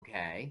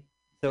Okay.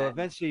 So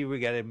eventually we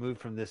got to move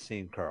from this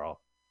scene,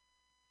 Carl,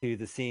 to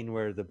the scene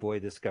where the boy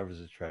discovers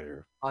the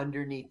treasure.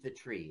 Underneath the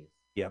trees.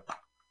 Yep.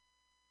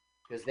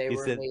 Because they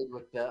were made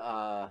with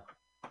the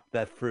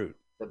that fruit.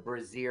 The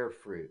brazier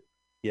fruit.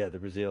 Yeah, the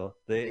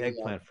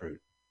eggplant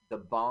fruit. The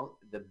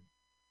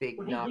big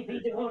nut.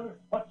 He's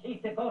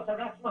the ghost of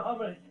Ras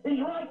Muhammad. He's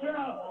right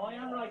now. Oh, I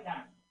am right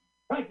now.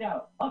 Right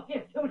now. I'll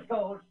give 2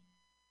 scores.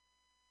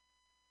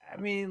 I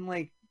mean,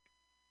 like,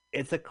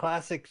 it's a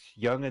classic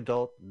young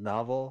adult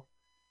novel.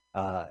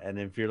 And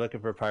if you're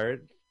looking for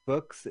pirate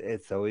books,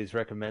 it's always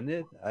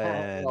recommended.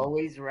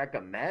 Always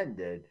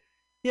recommended.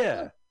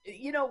 Yeah.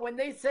 You know, when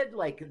they said,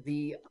 like,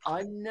 the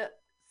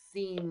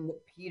unseen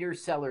Peter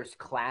Sellers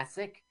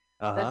classic,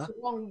 that's the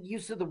wrong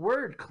use of the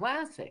word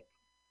classic.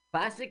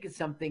 Classic is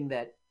something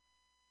that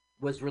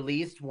was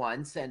released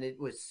once, and it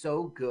was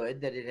so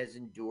good that it has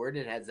endured.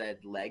 It has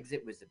had legs.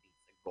 It was a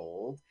piece of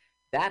gold.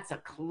 That's a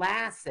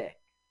classic.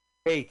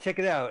 Hey, check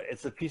it out.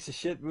 It's a piece of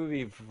shit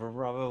movie from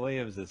Robin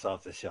Williams that's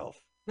off the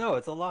shelf. No,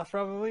 it's a Lost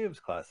Robin Williams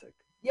classic.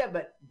 Yeah,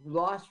 but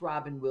Lost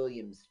Robin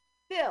Williams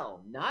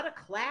film, not a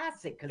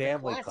classic, because a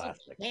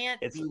classic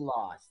can't be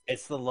lost.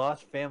 It's the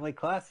Lost Family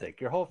classic.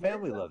 Your whole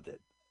family loved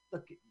it.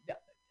 Look,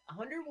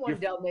 101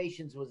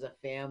 Dalmatians was a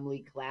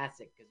family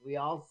classic because we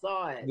all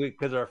saw it.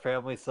 Because our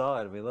family saw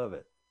it and we love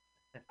it.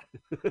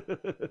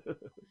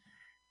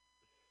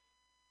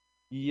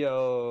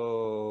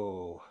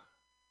 Yo.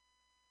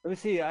 Let me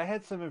see. I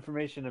had some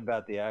information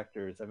about the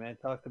actors. I mean, I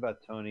talked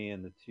about Tony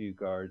and the 2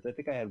 guards. I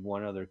think I had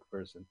one other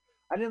person.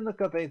 I didn't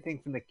look up anything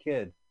from the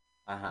kid.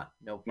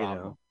 No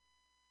problem.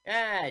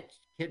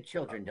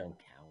 Children don't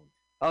count.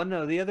 Oh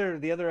no, the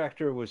other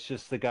actor was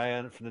just the guy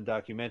on from the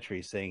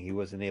documentary saying he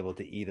wasn't able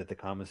to eat at the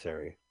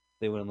commissary.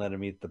 They wouldn't let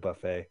him eat the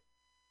buffet,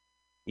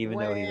 even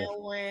though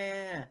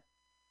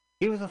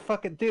he was a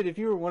fucking dude. If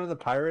you were one of the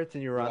pirates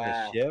and you were on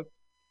the ship,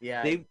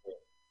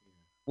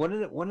 one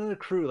of the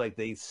crew, like,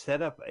 they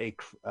set up a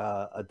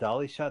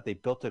dolly shot. They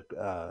built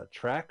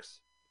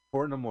tracks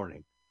 4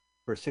 a.m.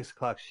 for a 6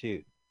 o'clock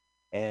shoot,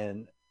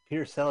 and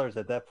Peter Sellers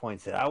at that point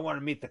said, "I want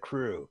to meet the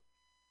crew."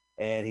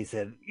 And he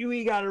said,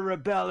 "We got to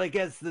rebel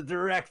against the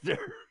director."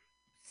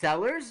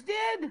 Sellers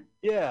did?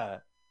 Yeah.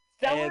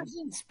 Sellers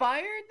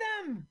inspired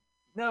them?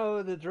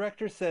 No, the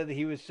director said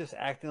he was just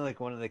acting like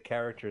one of the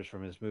characters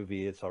from his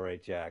movie, It's All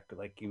Right, Jack.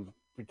 Like, he was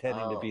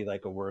pretending to be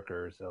like a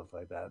worker or stuff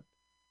like that.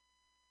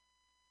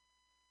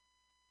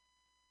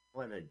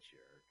 What a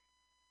jerk.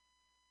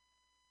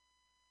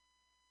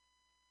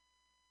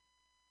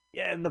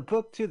 Yeah, in the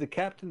book, too, the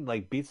captain,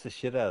 like, beats the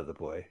shit out of the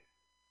boy.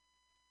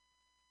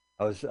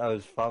 I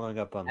was following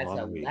up on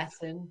Longreach.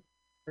 Lesson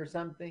or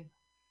something?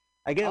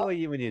 I get what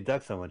you when you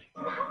duck someone.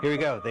 Here we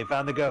go. They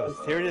found the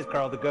ghost. Here it is,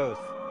 Carl, the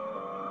ghost.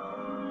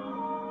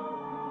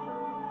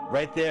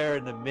 Right there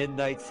in the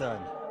midnight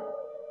sun.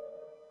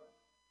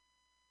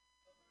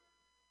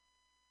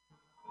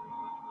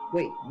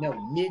 Wait, no,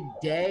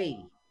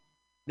 midday.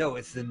 No,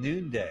 it's the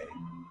noonday.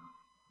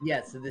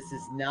 Yeah, so this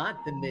is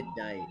not the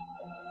midnight.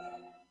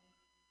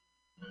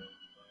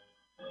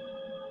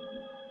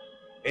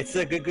 It's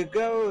a good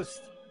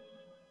ghost.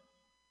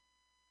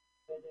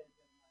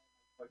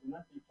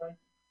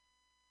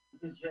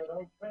 It is your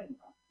old friend.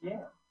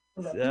 Yeah.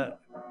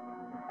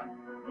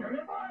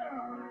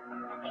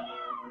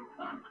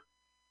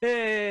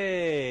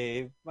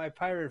 Hey, my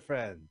pirate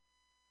friend.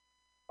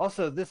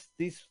 Also, these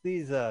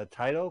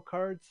title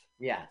cards.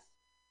 Yes.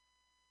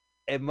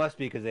 It must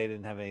be because they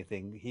didn't have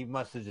anything. He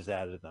must have just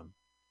added them.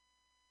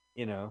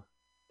 You know.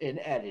 In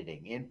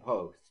editing, in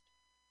post.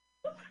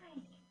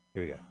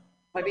 Here we go.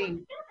 I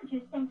mean,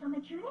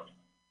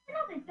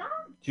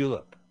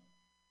 Julep.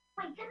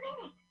 Wait a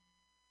minute.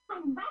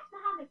 When Ras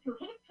Muhammad threw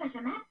his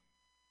treasure map,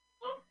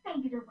 it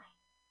faded away.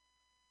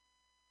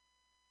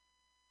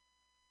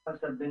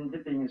 Must have been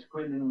dipping his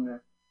quill in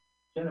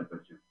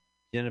juniper juice.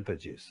 Juniper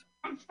juice.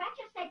 And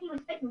Scratcher said he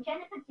was spitting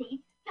juniper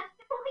seeds just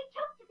before he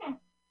choked to death.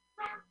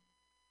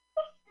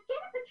 Well, this is the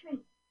juniper tree.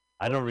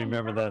 I don't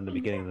remember that in the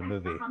beginning of the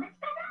movie.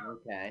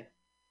 Okay.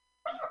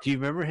 Do you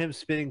remember him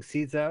spitting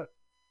seeds out?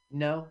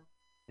 No.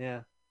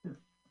 Yeah.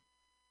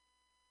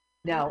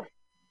 Now,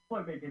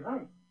 What may be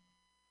right?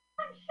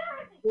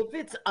 if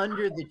it's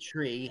under the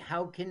tree,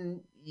 how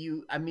can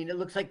you? I mean, it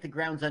looks like the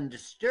ground's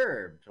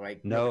undisturbed, right?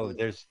 No,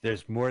 there's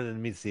more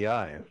than meets the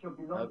eye.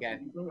 Okay.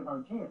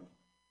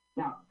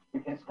 Now,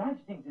 if Scratch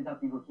digs it up,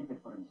 he will keep it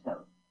for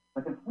himself.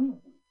 But if we do,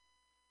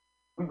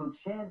 we will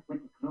share it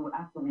with the crew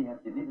after we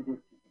have delivered it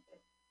to the base.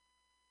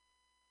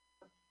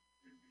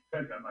 The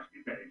treasure must be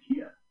buried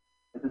here.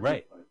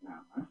 Right.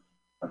 Now, huh?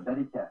 But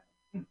very careful.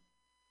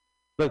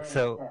 Look,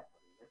 so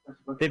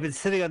they've been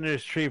sitting under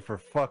this tree for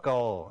fuck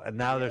all, and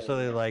now they're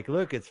suddenly like,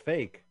 look, it's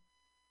fake.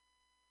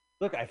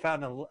 Look, I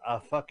found a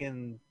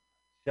fucking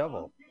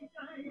shovel.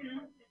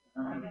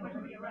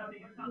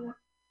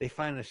 They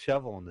find a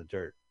shovel in the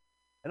dirt.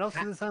 And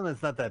also, this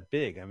island's not that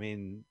big. I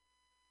mean...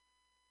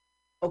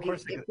 Okay,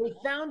 if they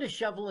found a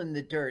shovel in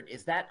the dirt,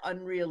 is that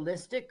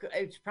unrealistic?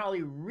 It's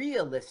probably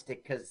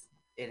realistic because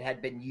it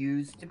had been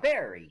used to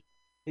bury.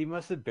 He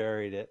must have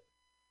buried it.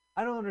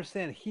 I don't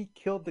understand. He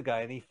killed the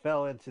guy and he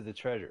fell into the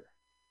treasure.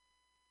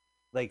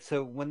 Like,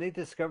 so when they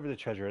discover the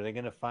treasure, are they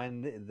going to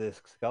find the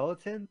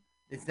skeleton?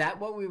 Is that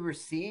what we were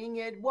seeing?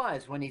 It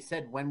was when he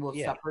said, "When will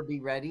supper be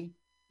ready?"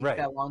 He right.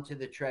 fell onto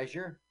the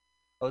treasure.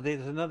 Oh,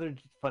 there's another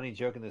funny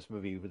joke in this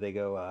movie where they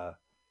go,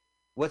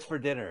 "What's for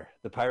dinner?"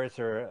 The pirates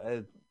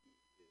are,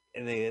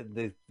 and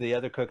the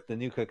other cook, the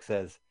new cook,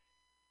 says,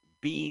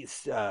 "Bean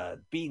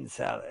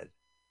salad."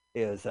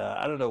 He goes,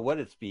 "I don't know what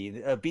it's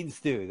bean. Bean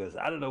stew." He goes,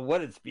 "I don't know what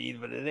it's bean,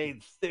 but it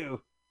ain't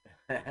stew."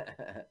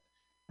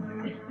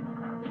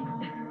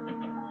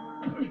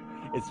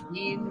 It's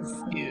bean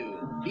stew.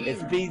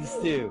 It's bean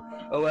stew.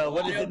 Oh well,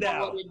 what is it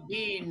now? What it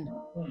bean,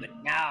 but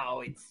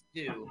now it's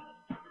stew.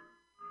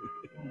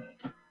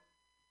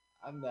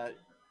 I'm not.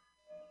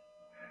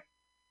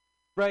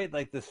 Right,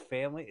 like this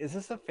family. Is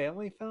this a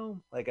family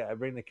film? Like I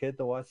bring the kid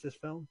to watch this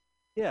film?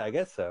 Yeah, I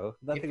guess so.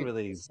 Nothing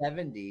really.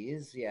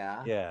 70s,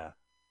 yeah. Yeah.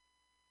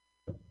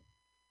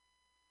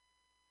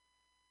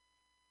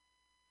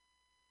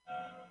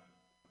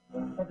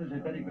 That is a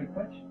very good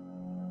question.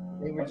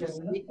 They were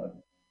just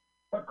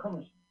what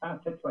comes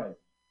after 12?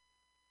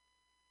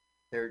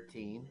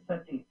 13.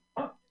 13.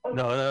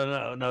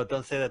 No.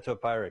 Don't say that to a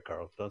pirate,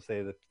 Carl. Don't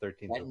say that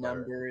 13 to a pirate. That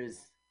number is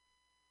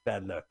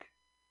bad luck.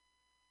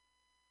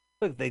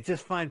 Look, they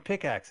just find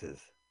pickaxes.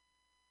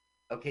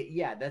 Okay,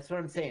 yeah, that's what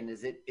I'm saying.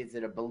 Is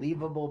it a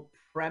believable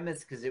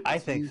premise? Because I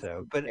think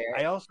so, but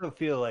I also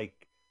feel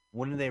like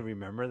wouldn't they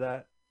remember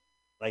that?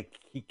 Like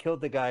he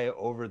killed the guy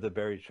over the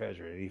buried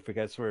treasure, and he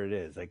forgets where it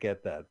is. I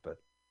get that, but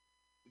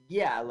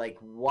yeah, like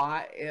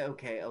why?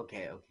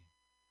 Okay.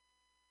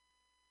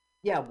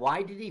 Yeah,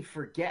 why did he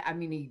forget? I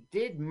mean, he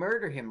did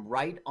murder him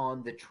right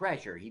on the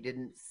treasure. He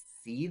didn't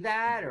see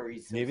that, or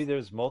he's maybe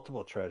there's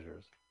multiple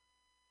treasures.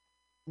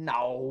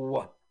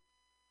 No.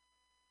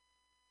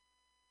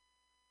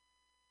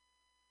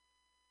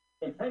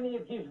 If any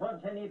of you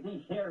want any of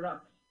these here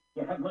rocks,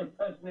 you have my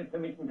personal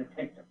permission to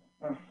take them.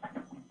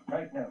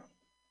 Right now.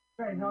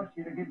 Very nice of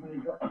you to give me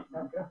the drop.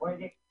 Now, go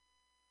away.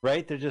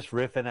 Right? They're just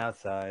riffing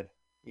outside.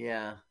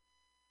 Yeah.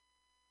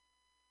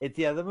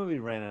 The movie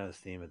ran out of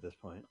steam at this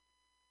point.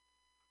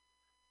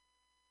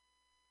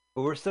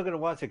 But we're still going to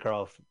watch it,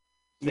 Carl.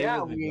 Stay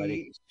with me,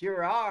 buddy.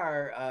 Sure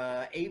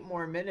are. 8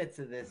 more minutes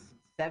of this.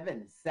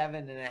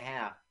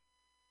 7.5.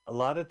 A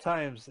lot of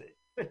times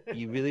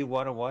you really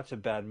want to watch a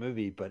bad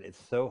movie, but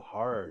it's so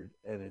hard,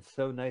 and it's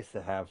so nice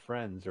to have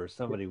friends or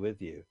somebody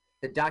with you.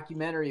 The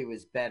documentary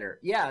was better.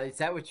 Yeah, is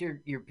that what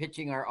you're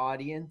pitching our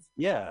audience?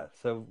 Yeah,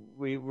 so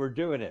we're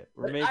doing it.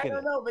 We're making it. I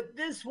don't know, but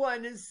this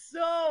one is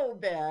so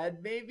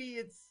bad. Maybe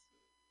it's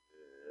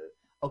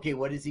okay.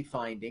 What is he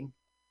finding?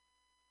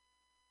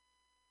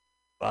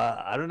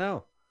 I don't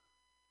know.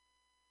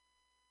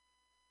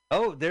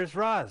 Oh, there's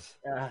Roz.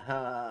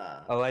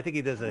 Oh, I think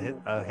he does a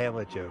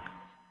Hamlet joke.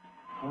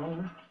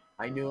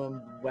 I knew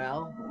him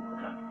well.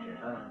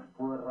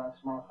 Poor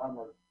small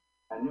Hamlet.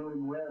 I knew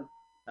him well.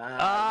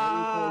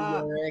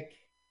 I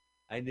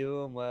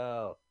knew him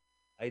well.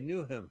 I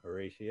knew him,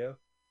 Horatio.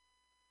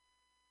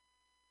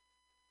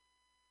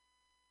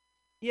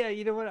 Yeah,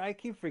 you know what? I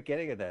keep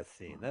forgetting of that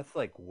scene. That's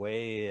like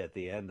way at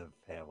the end of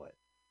Hamlet,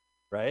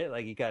 right?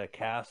 Like you got a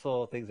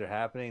castle, things are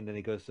happening, then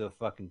he goes to a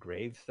fucking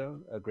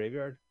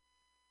graveyard.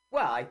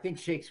 Well, I think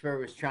Shakespeare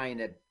was trying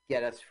to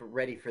get us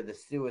ready for the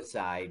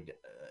suicide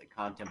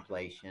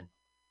contemplation,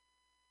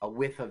 a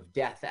whiff of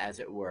death, as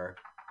it were.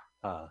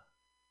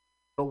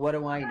 But what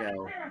do I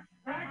know?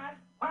 I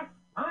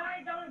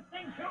don't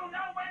think you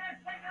know where the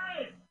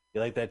finger is.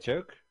 You like that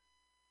joke?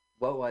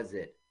 What was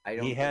it?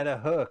 He had a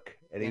hook,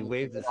 and he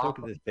waved his hook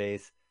in his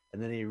face,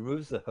 and then he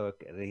removes the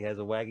hook, and he has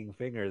a wagging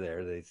finger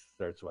there that he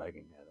starts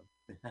wagging at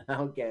him.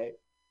 Okay.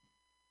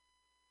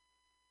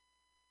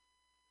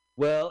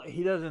 Well,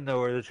 he doesn't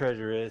know where the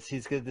treasure is.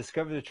 He's going to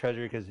discover the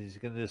treasure because he's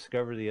going to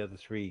discover the other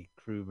 3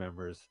 crew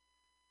members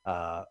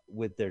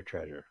with their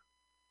treasure.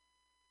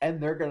 And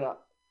they're going to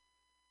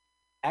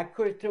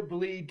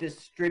equitably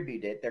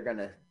distribute it. They're going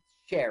to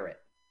share it.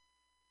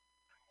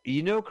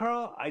 You know,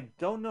 Carl, I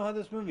don't know how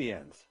this movie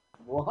ends.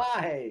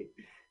 Why?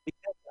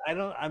 Because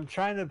I'm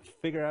trying to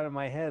figure out in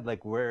my head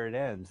like where it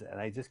ends, and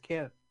I just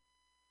can't.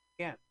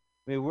 I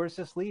mean, where's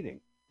this leading?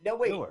 No,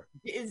 wait. Nowhere.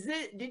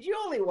 Did you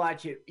only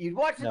watch it? You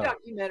watched the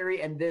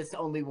documentary and this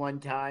only one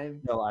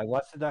time? No, I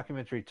watched the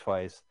documentary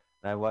twice,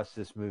 and I watched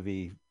this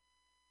movie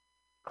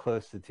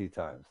close to 2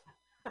 times.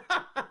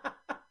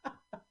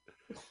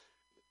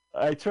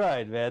 I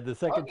tried, man. The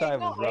second time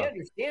was rough. I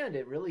understand.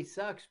 It really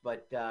sucks,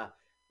 but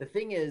the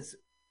thing is,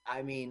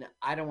 I mean,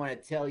 I don't want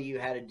to tell you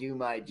how to do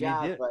my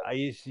job, but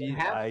you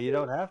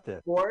don't have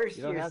to force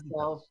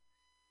yourself.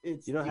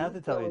 You don't have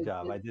to tell me your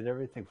job. I did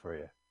everything for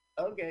you.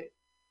 Okay.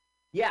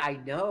 Yeah, I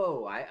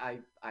know.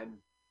 I'm.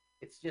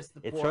 It's just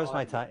the. It throws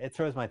my time. It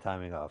throws my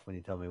timing off when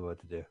you tell me what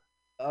to do.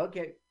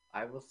 Okay,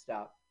 I will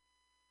stop.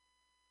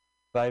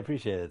 But I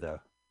appreciate it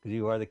though, because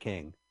you are the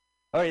king.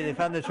 All right, they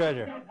found the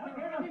treasure.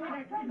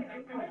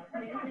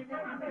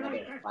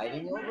 They're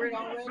fighting over it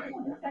already.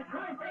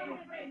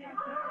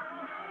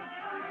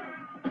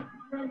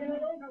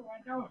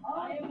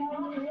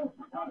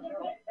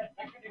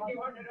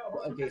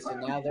 Okay, so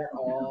now they're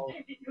all.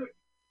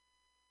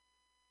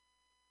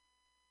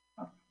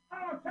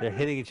 They're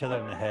hitting each other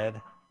in the head.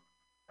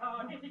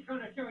 Oh, this is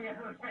going to show you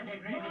who's really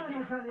ready.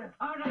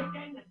 All right,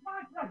 then.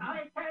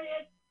 I tell you,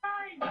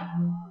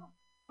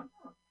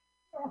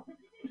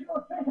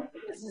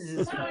 This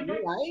is funny,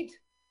 right?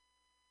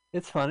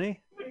 It's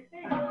funny.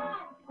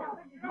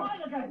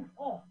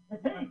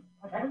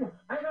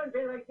 I don't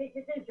feel like think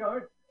it is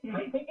yours.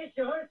 I think it's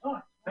yours.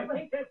 I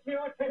think that's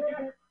your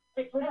treasure.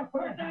 Except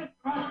for that.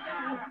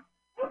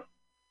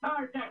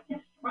 Oh, that's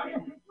right.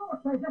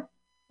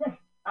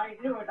 I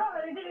knew it.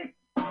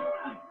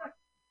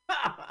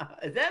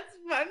 That's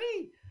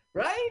funny,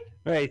 right?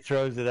 Right, he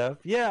throws it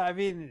up. Yeah, I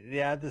mean,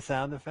 yeah, the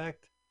sound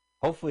effect.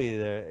 Hopefully,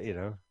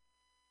 they're.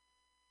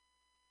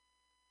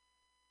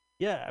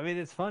 Yeah, I mean,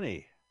 it's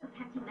funny. So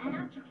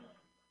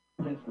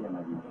now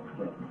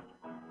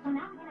we're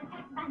going to attack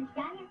the Spanish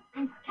galleon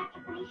and catch a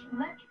Phoenician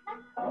merchantman?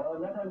 Oh,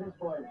 not on this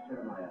voyage,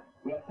 Jeremiah.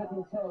 We are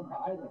setting sail for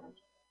Ireland.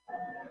 I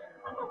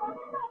want to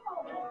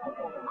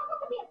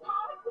be a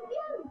pirate with you.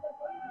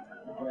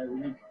 Well,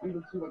 we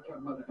will see what your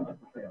mother has to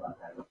say about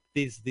that.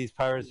 These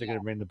pirates are going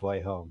to bring the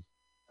boy home.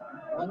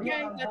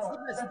 Okay, that's the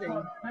best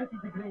thing. 90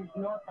 degrees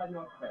north by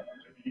northwest.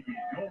 No, 6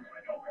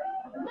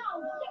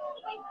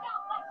 degrees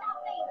south by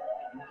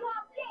southeast.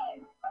 Drop dead.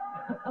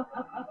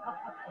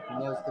 He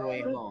knows the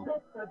way home.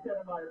 That's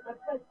Jeremiah.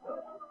 That's so.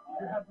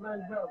 You have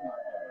learned well,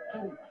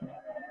 Martha.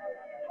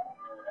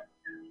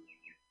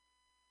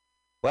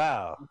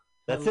 Wow,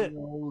 that's it.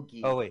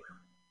 Hoagie. Oh wait.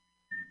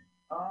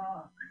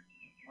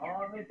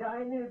 Miss,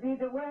 I knew be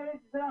the way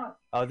it's not.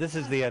 Oh, this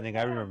is the ending.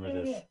 I remember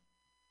this.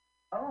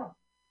 Oh,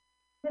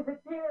 it's a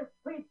dear,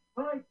 sweet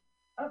voice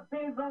of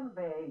Bill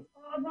Bombay.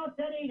 Oh, not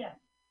that either.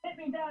 Get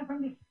me down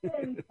from this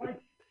stage, place.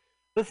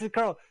 Listen,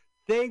 Carl,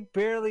 they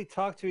barely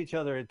talk to each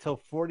other until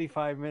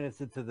 45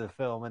 minutes into the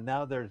film, and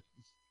now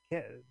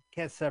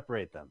can't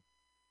separate them.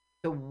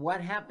 So what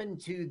happened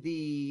to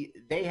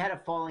they had a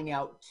falling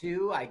out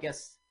too, I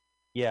guess.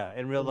 Yeah,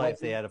 in real life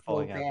they had a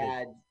falling out.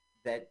 Bad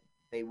that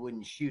they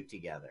wouldn't shoot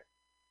together.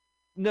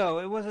 No,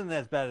 it wasn't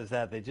as bad as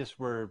that. They just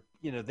were,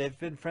 they've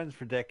been friends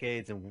for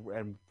decades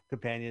and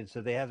companions,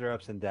 so they have their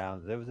ups and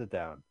downs. There was a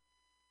down.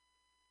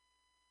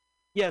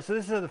 Yeah, so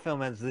this is how the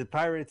film ends. The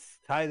pirates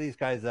tie these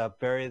guys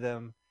up, bury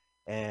them,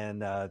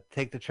 and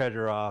take the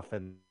treasure off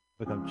and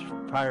become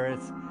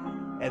pirates.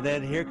 And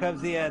then here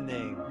comes the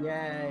ending.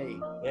 Yay.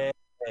 Yay.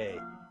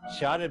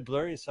 Shot in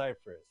blurry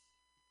Cyprus.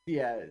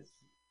 Yes.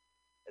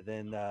 And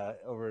then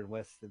over in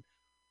Weston.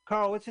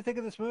 Carl, what you think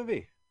of this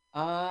movie?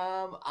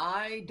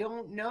 I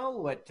don't know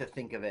what to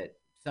think of it.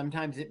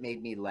 Sometimes it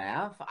made me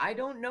laugh. I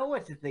don't know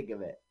what to think of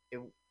it.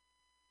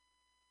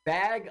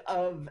 Bag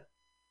of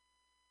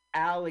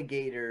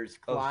alligators.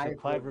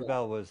 Clive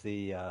Rebel was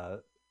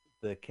the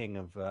king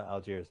of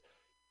Algiers.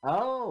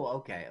 Oh,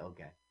 okay.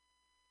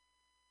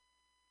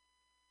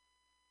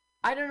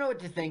 I don't know what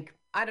to think.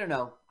 I don't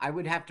know. I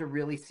would have to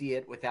really see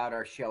it without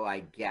our show, I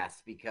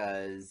guess,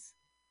 because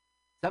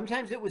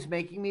sometimes it was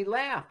making me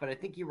laugh, but I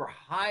think you were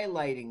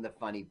highlighting the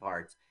funny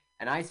parts.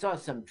 And I saw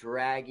some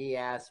draggy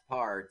ass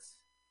parts,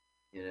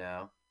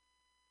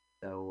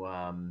 So,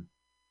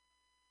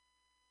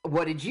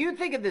 what did you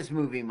think of this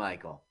movie,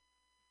 Michael?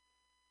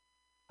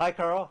 Hi,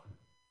 Carl.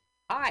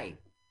 Hi.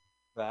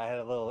 I had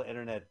a little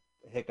internet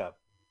hiccup.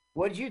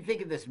 What did you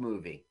think of this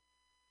movie?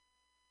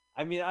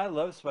 I mean, I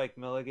love Spike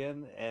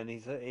Milligan, and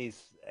he's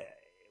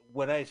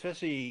when I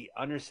especially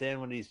understand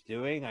what he's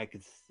doing, I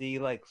could see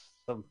like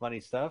some funny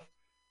stuff.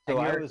 So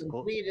and you're I was a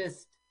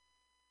completist.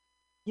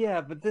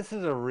 Yeah, but this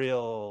is a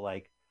real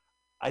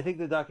I think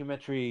the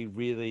documentary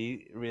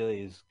really,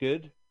 really is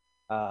good.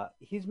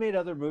 He's made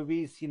other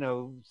movies,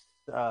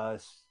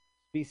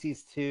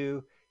 Species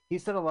 2.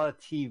 He's done a lot of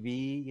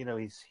TV.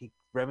 He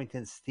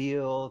Remington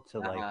Steele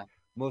to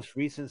most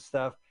recent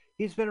stuff.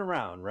 He's been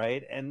around,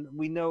 right? And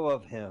we know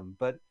of him.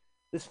 But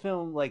this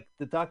film,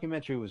 the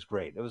documentary was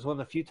great. It was one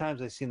of the few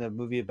times I've seen a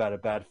movie about a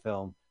bad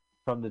film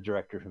from the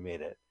director who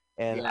made it.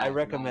 And I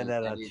recommend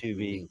that on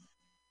Tubi.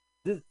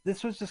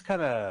 This was just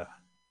kind of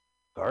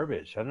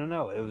garbage. I don't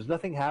know. It was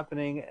nothing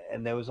happening,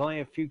 and there was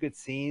only a few good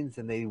scenes,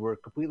 and they were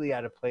completely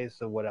out of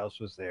place of what else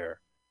was there.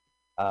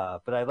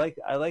 But I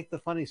like the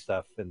funny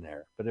stuff in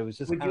there. But it was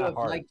just kind of hard. Would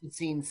you have liked to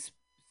seen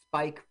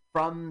Spike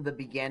from the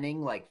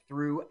beginning,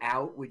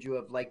 throughout? Would you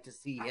have liked to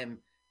see him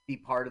be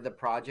part of the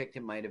project?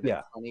 It might have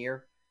been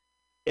funnier.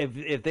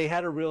 If they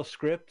had a real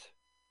script,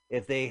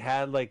 if they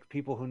had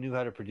people who knew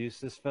how to produce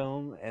this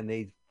film, and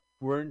they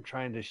weren't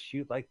trying to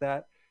shoot like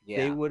that. Yeah.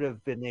 They would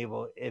have been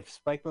able, if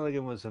Spike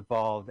Milligan was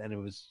involved and it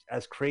was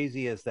as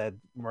crazy as that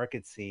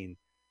market scene,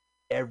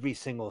 every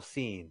single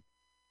scene,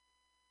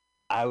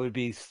 I would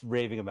be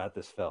raving about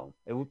this film.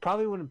 It would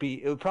probably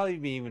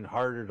be even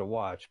harder to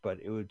watch, but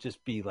it would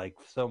just be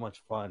so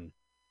much fun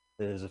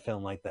that there's a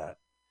film like that.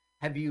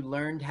 Have you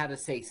learned how to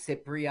say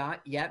Cypriot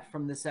yet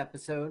from this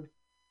episode?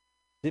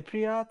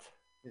 Cypriot?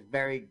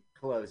 Very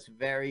close,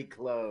 very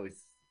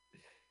close.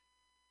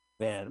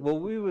 Man, well,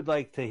 we would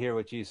like to hear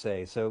what you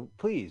say. So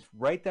please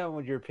write down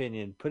what your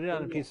opinion, put it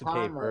on a piece of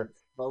paper.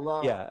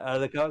 Below. Yeah,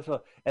 the comments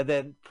below. And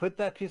then put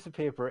that piece of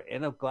paper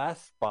in a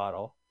glass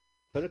bottle,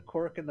 put a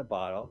cork in the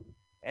bottle,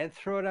 and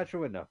throw it out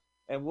your window.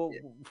 And we'll,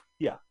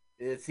 yeah.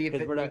 See if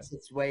it makes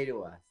its way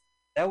to us.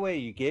 That way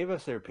you gave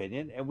us their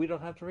opinion, and we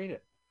don't have to read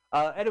it.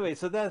 Anyway,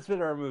 so that's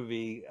been our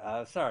movie.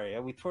 Sorry,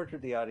 we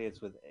tortured the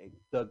audience with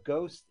The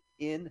Ghost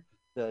in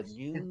the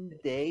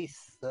Noonday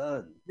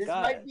Sun. This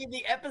might be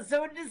the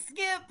episode to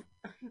skip.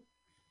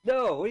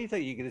 No, what do you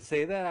think? You going to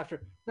say that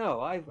after? No,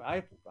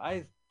 I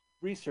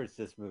researched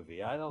this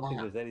movie. I don't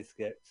think there's any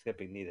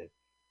skipping needed.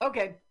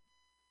 Okay.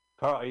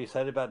 Carl, are you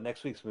excited about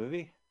next week's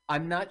movie?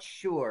 I'm not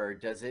sure.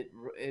 Is it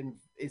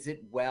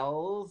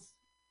Wells?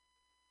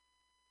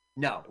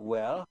 No.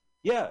 Well,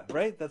 yeah,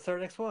 right. That's our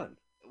next one.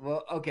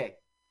 Well, okay.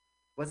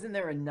 Wasn't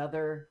there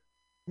another?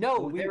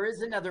 No, there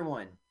is another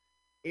one.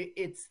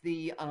 It's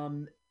the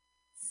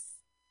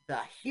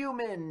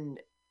human,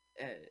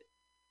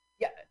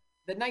 the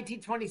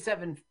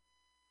 1927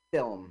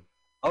 film.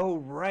 Oh,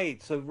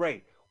 right. So,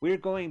 right. We're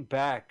going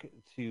back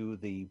to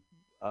the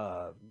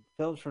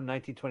films from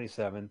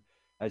 1927.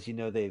 As you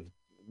know, they've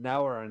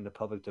now are in the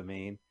public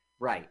domain.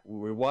 Right.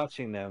 We're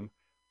watching them.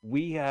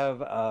 We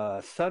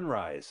have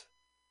Sunrise.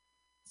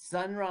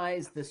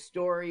 Sunrise, the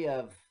story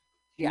of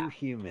two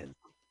humans,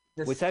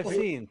 which I've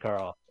seen,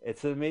 Carl.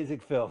 It's an amazing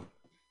film.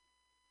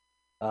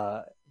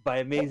 By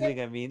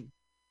amazing, I mean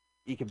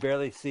you can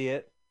barely see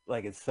it.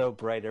 Like, it's so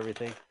bright,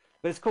 everything.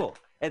 But it's cool.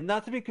 And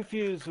not to be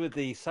confused with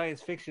the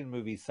science fiction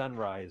movie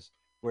Sunrise,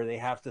 where they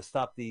have to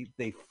stop they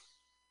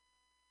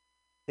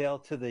sail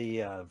to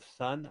the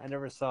sun. I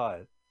never saw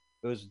it.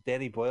 It was a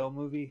Danny Boyle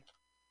movie.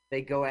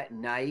 They go at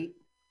night.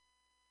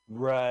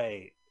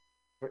 Right.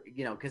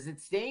 Because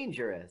it's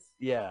dangerous.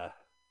 Yeah.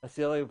 That's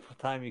the only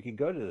time you can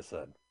go to the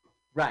sun.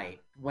 Right.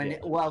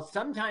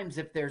 Sometimes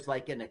if there's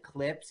like an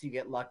eclipse, you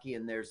get lucky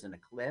and there's an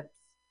eclipse.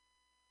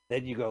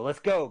 Then you go, let's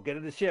go. Get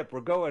in the ship.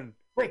 We're going.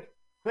 Quick.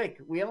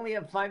 We only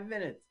have 5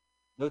 minutes.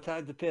 No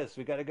time to piss.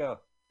 We got to go.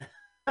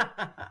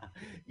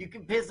 You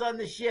can piss on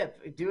the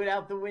ship. Do it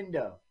out the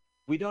window.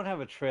 We don't have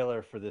a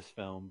trailer for this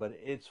film, but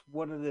it's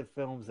one of the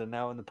films that are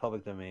now in the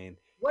public domain.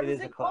 What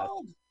is it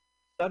called?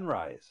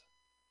 Sunrise.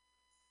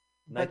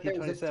 But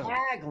there's a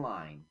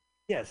tagline.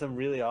 Yeah, some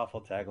really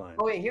awful tagline.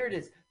 Oh, wait, here it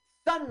is.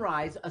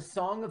 Sunrise, A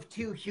Song of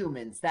Two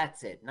Humans.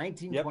 That's it.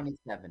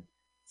 1927. Yep.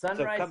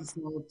 Sunrise, A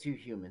Song of Two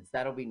Humans.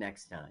 That'll be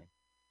next time.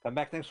 Come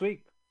back next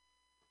week.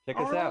 Check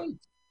us out.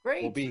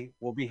 Great.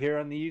 We'll be here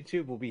on the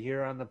YouTube. We'll be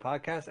here on the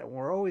podcast, and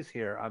we're always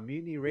here on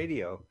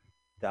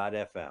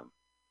MutinyRadio.fm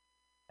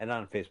and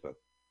on Facebook,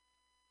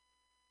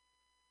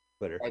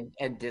 Twitter,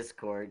 and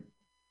Discord.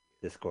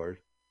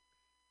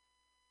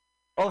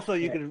 Also,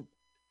 you can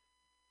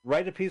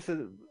write a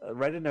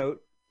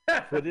note,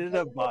 put it in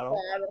a bottle.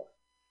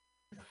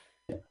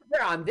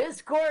 We're on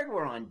Discord.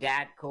 We're on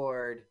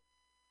Datcord.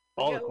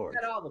 All the cords.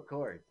 Look at all the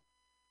cords.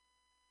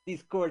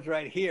 These cords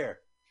right here.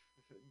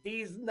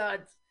 These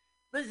nuts.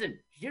 Listen,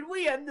 should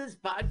we end this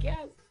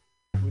podcast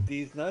with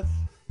these nuts?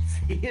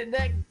 See you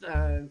next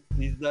time.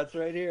 These nuts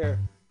right here.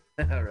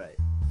 All right.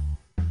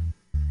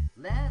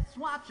 Let's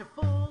watch a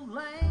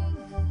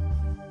full-length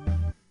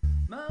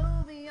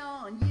movie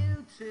on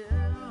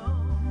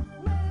YouTube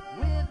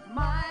with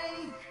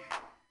Mike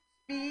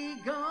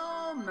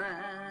Spiegelman.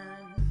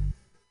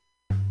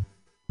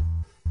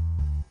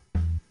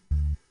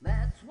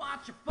 Let's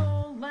watch a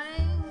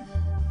full-length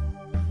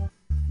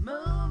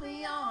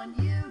movie on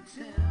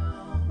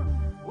YouTube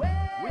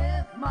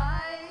with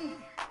Mike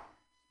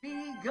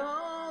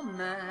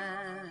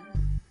Spiegelman.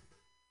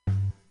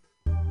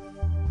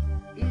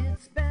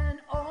 It's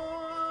been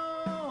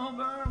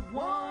over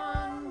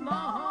 1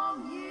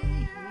 long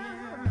year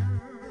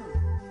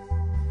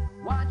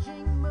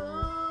watching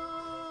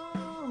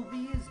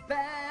movies,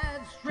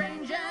 bad,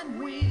 strange, and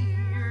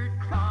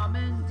weird,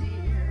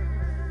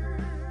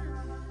 commandeered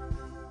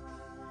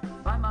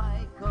by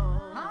Michael.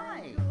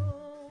 Hi,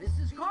 this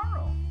is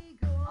Carl.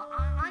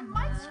 I'm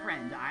Mike's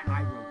friend.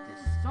 I wrote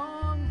this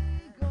song.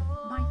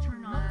 My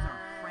turn-ons are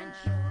French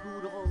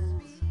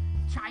poodles,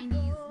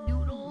 Chinese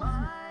noodles,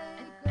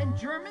 and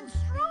German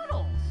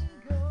strudels.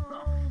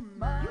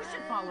 You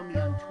should follow me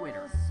on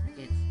Twitter.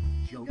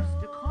 It's Jokes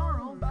to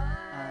Carl.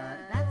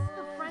 That's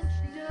the French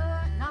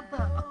duh, not the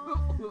duh.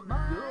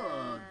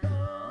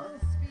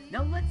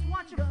 Now let's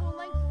watch a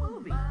full-length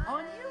movie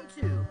on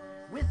YouTube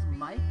with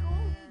Michael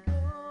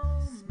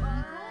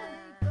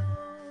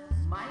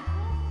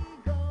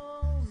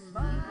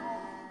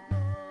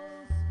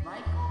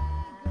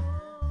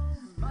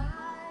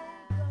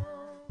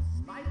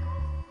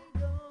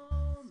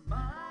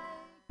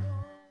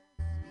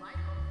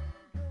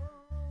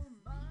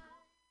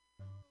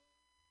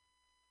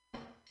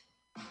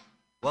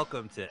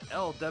Welcome to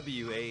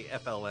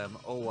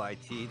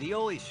LWAFLMOYT, the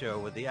only show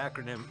with the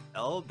acronym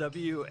LWAFLMOYT.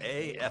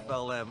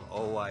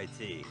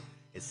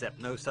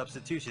 Except no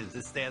substitutions.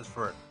 It stands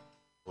for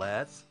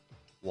Let's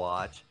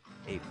Watch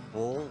a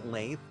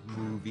Full-Length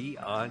Movie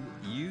on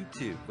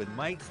YouTube with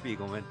Mike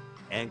Spiegelman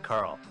and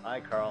Carl. Hi,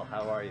 Carl.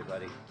 How are you,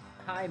 buddy?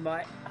 Hi,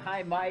 Mike.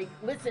 Hi, Mike.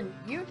 Listen,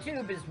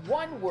 YouTube is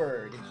one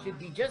word. It should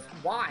be just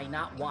Y,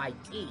 not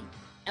YT.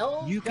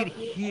 You can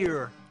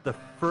hear the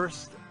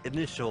first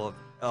initial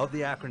of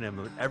the acronym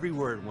of every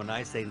word when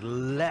I say,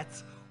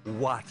 let's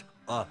watch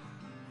a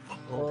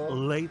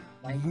late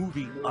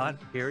movie on,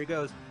 here he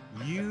goes,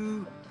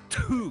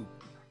 YouTube.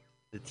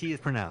 The T is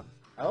pronounced.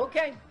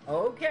 Okay.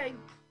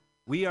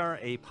 We are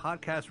a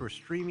podcast. We're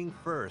streaming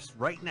first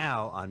right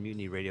now on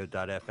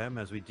MutinyRadio.fm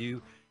as we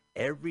do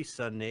every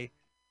Sunday,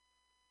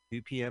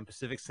 2 p.m.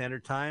 Pacific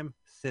Standard Time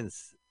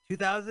since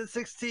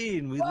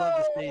 2016. We love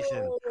the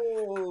station.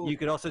 You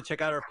can also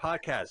check out our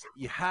podcast.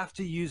 You have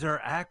to use our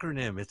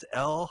acronym. It's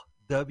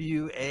LWAFLMOIT.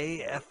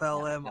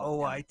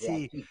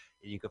 And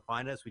you can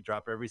find us. We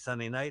drop every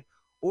Sunday night.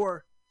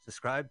 Or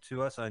subscribe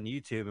to us on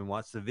YouTube and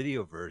watch the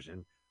video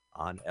version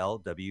on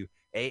LWAFLMOIT.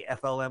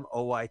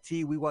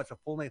 We watch a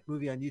full-length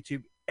movie on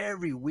YouTube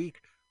every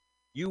week.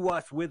 You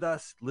watch with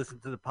us, listen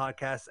to the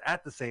podcast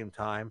at the same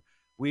time.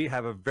 We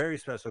have a very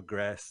special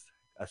guest,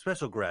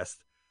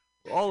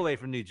 all the way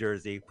from New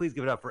Jersey. Please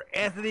give it up for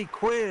Anthony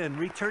Quinn,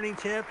 returning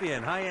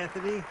champion. Hi,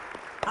 Anthony.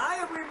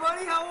 Hi,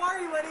 everybody. How are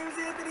you? My name is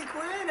Anthony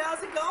Quinn.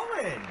 How's it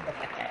going?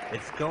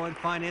 It's going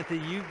fine, Anthony.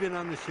 You've been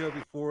on the show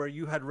before.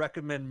 You had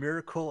recommend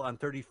Miracle on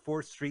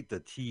 34th Street, the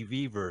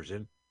TV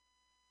version.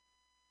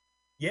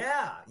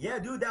 Yeah,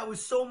 dude, that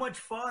was so much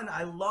fun.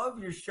 I love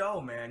your show,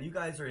 man. You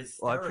guys are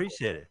hysterical. Well, I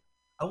appreciate it.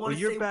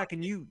 You're back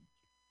and you...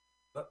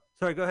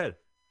 Sorry, go ahead.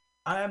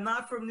 I am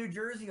not from New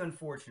Jersey,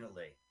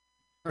 unfortunately.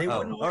 They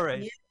wouldn't let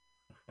me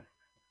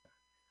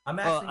in.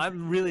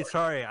 I'm really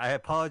sorry. I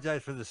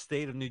apologize for the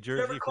state of New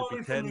Jersey Never call for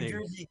me pretending. from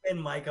New Jersey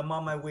again, Mike. I'm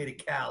on my way to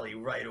Cali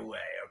right away,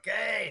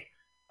 okay?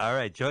 All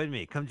right, join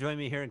me. Come join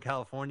me here in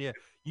California.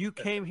 You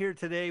came here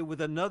today with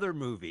another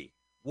movie.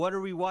 What are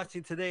we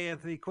watching today,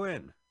 Anthony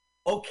Quinn?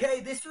 Okay,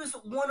 this was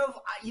one of,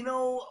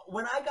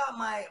 when I got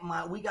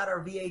we got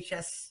our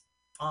VHS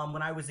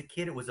when I was a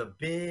kid, it was a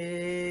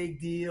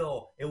big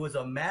deal. It was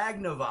a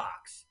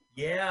Magnavox.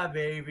 Yeah,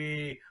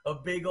 baby. A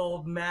big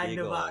old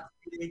Magnavox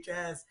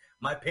VHS.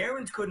 My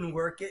parents couldn't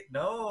work it.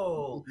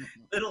 No.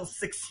 Little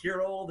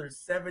 6-year-old or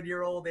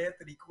 7-year-old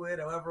Anthony Quinn,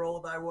 however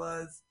old I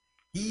was,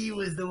 he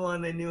was the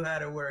one that knew how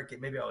to work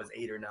it. Maybe I was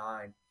 8 or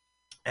 9.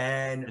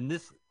 And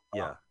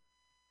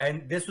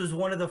this was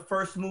one of the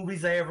first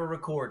movies I ever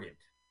recorded.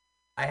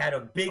 I had a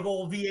big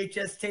old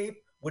VHS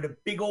tape with a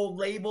big old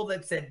label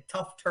that said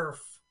Tough Turf.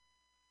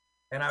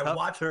 And I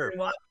watched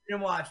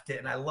it,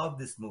 and I love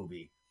this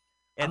movie.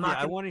 And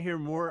I want to hear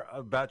more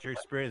about your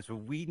experience, but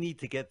we need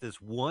to get this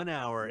 1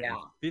 hour and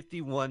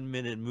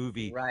 51-minute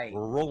movie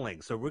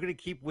rolling. So we're going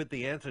to keep with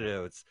the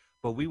antidotes,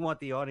 but we want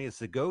the audience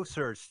to go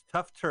search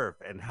Tough Turf.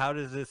 And how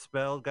does it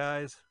spell,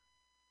 guys?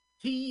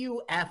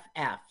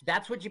 TUFF.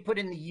 That's what you put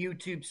in the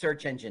YouTube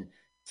search engine.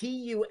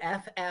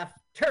 TUFF,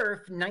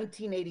 Turf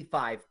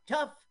 1985.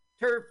 Tough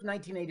Turf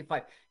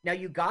 1985. Now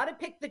you got to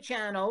pick the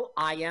channel.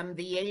 I am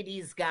the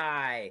 80s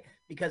guy,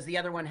 because the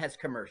other one has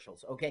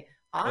commercials. Okay.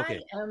 I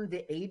am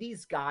the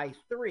 80s guy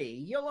 3.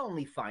 You'll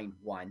only find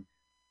one.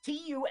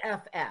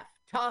 TUFF,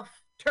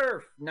 Tough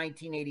Turf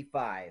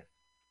 1985.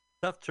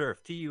 Tough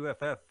Turf,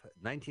 TUFF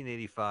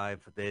 1985.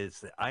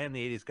 I am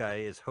the 80s guy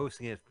is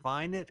hosting it.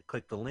 Find it,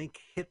 click the link,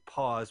 hit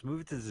pause,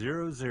 move it to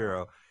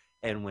 00.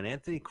 And when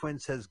Anthony Quinn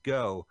says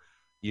go,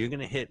 you're going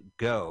to hit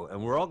go.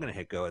 And we're all going to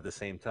hit go at the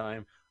same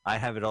time. I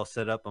have it all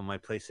set up on my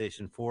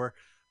PlayStation 4.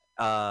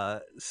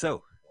 Guys,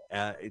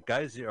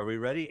 are we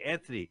ready?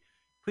 Anthony,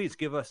 please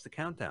give us the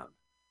countdown.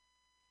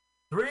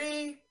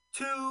 3,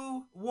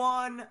 2,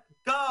 1,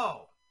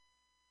 go.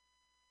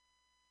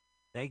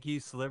 Thank you,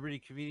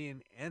 celebrity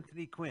comedian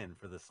Anthony Quinn,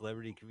 for the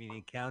celebrity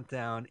comedian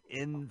countdown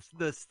in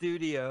the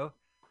studio.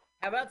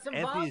 How about some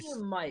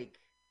volume, Mike?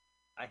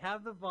 I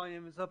have the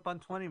volume. It's up on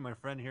 20, my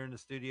friend, here in the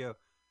studio.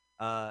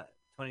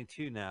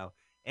 22 now.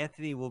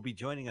 Anthony will be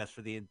joining us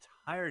for the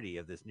entirety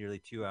of this nearly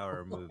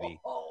 2-hour movie.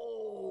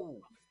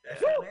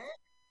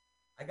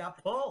 I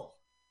got pull.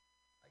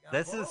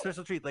 This is a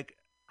special treat. Like,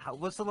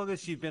 what's the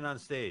longest you've been on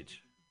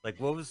stage? Like,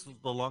 what was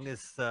the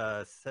longest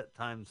set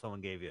time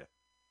someone gave you?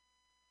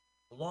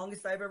 The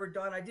longest I've ever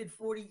done, I did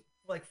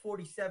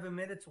 47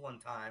 minutes one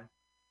time.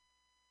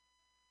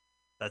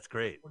 That's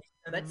great.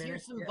 Let's hear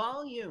some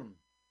volume.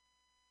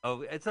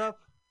 Oh, it's up.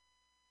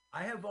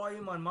 I have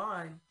volume on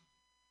mine.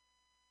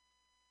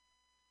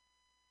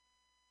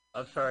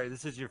 I'm sorry,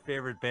 this is your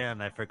favorite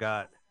band. I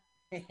forgot.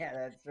 Yeah,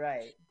 that's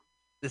right.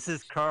 This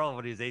is Carl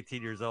when he was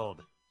 18 years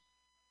old.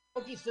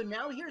 Okay, so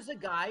now here's a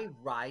guy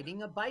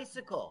riding a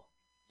bicycle.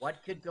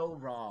 What could go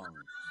wrong?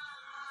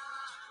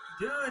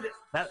 Dude,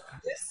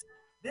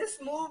 this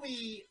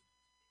movie,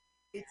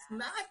 it's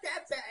not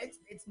that bad.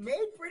 It's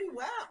made pretty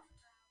well.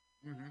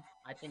 Mm-hmm.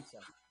 I think so.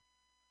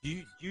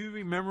 Do you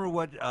remember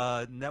what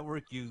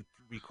network you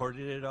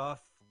recorded it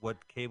off? What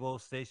cable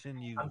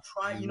station you? I'm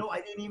trying.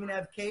 I didn't even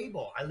have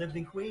cable. I lived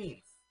in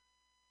Queens.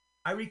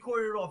 I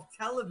recorded it off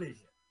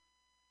television.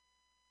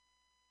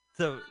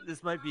 So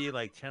this might be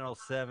like channel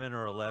 7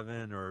 or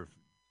 11 or,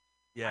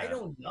 yeah. I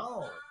don't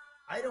know.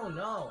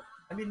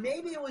 I mean,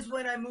 maybe it was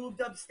when I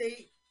moved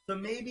upstate So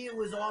maybe it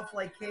was off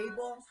like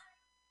cable,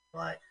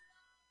 but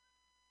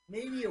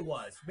maybe it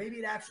was. Maybe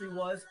it actually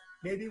was.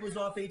 Maybe it was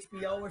off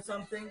HBO or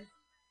something.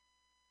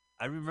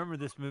 I remember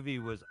this movie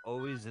was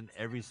always in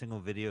every single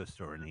video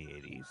store in the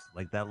 80s.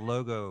 Like that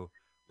logo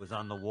was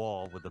on the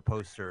wall with the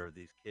poster of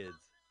these kids.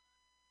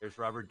 There's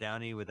Robert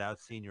Downey without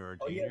Senior or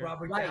Junior. Oh, yeah,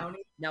 Robert Right.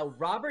 Downey. Now,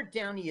 Robert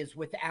Downey is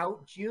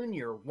without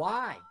Junior.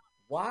 Why?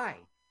 Why?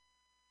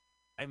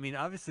 I mean,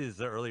 obviously, it's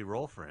an early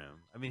role for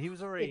him. I mean, he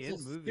was already in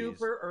It's a movies.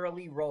 super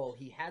early role.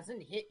 He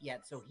hasn't hit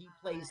yet, so he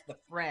plays the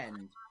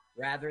friend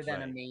rather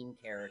than a main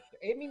character.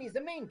 I mean, he's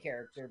a main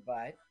character,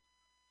 but...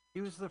 He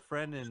was the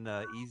friend in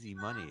Easy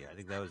Money. I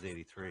think that was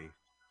 83.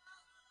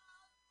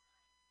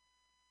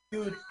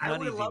 Dude,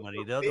 Not Easy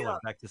Money. The other one,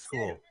 Back to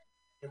School.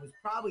 It was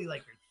probably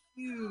like a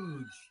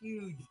huge,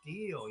 huge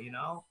deal, you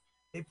know?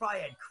 They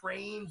probably had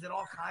cranes and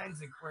all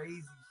kinds of crazy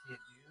shit,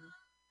 dude.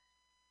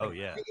 Oh,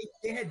 yeah.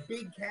 They had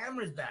big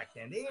cameras back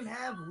then. They didn't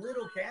have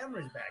little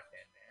cameras back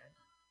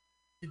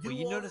then, man. Well,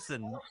 you notice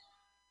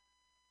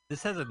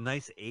this has a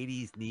nice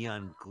 80s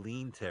neon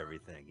gleam to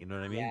everything. You know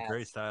what I mean? Yes.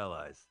 Very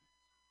stylized.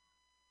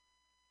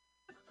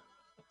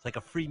 It's like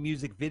a free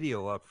music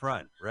video up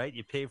front, right?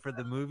 You pay for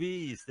the movie,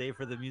 you stay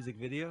for the music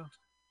video.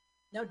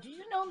 Now, do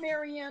you know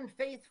Marianne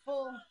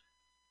Faithfull?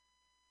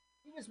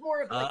 He was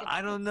more of like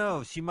I don't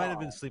know. She might have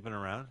been sleeping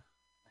around.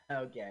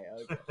 Okay.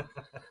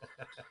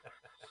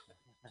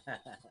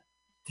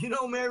 Do you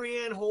know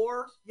Marianne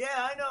Whore? Yeah,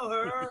 I know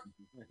her.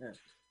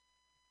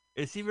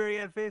 Is she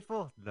Marianne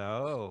Faithfull?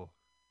 No.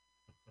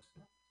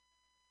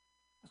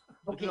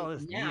 Look at all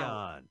this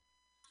neon.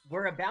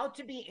 We're about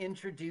to be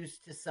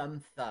introduced to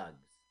some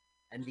thugs.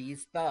 And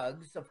these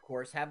thugs, of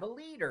course, have a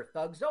leader.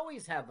 Thugs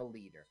always have a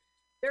leader.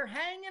 They're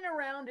hanging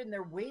around and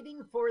they're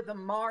waiting for the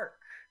mark.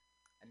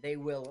 And they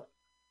will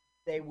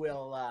Dug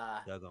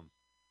him.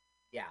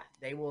 Yeah,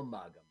 they will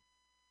mug him.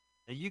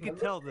 And you can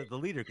tell that the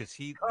leader, because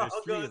there's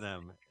three of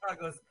them.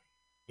 Goes,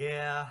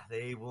 yeah,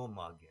 they will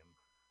mug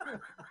him.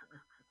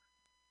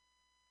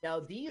 Now,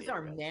 these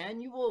are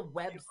manual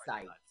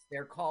websites.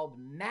 They're called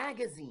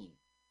magazines.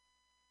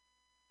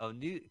 Oh,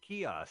 new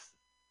kiosk.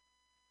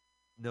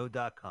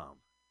 No.com.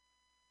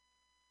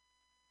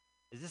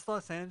 Is this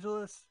Los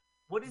Angeles?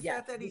 What is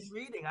that he's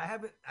reading? I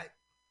haven't.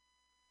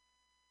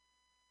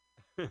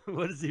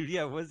 What is he?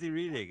 Yeah, what's he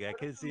reading? I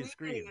can't see a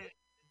screen.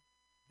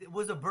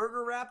 Was a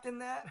burger wrapped in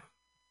that?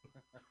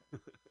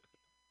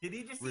 Did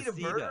he just eat a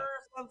burger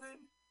or something?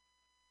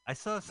 I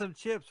saw some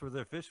chips. Were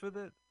there fish with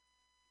it?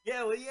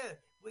 Yeah, well, yeah.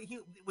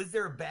 Was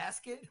there a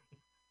basket?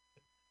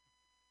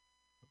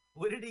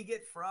 What did he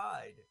get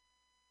fried?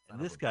 And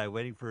this guy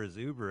waiting for his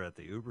Uber at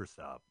the Uber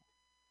stop.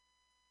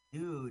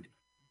 Dude.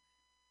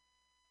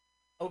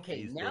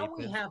 Okay, now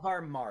we have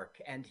our Mark,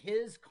 and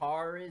his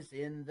car is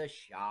in the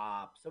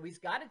shop. So he's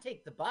got to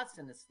take the bus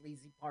in a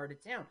sleazy part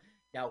of town.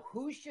 Now,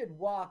 who should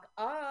walk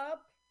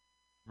up?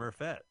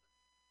 Smurfette.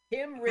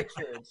 Kim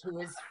Richards,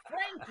 who is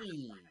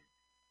Frankie.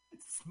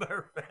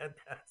 Smurfette,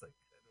 that's a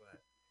good one.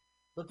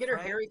 Look at her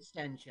hair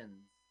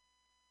extensions.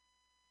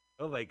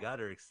 Oh my God,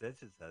 her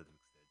extensions have extensions.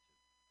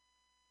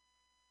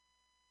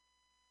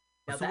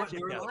 Now, so what,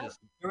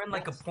 they're in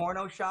like a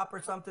porno shop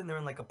or something? They're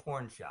in like a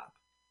porn shop.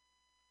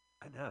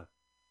 I know.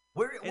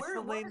 It's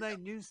the late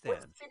night newsstand.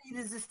 What city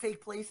does this take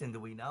place in?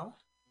 Do we know?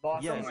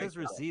 Yeah, it says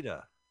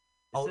Reseda.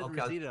 It says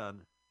Reseda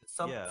on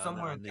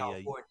somewhere in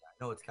California.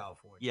 I know it's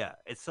California. Yeah,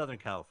 it's Southern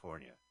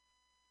California.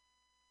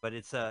 But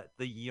it's the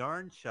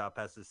yarn shop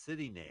has a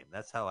city name.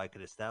 That's how I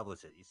could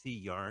establish it. You see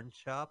yarn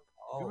shop?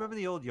 Oh. You remember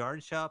the old yarn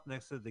shop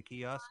next to the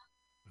kiosk?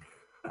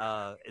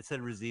 It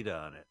said Reseda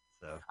on it.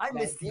 So I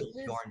missed the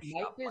yarn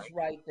shop. Mike is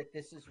right that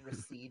this is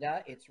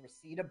Reseda. It's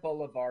Reseda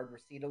Boulevard,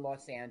 Reseda,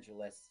 Los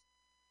Angeles.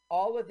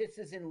 All of this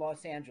is in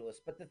Los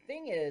Angeles. But the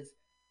thing is,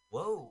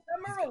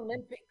 Summer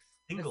Olympics.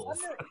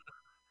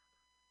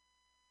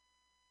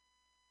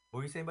 What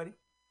were you saying, buddy?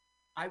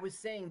 I was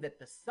saying that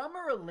the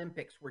Summer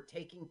Olympics were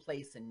taking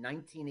place in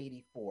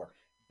 1984.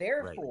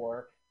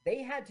 Therefore,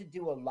 they had to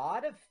do a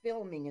lot of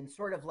filming in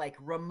sort of like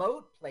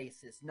remote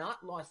places,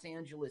 not Los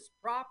Angeles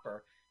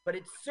proper, but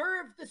it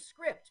served the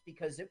script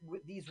because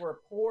these were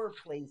poor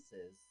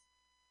places.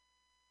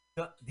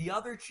 The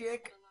other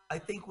chick, I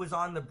think, was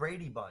on the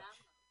Brady Bunch.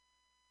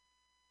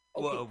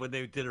 Okay. Well, when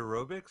they did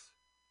aerobics?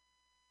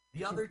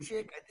 The other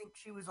chick, I think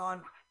she was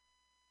on...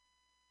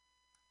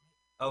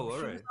 Oh, all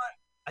right.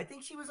 I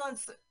think she was on...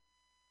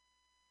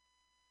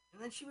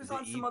 And then she was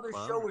on some other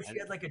show where she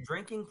had like a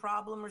drinking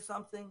problem or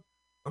something.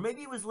 Or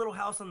maybe it was Little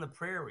House on the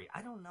Prairie.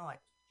 I don't know.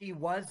 She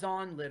was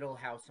on Little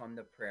House on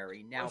the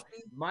Prairie. Now,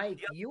 Mike,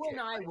 you and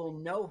I will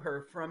know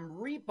her from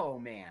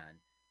Repo Man.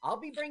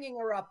 I'll be bringing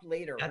her up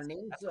later. Her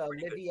name's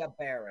Olivia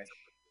Barish.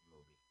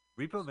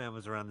 Repo Man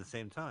was around the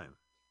same time.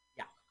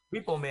 Yeah.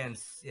 Repo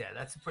Man's,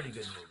 that's a pretty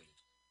good movie.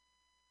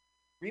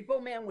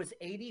 Repo Man was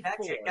 84.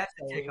 That's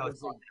the chick I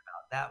was talking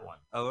about, that one.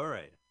 Oh, all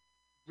right.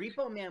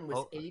 Repo Man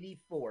was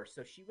 84,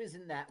 so she was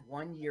in that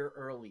 1 year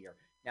earlier.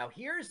 Now,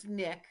 here's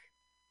Nick.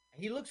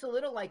 He looks a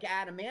little like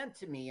Adam Ant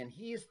to me, and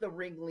he's the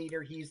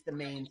ringleader. He's the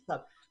main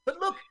sub. But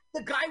look,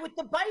 the guy with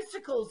the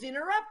bicycle's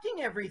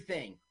interrupting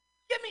everything.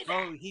 Give me that.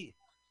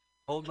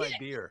 Oh, hold my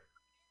beer.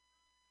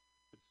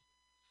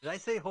 Did I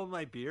say hold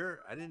my beer?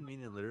 I didn't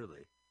mean it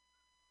literally.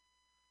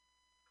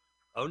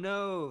 Oh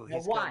no, Now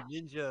he's watch. got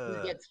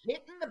ninja. He gets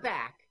hit in the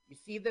back. You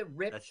see the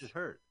rip. That should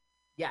hurt.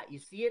 Yeah, you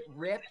see it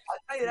ripped.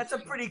 I tell you, that's a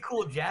pretty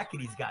cool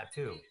jacket he's got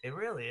too. It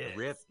really is.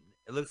 Ripped.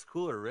 It looks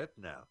cooler ripped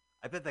now.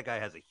 I bet that guy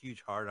has a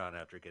huge heart on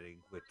after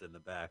getting whipped in the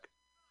back.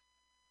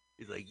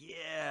 He's like,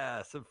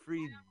 yeah, some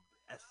free.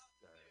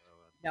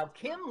 Now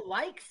Kim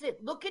likes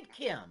it. Look at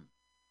Kim.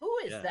 Who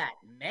is that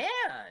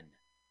man?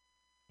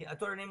 Yeah, I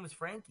thought her name was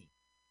Frankie.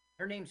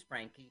 Her name's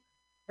Frankie.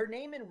 Her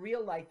name in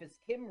real life is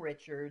Kim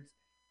Richards,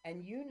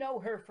 and you know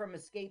her from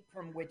Escape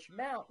from Witch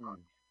Mountain.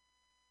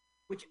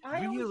 Which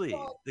I really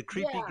thought, the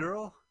creepy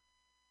girl.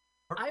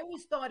 I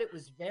always thought it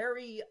was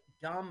very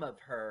dumb of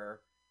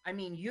her. I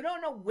mean, you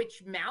don't know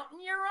which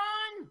mountain you're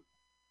on?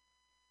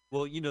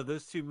 Well, you know,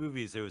 those two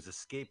movies, there was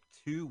Escape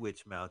to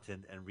Witch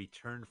Mountain and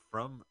Return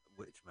from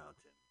Witch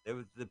Mountain. There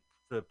was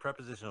the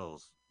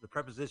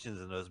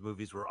prepositions in those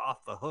movies were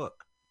off the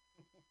hook.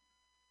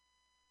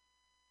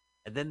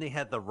 And then they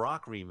had the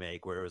Rock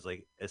remake where it was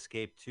like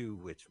Escape to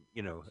Witch,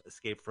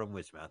 Escape from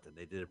Witch Mountain.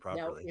 They did it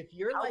properly. Now, if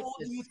you're How like old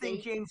do you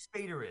think James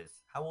Spader is?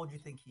 How old do you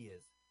think he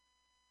is?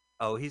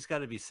 Oh, he's got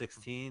to be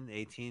 16,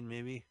 18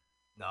 maybe.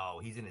 No,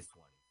 he's in his 20s.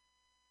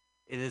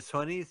 In his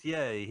 20s?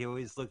 Yeah, he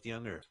always looked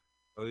younger.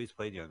 Always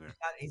played younger.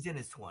 He's in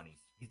his 20s.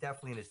 He's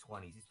definitely in his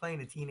 20s. He's playing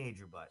a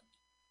teenager, but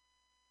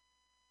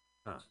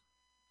huh.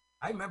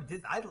 I remember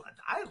this. I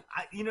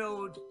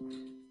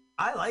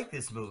like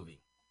this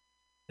movie.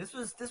 This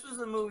was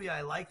a movie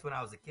I liked when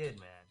I was a kid,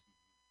 man.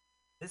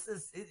 It's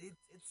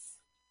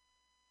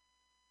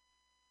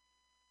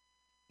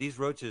These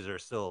roaches are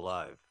still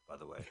alive, by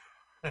the way.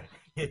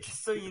 Yeah,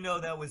 just so you know,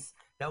 that was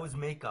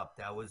makeup.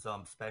 That was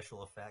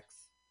special effects.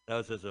 That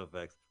was special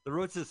effects. The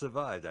roaches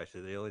survived.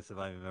 Actually, they only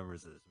surviving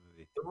members of this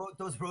movie.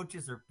 Those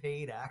roaches are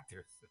paid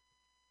actors.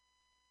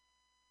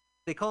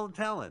 They call them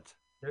talent.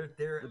 They're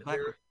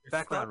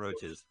background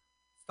roaches.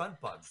 Stunt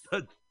bugs.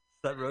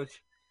 Stunt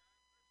roach.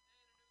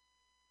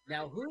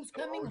 Now, who's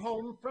coming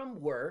home from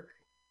work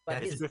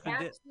but his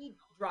taxi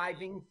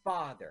driving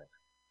father?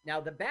 Now,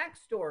 the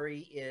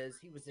backstory is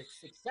he was a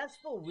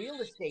successful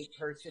real estate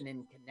person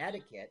in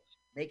Connecticut,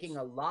 making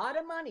a lot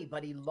of money,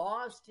 but he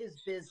lost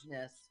his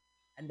business,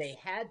 and they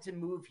had to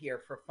move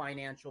here for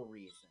financial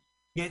reasons.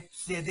 Yeah,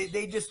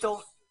 they just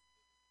don't.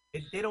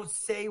 They don't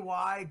say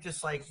why.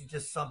 Just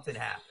something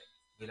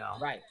happened,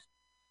 Right.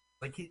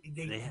 Like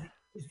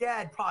his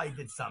dad probably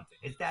did something.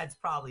 His dad's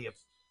probably a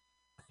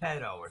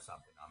pedo or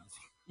something.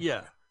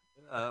 Yeah,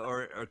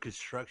 or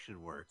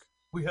construction work.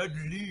 We had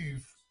to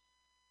leave.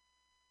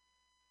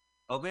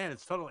 Oh man,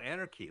 it's total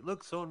anarchy.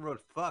 Look, someone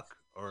wrote "fuck"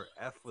 or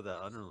 "f" with an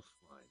underline.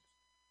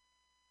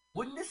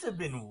 Wouldn't this have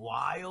been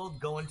wild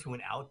going to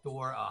an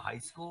outdoor high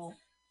school?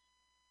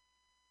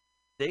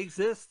 They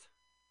exist.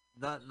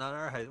 Not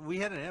our high. We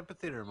had an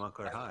amphitheater in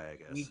Montclair High, I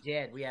guess. We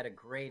did. We had a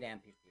great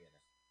amphitheater.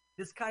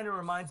 This kind of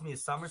reminds me of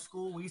summer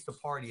school. We used to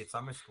party at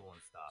summer school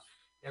and stuff.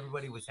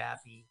 Everybody was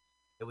happy.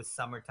 It was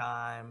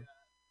summertime.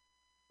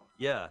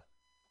 Yeah.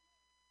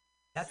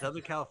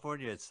 Southern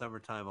California, it's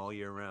summertime all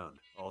year round,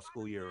 all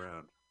school year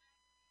round.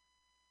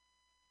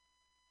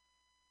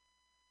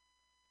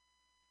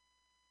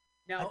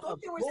 Now, I thought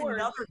there was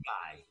another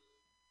guy.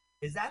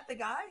 Is that the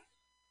guy?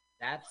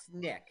 That's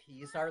Nick.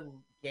 He's our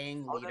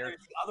gang leader. There's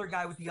the other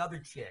guy with the other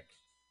chick.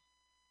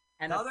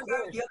 And the other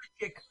guy with the other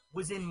chick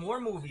was in more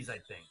movies, I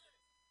think.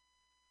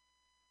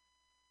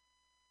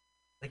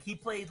 Like he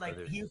played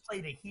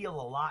a heel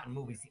a lot in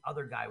movies. The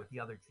other guy with the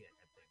other chick,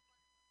 I think.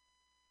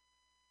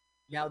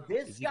 Now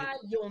this guy,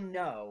 you'll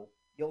know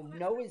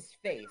his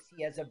face.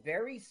 He has a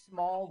very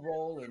small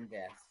role in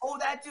this. Oh,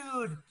 that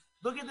dude!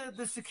 Look at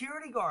the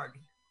security guard.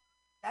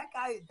 That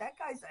guy's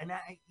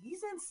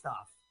he's in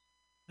stuff.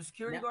 The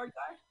security guard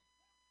guy.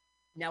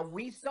 Now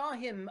we saw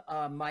him,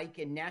 Mike,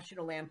 in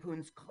National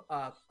Lampoon's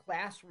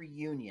Class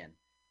Reunion.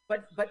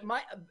 But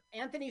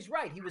Anthony's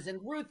right. He was in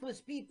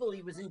Ruthless People.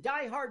 He was in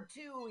Die Hard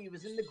 2. He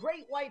was in The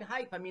Great White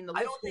Hype. I mean, the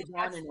list goes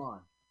on and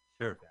on.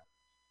 Sure.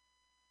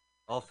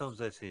 All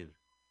films I've seen.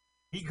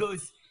 He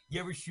goes, "You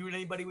ever shoot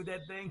anybody with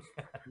that thing?"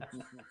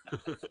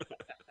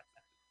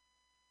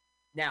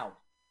 Now,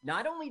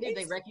 not only did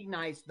they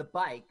recognize the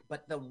bike,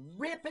 but the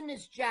rip in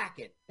his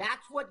jacket.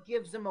 That's what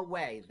gives him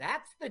away.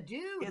 That's the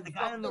dude. Yeah, the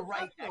guy on the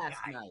right last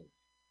night.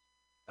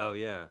 Oh,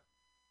 yeah.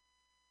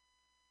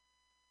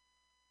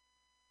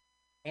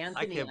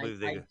 Anthony,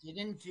 I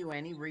didn't do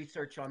any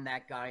research on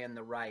that guy on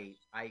the right.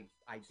 I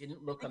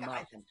didn't look him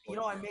up.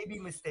 I may be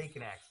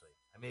mistaken, actually.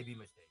 I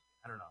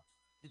don't know.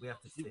 We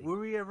have to see. Were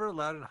we ever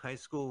allowed in high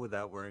school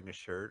without wearing a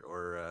shirt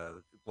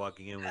or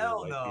walking in with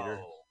Hell a white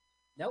beater?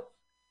 Nope.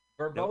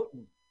 Verboten.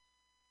 Nope.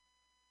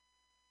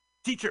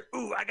 Teacher,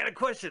 ooh, I got a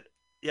question.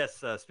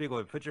 Yes,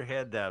 Spiegel, put your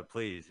hand down,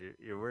 please.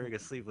 You're wearing a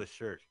sleeveless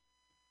shirt.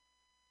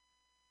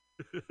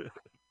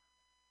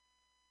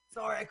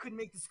 Sorry, I couldn't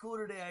make the school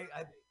today.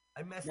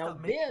 I messed now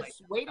up.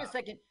 Wait a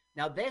second.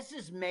 Now this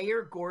is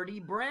Mayor Gordy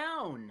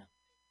Brown.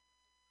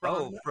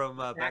 From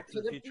Back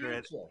to the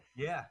Future.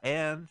 Yeah.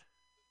 And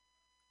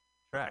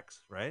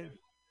tracks, right?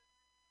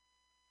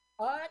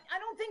 I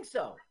don't think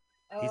so.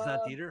 He's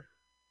not Dieter?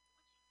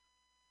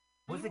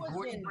 He Was it was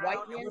Gordon in Brown?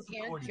 White Man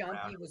Can't Jump.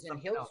 He was in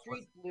Hill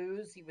Street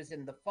Blues. He was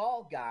in The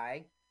Fall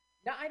Guy.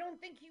 No, I don't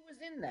think he was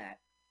in that.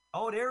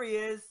 Oh, there he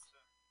is.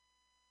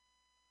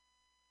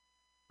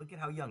 Look at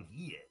how young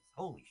he is.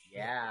 Holy shit.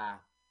 Yeah.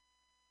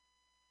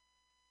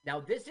 Now,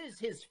 this is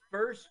his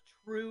first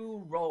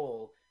true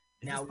role.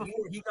 Is this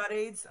before he got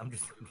AIDS? I'm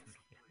just kidding.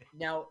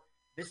 Now,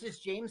 this is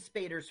James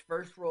Spader's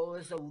first role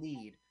as a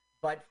lead.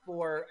 But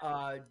for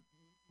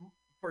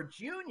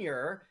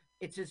Junior,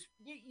 it's his.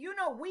 You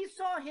know, we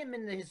saw him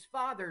in his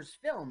father's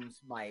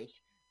films, Mike.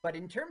 But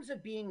in terms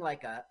of being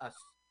like a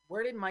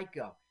where did Mike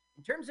go?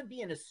 In terms of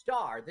being a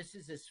star, this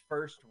is his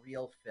first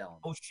real film.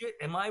 Oh shit!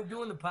 Am I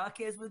doing the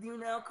podcast with you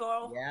now,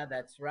 Carl? Yeah,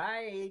 that's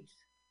right.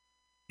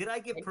 Did I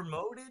get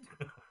promoted?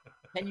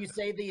 Can you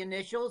say the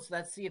initials?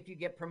 Let's see if you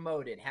get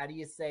promoted. How do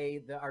you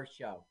say our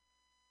show?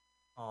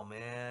 Oh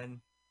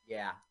man.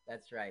 Yeah,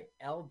 that's right.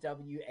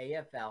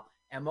 LWAFL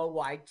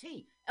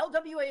MOYT.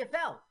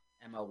 LWAFL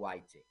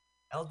MOYT.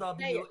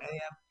 LWAF.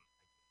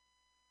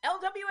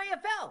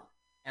 LWAFL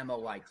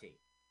MOYT.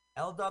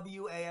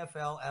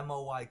 LWAFL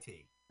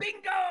MOYT.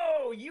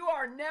 Bingo! You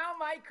are now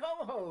my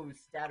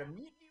co-host out of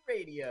Mutiny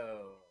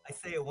Radio. I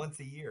say it once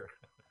a year.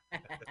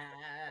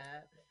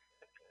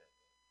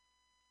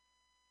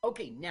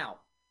 Okay,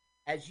 now,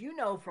 as you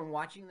know from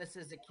watching this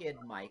as a kid,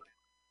 Mike,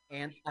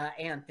 and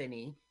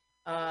Anthony,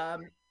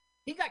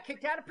 he got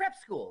kicked out of prep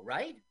school,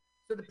 right?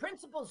 So the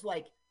principal's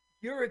like,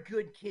 you're a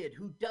good kid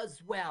who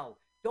does well.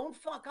 Don't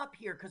fuck up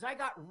here because I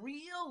got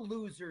real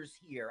losers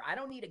here. I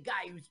don't need a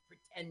guy who's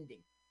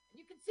pretending. And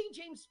you can see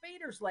James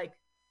Spader's like,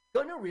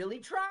 gonna really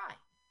try.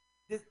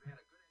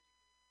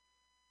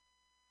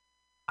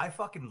 I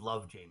fucking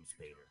love James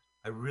Spader.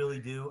 I really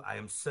do. I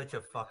am such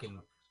a fucking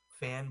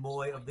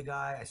fanboy of the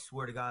guy. I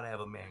swear to God, I have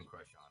a man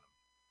crush on him.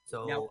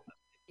 So now,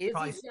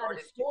 Izzy's got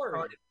a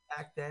story.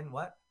 Back then,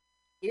 what?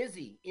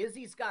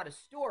 Izzy's got a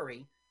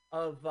story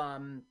of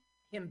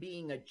him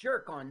being a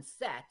jerk on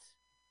set.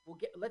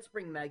 Let's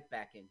bring Mike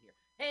back in here.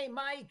 Hey,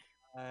 Mike.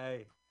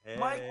 Hey.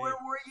 Mike, where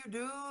were you,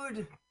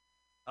 dude?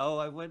 Oh,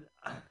 I went.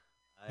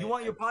 You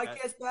want your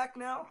podcast back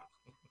now?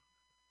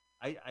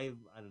 I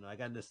don't know. I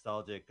got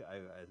nostalgic.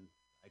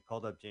 I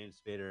called up James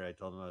Spader. I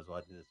told him I was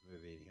watching this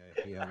movie.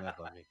 He hung up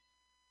on me.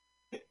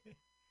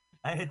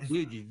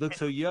 Dude, you look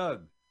so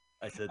young.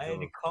 I said I had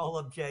to call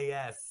up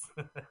JS.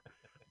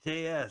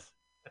 JS,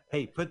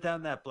 hey, put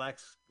down that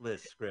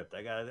blacklist script.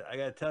 I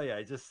gotta tell you,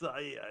 I just saw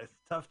you. It's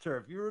tough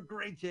turf. You were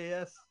great,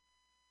 JS.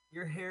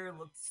 Your hair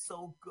looked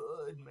so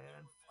good, man.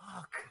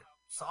 Fuck.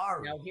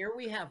 Sorry. Now here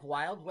we have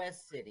Wild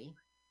West City.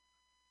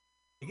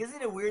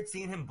 Isn't it weird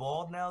seeing him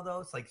bald now, though?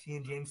 It's like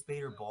seeing James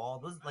Spader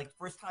bald. Was like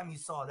first time you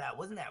saw that.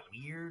 Wasn't that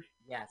weird?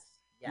 Yes.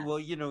 Well,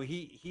 you know,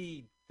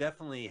 he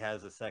definitely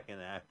has a second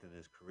act in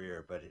his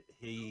career, but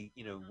he,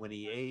 you know, when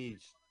he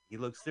aged, he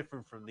looks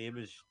different from the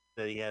image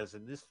that he has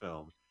in this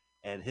film.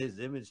 And his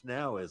image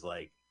now is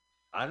like,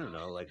 I don't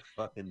know, like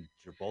fucking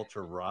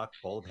Gibraltar Rock,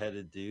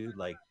 bald-headed dude,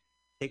 like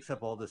takes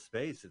up all the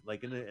space,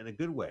 like in a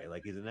good way.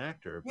 Like he's an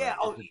actor, but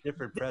it's a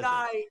different presence.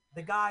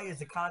 The guy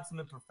is a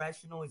consummate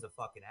professional. He's a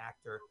fucking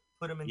actor.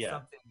 Put him in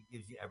something, he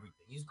gives you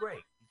everything. He's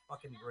great. He's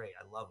fucking great.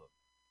 I love him.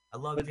 I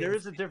love him. But there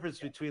is a difference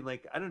between,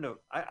 like, I don't know.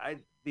 I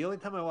the only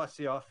time I watched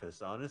The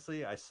Office,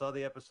 honestly, I saw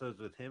the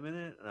episodes with him in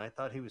it, and I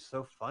thought he was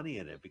so funny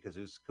in it because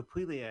it was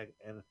completely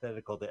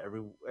antithetical to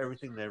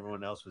everything that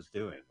everyone else was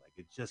doing. Like,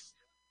 it just,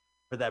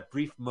 for that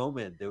brief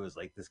moment, there was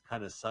like this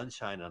kind of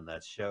sunshine on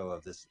that show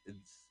of this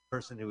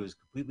person who was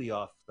completely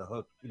off the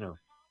hook. You know,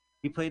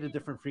 he played a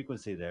different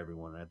frequency to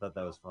everyone. I thought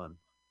that was fun.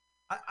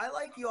 I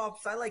like The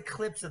Office. I like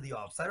clips of The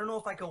Office. I don't know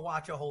if I could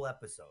watch a whole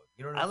episode.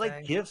 You know what I'm saying? I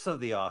like GIFs of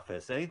The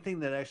Office.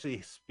 Anything that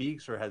actually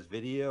speaks or has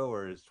video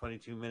or is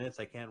 22 minutes,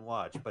 I can't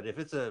watch. But if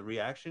it's a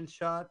reaction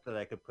shot that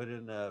I could put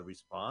in a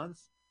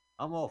response,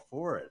 I'm all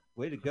for it.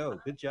 Way to go.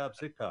 Good job,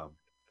 sitcom.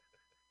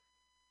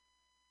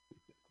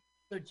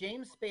 So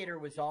James Spader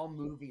was all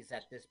movies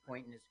at this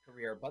point in his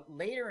career. But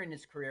later in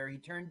his career, he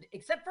turned,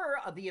 except for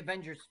the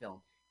Avengers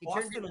film, he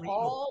turned to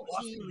all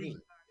TV.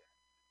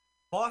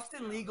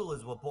 Boston Legal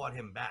is what brought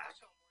him back.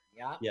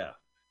 Yeah.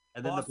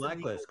 And then Boston The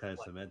Blacklist kind of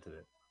cemented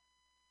it.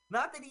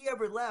 Not that he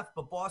ever left,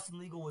 but Boston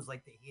Legal was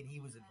like the hit he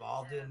was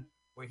involved in,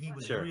 where he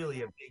was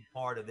really a big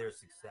part of their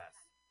success.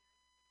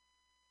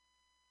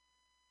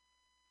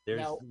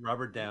 There's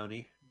Robert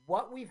Downey.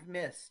 What we've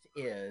missed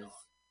is...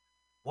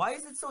 Why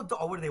is it so dark?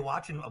 Oh, what, are they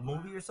watching a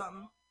movie or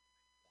something?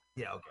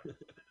 Yeah, okay.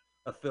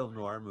 A film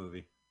noir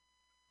movie.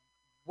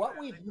 What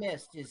we've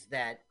missed is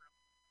that...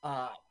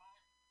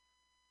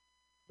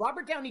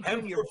 Robert Downey Jr.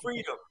 And for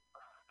freedom.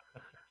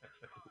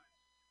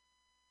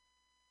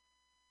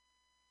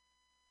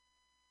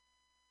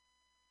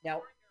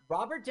 Now,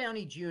 Robert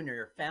Downey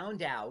Jr.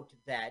 found out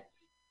that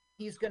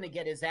he's going to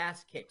get his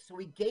ass kicked, so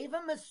he gave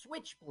him a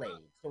switchblade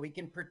so he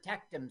can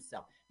protect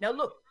himself. Now,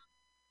 look,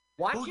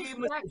 watch his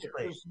jacket.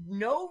 There's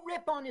no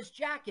rip on his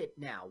jacket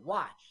now.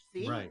 Watch.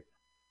 See? Right.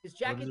 His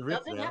jacket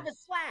doesn't have a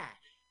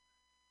slash.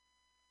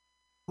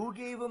 Who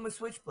gave him a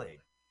switchblade?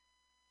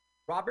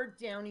 Robert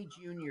Downey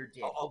Jr.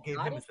 did. He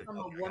got it from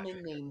a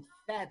woman named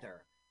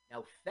Feather.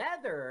 Now,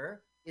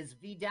 Feather is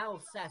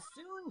Vidal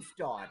Sassoon's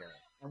daughter,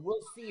 and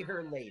we'll see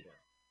her later.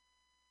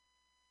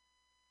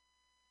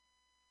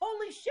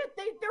 Holy shit,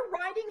 they're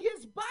riding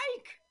his bike.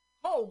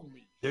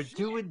 Holy They're shit.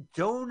 doing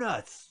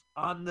donuts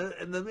in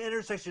the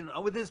intersection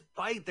with his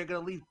bike. They're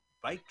gonna leave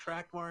bike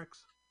track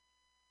marks.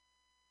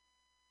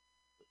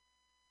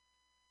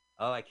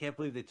 Oh, I can't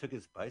believe they took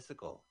his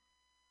bicycle.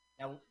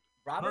 Now,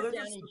 Robert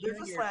Downey Jr.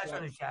 There's a slash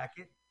on his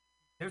jacket.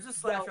 There's a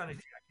slash on his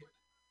jacket.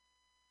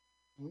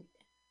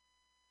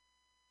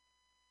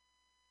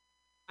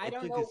 I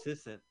don't know.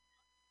 Consistent.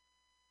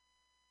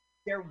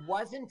 There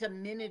wasn't a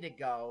minute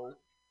ago.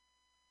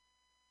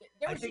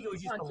 I think it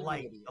was just the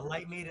light. The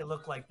light made it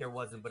look like there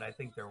wasn't, but I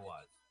think there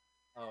was.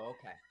 Oh,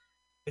 okay.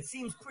 It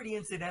seems pretty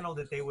incidental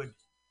that they would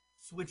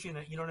switch in.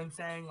 You know what I'm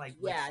saying? Like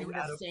yeah, in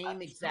the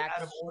same exact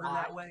out of order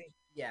that way.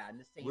 Yeah, in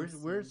the same.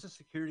 Where's the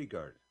security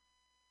guard?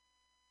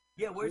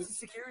 Yeah, where's the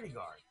security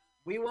guard?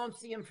 We won't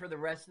see him for the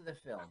rest of the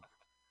film.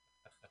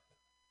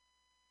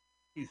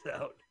 He's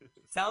out.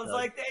 Sounds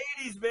like the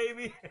 80s,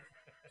 baby.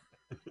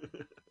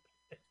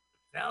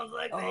 Sounds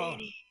like the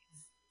 80s.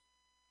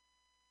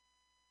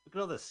 Look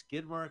at all the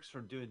skid marks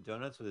from doing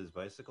donuts with his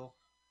bicycle.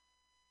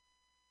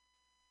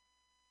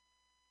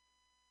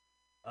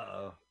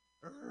 Uh-oh.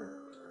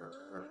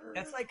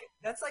 That's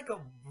like a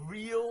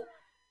real,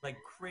 like,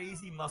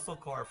 crazy muscle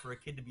car for a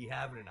kid to be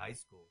having in high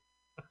school.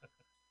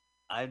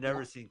 I've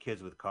never seen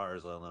kids with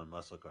cars, let alone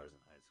muscle cars in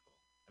high school.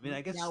 I mean,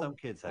 I guess some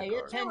kids had cars. Pay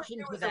attention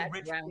to that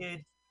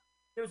kid.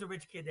 There was a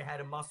rich kid that had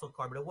a muscle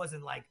car, but it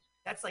wasn't like,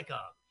 that's like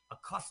a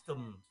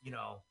custom,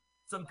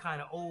 some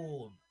kind of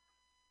old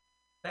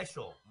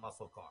special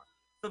muscle car.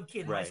 Some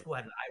kid in high school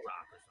had an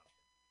IROC or something.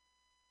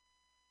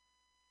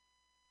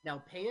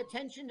 Now pay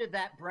attention to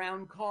that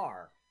brown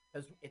car,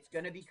 because it's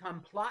going to become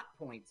plot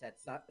points at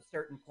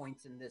certain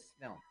points in this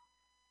film.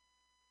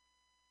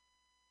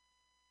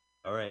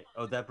 All right.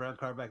 Oh, that brown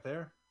car back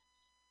there?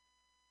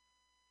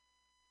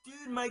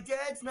 Dude, my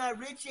dad's not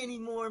rich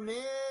anymore,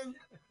 man.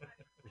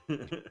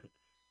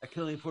 I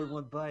can only afford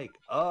one bike.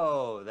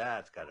 Oh,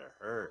 that's gotta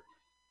hurt.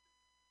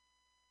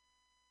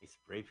 He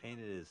spray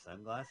painted his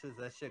sunglasses?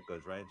 That shit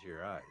goes right into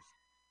your eyes.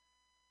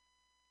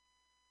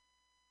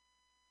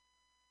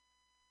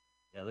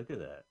 Yeah, look at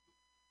that.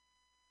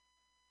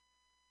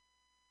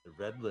 The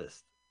red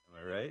list. Am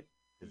I right?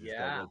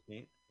 Yeah. Red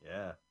paint?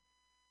 Yeah.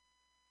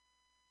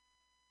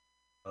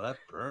 Oh, that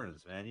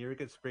burns, man. You ever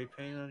get spray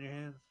paint on your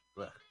hands?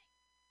 Blech.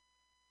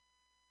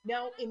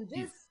 Now, in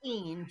this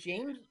scene,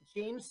 James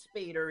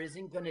Spader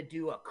isn't going to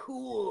do a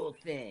cool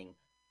thing.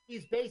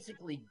 He's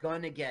basically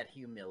going to get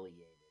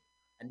humiliated.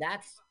 And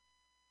that's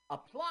a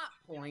plot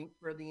point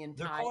for the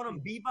entire... They're calling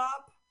him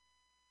Bebop?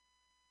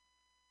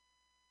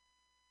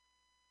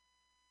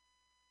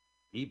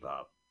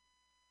 Bebop?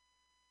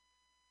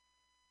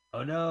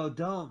 Oh, no,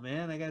 don't,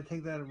 man. I got to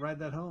take that and ride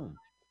that home.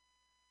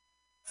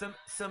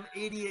 Some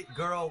idiot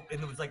girl,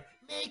 and it was like,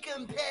 make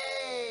him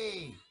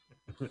pay!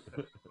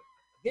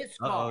 This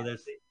car. Oh,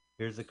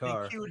 here's the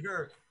car. They cued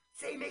her.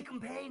 Say, make him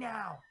pay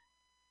now.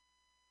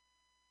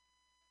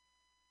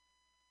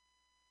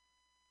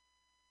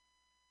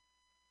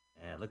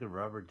 Yeah, look at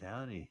Robert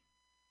Downey.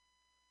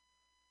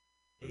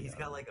 He's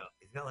got like a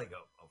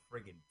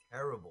friggin'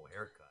 terrible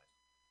haircut.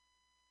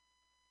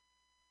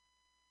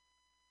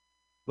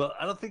 Well,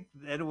 I don't think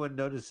anyone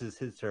notices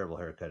his terrible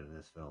haircut in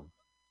this film.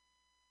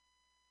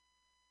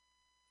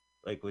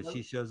 Like when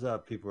she shows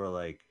up, people are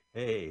like,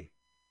 "Hey,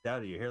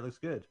 Downey, your hair looks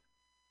good."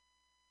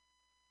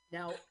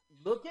 Now,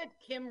 look at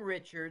Kim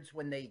Richards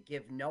when they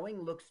give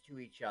knowing looks to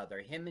each other,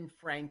 him and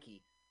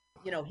Frankie.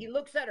 He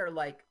looks at her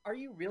like, are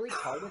you really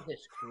part of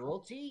this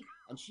cruelty?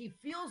 And she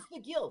feels the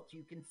guilt.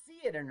 You can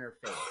see it in her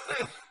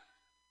face.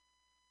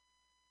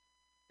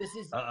 This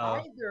is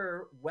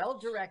either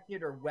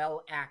well-directed or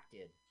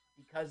well-acted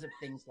because of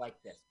things like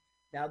this.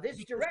 Now, this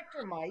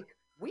director, Mike,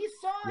 we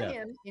saw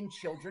him in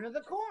Children of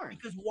the Corn.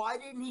 Because why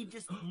didn't he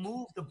just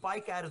move the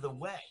bike out of the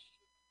way?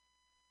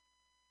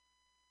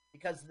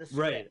 Because the script.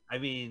 Right. I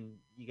mean,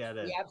 you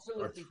gotta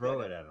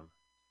throw it at him.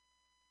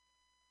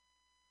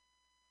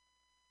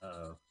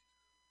 Uh-oh.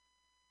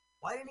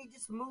 Why didn't he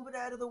just move it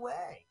out of the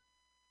way?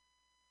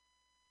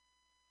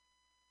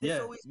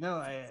 It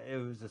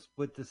was a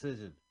split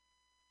decision.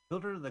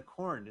 Children of the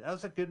Corn. That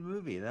was a good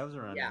movie. That was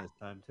around this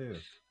time too.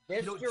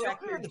 This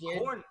director of the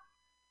Corn.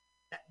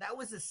 That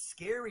was a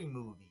scary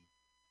movie.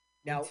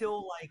 Now,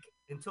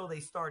 until they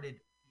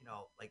started,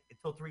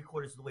 until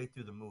 3/4 of the way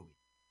through the movie.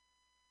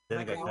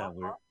 Then it got kind of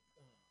weird.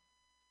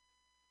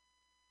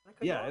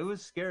 Yeah, it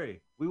was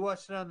scary. We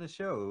watched it on the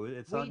show.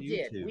 It's on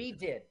YouTube. We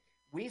did.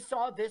 We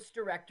saw this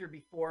director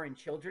before in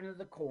Children of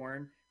the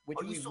Corn, which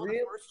the first Children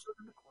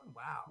of the Corn?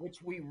 Wow.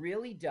 Which we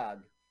really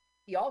dug.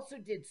 He also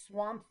did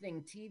Swamp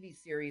Thing TV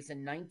series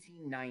in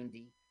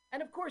 1990.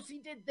 And of course he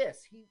did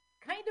this. He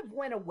kind of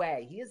went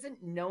away. He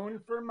isn't known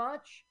for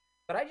much,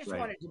 but I just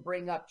wanted to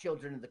bring up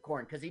Children of the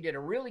Corn because he did a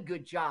really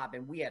good job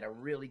and we had a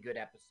really good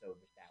episode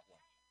with that one.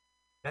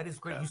 That is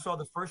great. You saw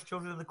the first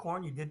Children of the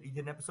Corn? You did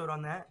an episode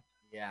on that?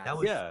 Yeah. That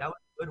was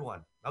good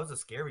one. That was a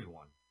scary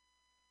one.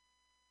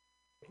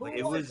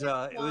 It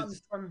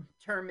was from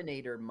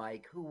Terminator,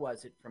 Mike. Who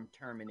was it from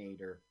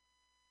Terminator?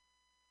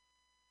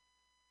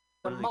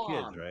 One of the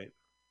kids, right?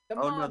 The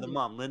no, the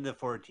mom, Linda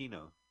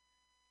Fortino.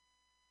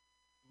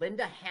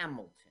 Linda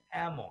Hamilton.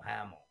 Hamill.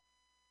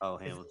 Oh,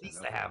 Hamilton. Lisa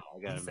okay. Hamill. I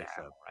got Lisa to mix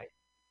Hamill, up. right?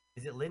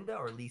 Is it Linda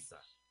or Lisa?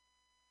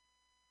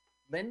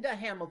 Linda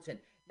Hamilton.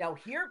 Now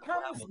here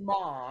comes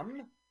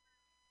Mom.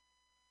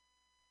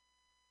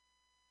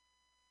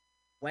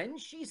 When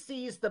she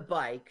sees the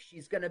bike,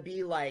 she's gonna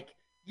be like,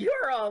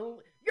 "You're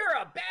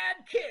a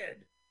bad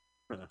kid,"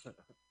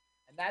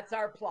 and that's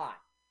our plot.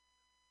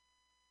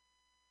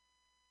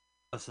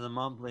 So the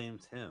mom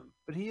blames him,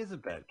 but he is a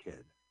bad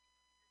kid.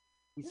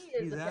 He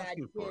is a bad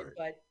kid,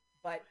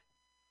 but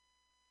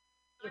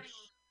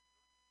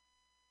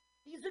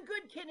he's a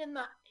good kid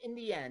in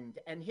the end,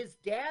 and his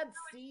dad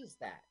sees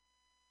that.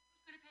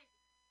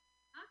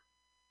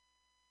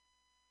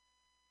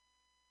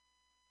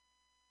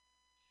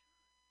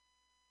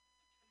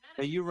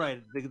 Hey, you're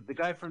right. The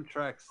guy from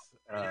Trex,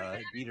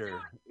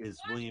 Dieter, is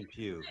William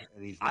Pugh,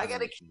 and he's.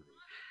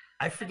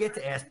 I forget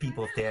to ask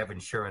people if they have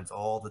insurance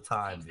all the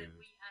time, dude.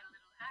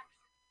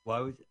 Why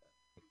would you?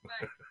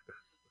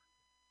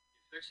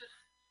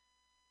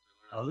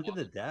 Oh, look at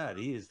the dad.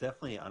 He is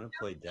definitely an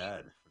unemployed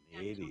dad from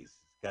the 80s.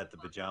 He's got the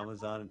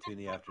pajamas on at 2 in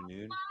the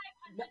afternoon.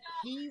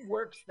 He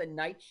works the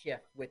night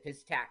shift with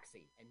his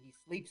taxi, and he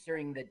sleeps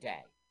during the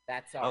day.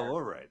 That's our... Oh,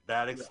 all right.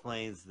 That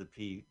explains the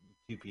 2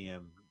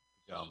 p.m.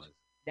 pajamas.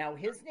 Now,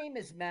 his name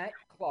is Matt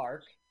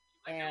Clark,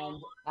 and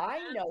I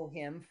know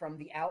him from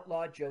the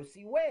outlaw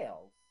Josie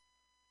Wales.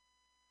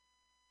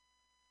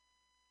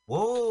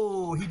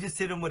 Whoa, he just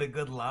hit him with a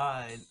good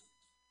line.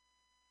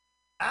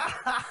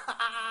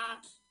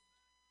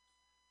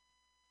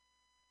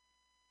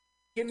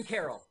 Jim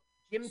Carroll.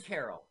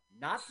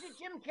 Not the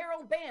Jim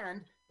Carroll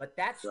band, but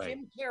that's right.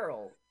 Jim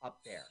Carroll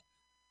up there.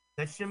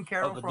 That's Jim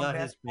Carroll from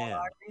Basketball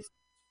Diaries?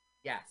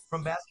 Yes.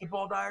 From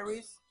Basketball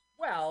Diaries?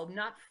 Well,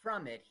 not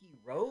from it. He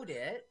wrote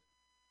it.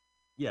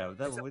 Yeah,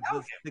 that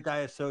was the guy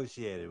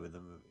associated with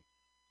the movie.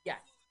 Yes.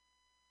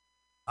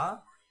 Huh?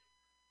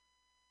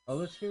 Oh,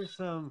 let's hear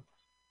some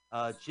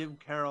Jim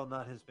Carroll,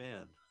 not his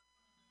band.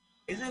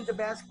 Isn't the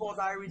Basketball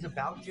Diaries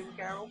about Jim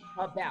Carroll?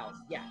 About,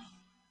 yes.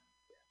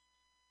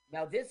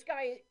 Now, this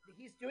guy,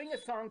 he's doing a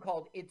song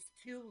called It's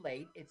Too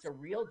Late. It's a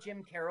real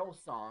Jim Carroll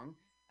song.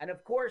 And,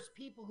 of course,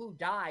 People Who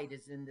Died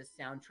is in this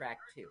soundtrack,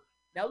 too.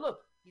 Now,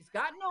 look, he's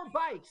got no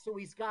bike, so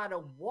he's got to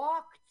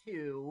walk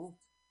to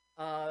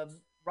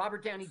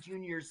Robert Downey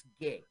Jr.'s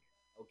gig,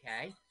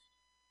 okay?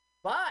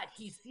 But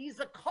he sees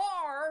a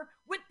car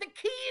with the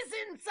keys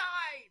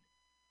inside.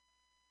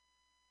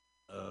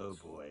 Oh,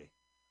 boy.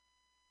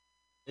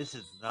 This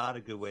is not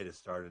a good way to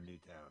start a new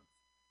town.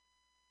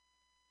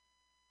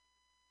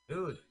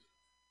 Dude.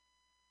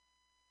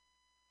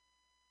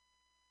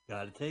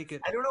 Gotta take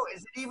it. I don't know.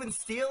 Is it even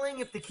stealing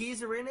if the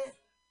keys are in it?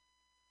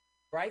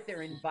 Right?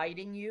 They're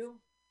inviting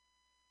you.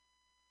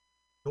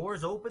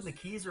 Doors open, the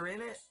keys are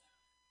in it.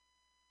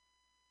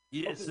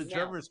 Yeah, it's the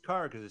drummer's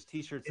car because his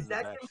T-shirt's in the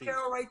back seat. Is that Jim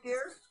Carroll right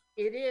there?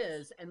 It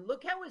is. And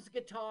look how his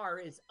guitar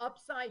is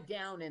upside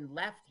down and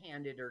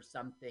left-handed or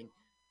something.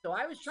 So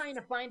I was trying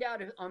to find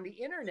out on the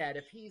internet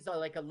if he's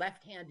like a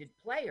left-handed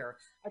player.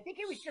 I think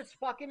he was just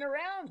fucking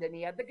around and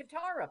he had the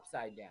guitar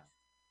upside down.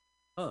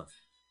 Huh.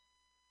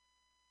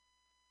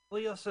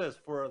 Well, he also has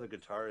 4 other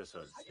guitarists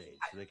on stage,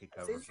 so they could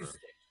cover for him.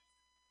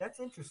 That's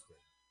interesting.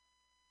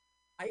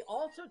 I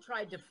also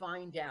tried to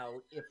find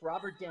out if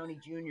Robert Downey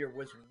Jr.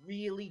 was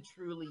really,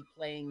 truly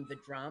playing the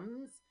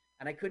drums,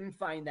 and I couldn't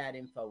find that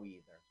info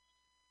either.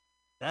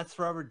 That's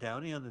Robert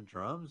Downey on the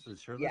drums, the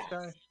shirtless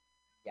guy?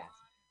 Yes.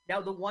 Now,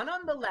 the one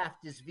on the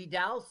left is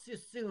Vidal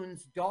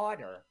Sassoon's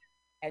daughter,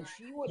 and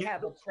she would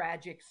have a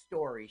tragic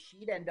story.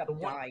 She'd end up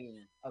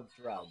dying of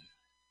drugs.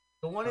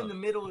 The one in the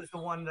middle is the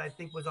one that I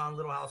think was on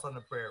Little House on the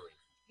Prairie.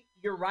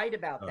 You're right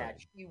about that.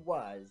 She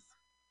was.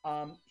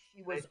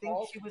 She was. I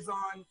think she was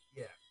on.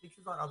 Yeah, I think she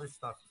was on other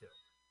stuff too.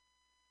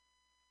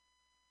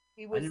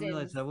 He was. I didn't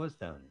realize that was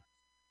Downey.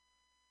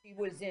 He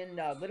was in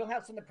Little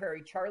House on the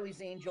Prairie,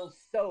 Charlie's Angels,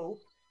 Soap,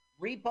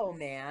 Repo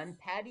Man,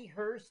 Patty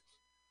Hearst,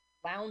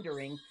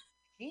 Floundering.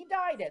 She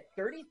died at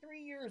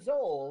 33 years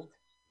old.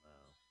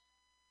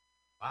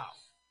 Wow.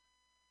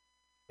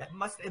 It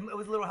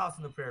was Little House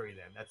on the Prairie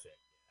then. That's it.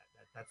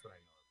 That's what I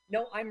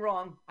know. No, I'm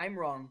wrong.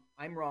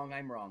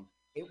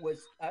 It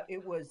was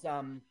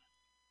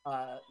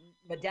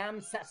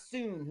Madame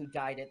Sassoon who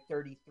died at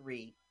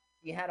 33.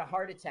 She had a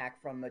heart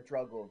attack from a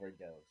drug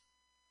overdose.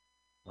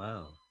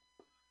 Wow.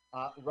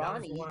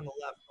 Ronnie the one on the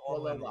left,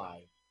 all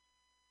alive.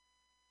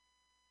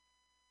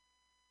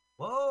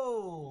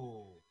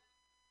 Whoa.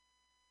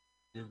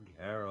 Jim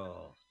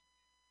Carroll.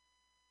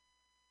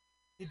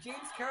 Did James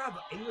Carroll have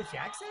an English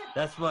accent?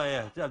 That's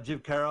why Jim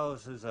Carroll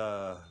is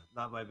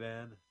not my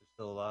band. They're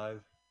still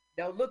alive.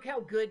 Now look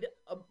how good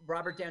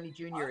Robert Downey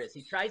Jr. is.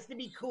 He tries to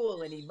be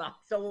cool and he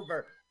knocks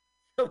over.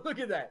 So look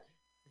at that.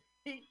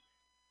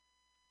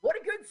 What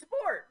a good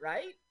sport,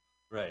 right?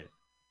 Right.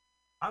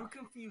 I'm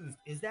confused.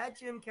 Is that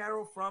Jim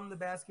Carroll from the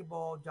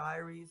Basketball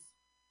Diaries?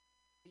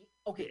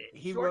 Okay,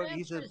 He short wrote.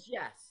 answer is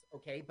yes.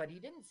 Okay, but he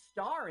didn't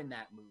star in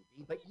that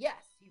movie. But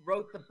yes, he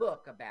wrote the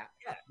book about.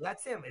 Yeah,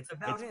 that's him. It's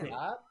about him.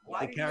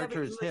 The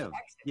character is him.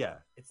 Accent? Yeah,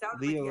 It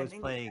sounded Leo like is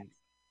playing.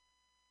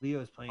 Leo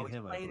is playing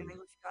him. Playing I an believe.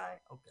 English guy.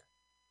 Okay.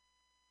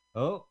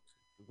 Oh,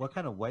 what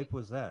kind of wipe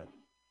was that?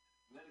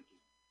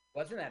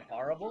 Wasn't that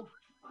horrible?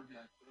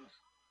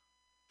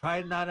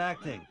 Try not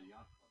acting.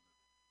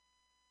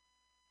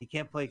 He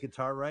can't play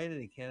guitar right,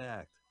 and he can't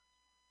act.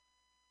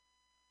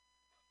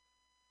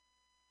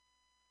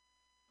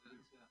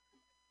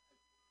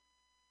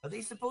 Are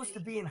they supposed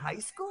to be in high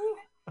school?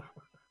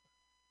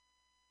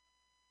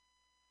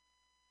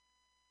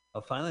 Oh,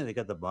 finally they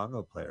got the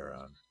bongo player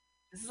on.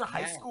 This is a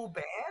high school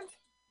band?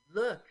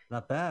 Look.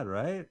 Not bad,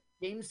 right?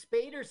 James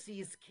Spader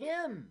sees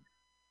Kim.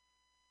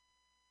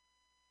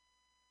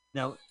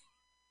 Now,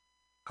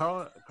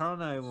 Carl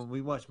and I, when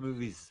we watch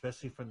movies,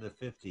 especially from the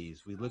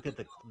 50s, we look at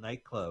the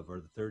nightclub or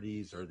the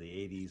 30s or the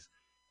 80s,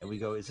 and we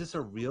go, is this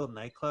a real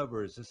nightclub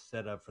or is this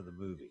set up for the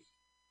movie?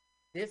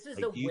 This is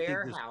a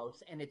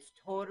warehouse, and it's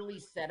totally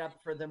set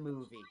up for the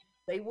movie.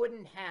 They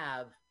wouldn't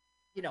have,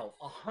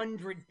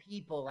 100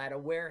 people at a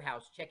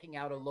warehouse checking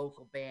out a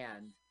local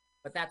band,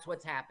 but that's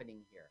what's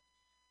happening here.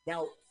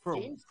 Now, for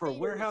a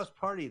warehouse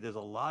party, there's a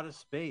lot of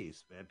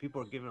space, man.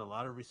 People are giving a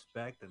lot of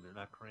respect, and they're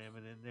not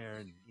cramming in there,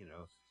 and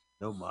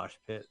no mosh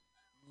pit.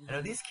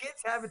 These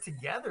kids have it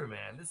together,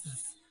 man.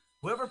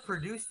 Whoever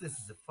produced this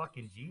is a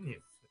fucking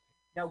genius.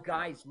 Now,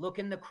 guys, look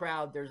in the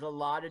crowd. There's a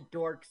lot of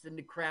dorks in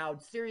the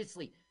crowd.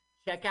 Seriously,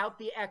 check out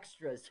the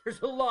extras.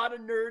 There's a lot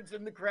of nerds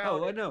in the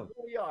crowd. Oh, I know.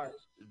 We are.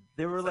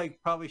 They were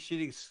probably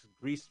shooting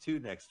Grease 2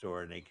 next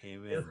door, and they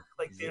came in.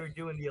 Like they were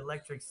doing the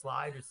electric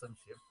slide or some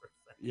shit for a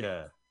second.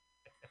 Yeah.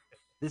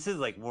 This is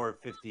more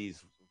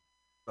 50s.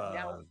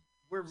 Now,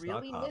 we're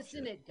really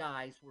missing it,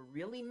 guys. We're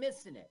really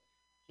missing it.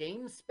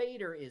 James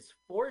Spader is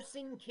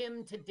forcing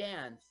Kim to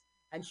dance,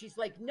 and she's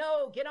like,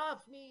 no, get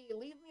off me,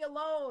 leave me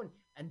alone.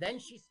 And then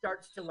she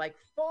starts to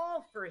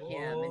fall for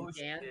him and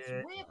dance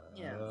with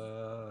him.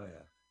 Oh,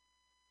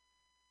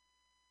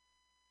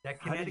 yeah.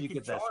 How did you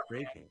get that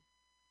spray paint?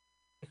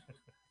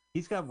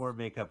 He's got more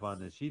makeup on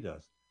than she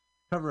does.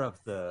 Cover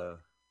up the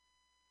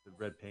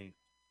red paint.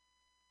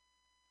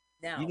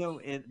 Now,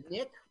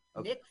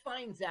 Nick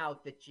finds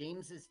out that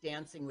James is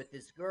dancing with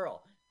this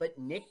girl, but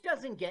Nick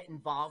doesn't get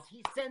involved.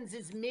 He sends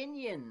his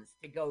minions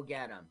to go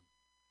get him.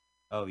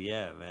 Oh,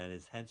 yeah, man.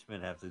 His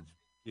henchmen have to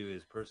do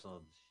his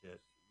personal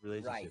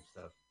relationship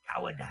stuff.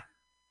 Coward.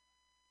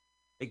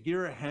 Like,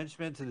 you're a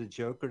henchman to the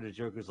Joker. The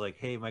Joker's like,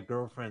 hey, my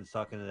girlfriend's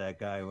talking to that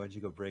guy. Why don't you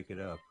go break it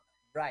up?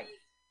 Right.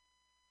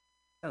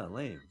 Kind of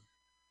lame.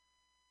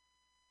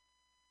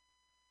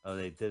 Oh,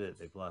 they did it.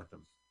 They blocked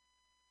him.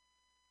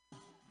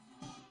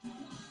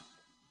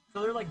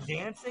 So they're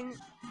dancing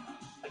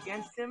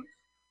against him?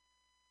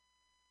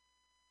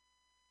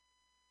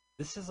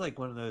 This is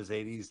one of those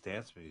 80s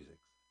dance music.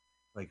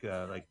 Like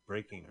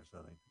breaking or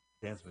something.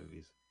 Dance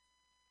movies.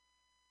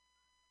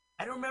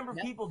 I don't remember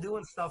people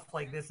doing stuff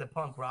like this at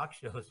punk rock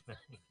shows,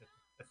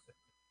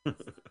 man.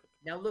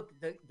 Now, look,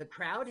 the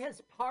crowd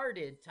has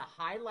parted to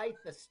highlight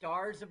the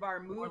stars of our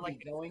movie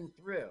going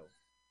through.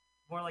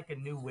 More like a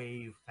new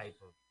wave type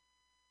of.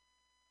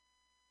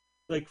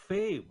 Like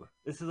Fame.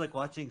 This is like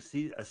watching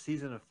a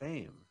season of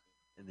Fame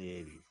in the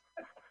 80s.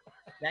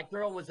 That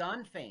girl was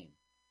on Fame.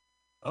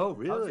 Oh,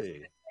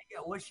 really?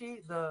 Was she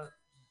the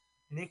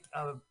Nick?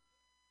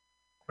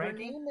 Her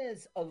name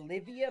is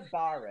Olivia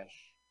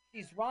Barish.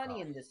 She's Ronnie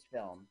in this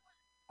film.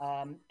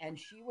 And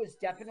she was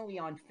definitely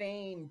on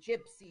Fame,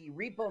 Gypsy,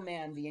 Repo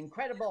Man, The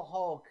Incredible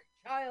Hulk,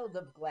 Child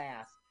of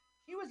Glass.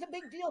 She was a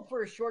big deal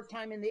for a short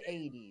time in the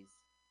 80s.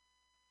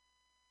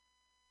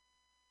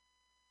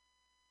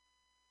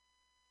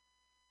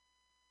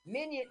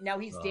 Minion. Now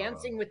he's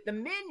dancing with the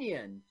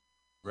Minion.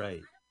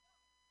 Right.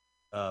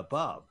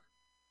 Bob.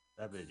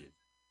 That Minion.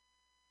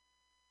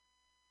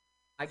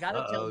 I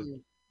gotta tell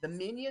you, the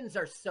Minions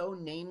are so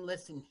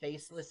nameless and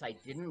faceless, I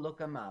didn't look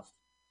them up.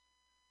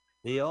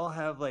 They all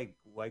have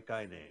white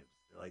guy names.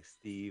 They're like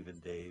Steve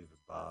and Dave and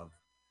Bob.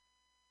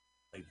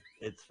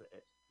 It's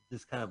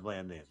just kind of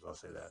bland names, I'll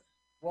say that.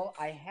 Well,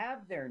 I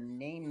have their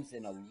names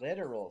in a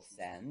literal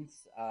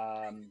sense.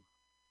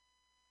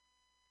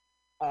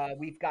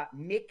 We've got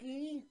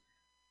Mickey,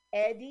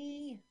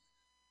 Eddie,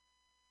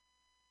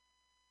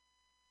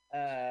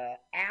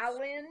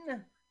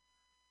 Alan,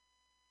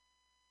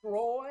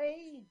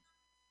 Troy.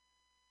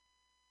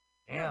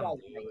 Damn,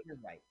 you're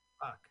right.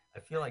 Fuck, I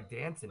feel like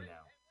dancing now.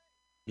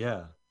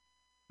 Yeah.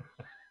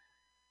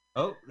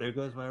 Oh, there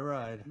goes my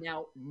ride.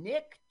 Now,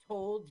 Nick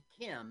told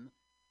Kim,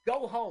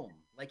 go home,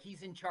 like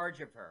he's in charge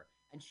of her.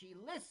 And she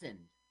listened.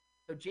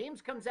 So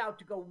James comes out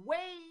to go,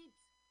 wait.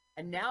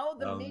 And now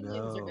the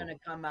Minions are going to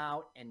come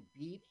out and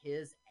beat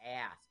his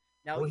ass.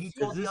 Now, he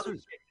told the other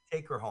chick to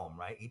take her home,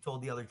 right? He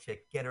told the other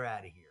chick, get her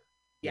out of here.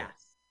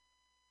 Yes.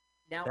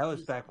 Now that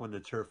was back when the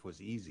turf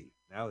was easy.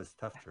 Now it's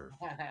tough turf.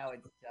 Now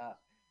it's tough.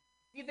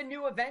 See the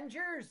new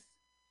Avengers?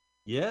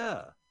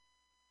 Yeah.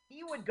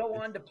 He would go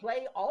on to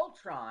play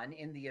Ultron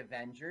in the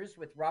Avengers,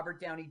 with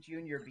Robert Downey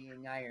Jr.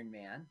 being Iron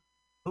Man.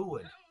 Who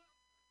would?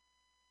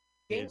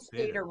 James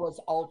Spader was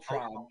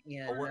Ultron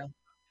in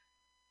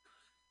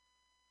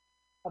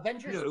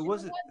Avengers 2,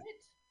 was it?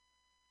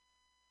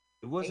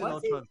 It wasn't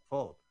Ultron's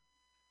fault.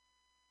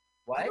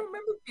 What? I don't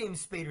remember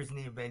James Spader's in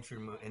the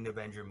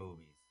Avenger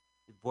movies.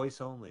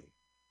 Voice only.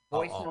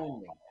 Voice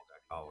only.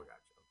 Oh, gotcha.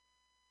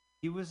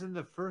 He was in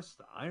the first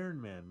Iron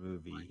Man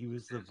movie. He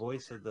was the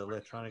voice of the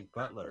electronic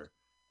butler.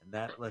 And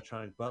that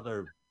electronic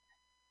butler...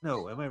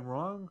 No, am I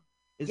wrong?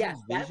 Yes,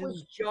 that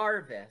was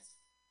Jarvis.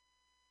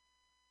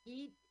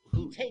 He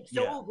takes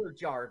over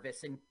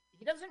Jarvis, and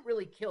he doesn't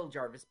really kill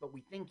Jarvis, but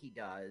we think he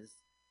does.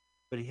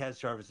 But he has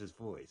Jarvis's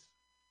voice.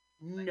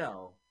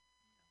 No.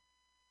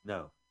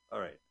 No.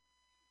 All right.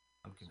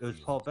 It was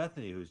Paul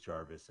Bettany who's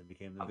Jarvis and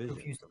became the Vision.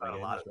 Confused about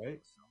a lot of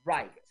right?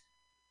 Right.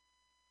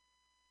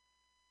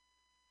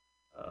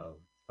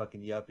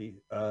 Fucking yuppie.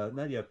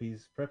 Not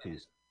yuppies,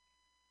 preppies.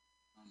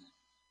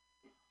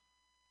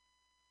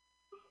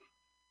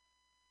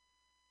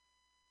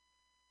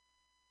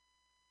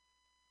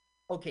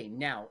 Okay,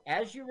 now,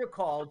 as you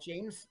recall,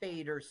 James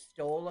Spader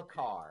stole a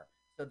car.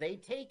 So they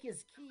take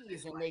his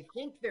keys and they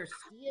think they're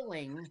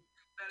stealing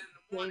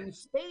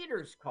James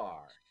Spader's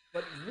car.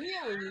 But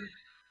really,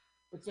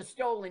 it's a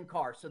stolen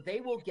car, so they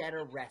will get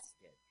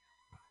arrested.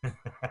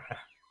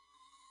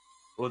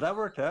 Well, that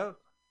worked out.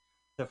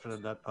 Except for the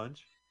nut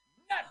punch.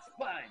 Nuts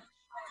punch!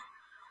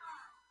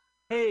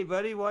 Hey,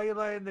 buddy, why you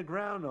lying on the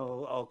ground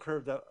all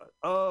curved up?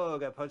 Oh,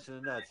 got punched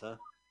in the nuts, huh?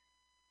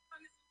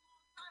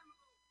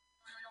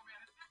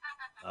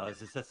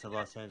 That's a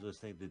Los Angeles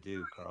thing to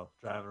do, Carl.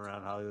 Driving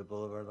around Hollywood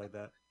Boulevard like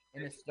that.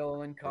 In a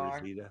stolen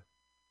car.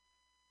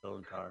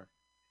 Stolen car.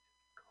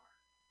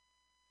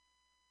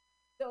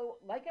 So,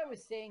 like I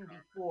was saying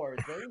before,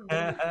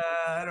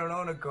 I don't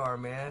own a car,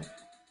 man.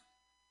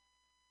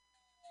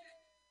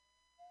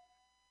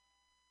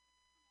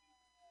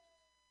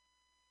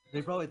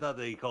 They probably thought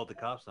that he called the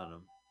cops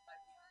on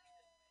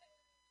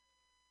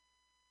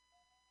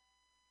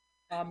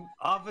him.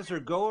 Officer,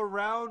 go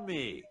around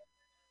me.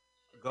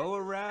 Go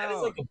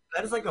around.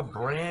 That is like a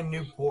brand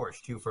new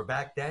Porsche too. For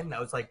back then, that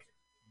was like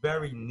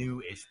very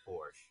new-ish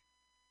Porsche.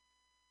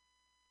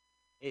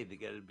 Hey, they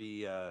got to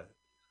be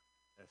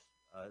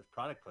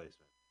product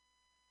placement.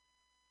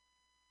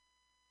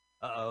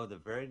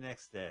 The very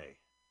next day.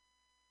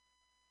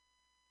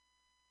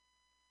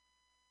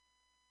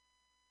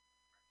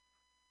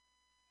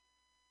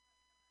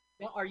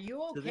 Now, are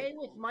you okay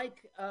with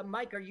Mike?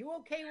 Mike, are you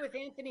okay with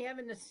Anthony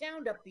having the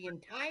sound up the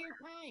entire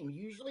time?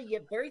 Usually, you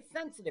get very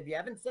sensitive. You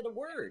haven't said a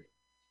word.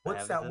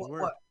 What's that?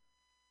 What?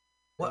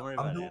 Don't worry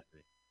about Anthony.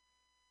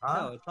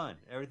 No, it's fine.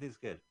 Everything's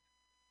good.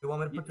 You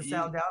want me to put the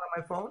sound down on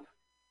my phone?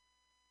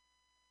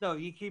 No,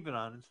 you keep it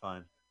on. It's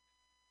fine.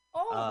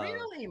 Oh,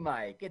 really,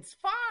 Mike? It's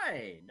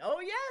fine.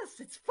 Oh, yes,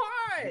 it's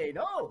fine.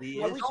 Oh, I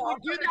wish you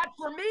would do that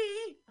for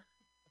me.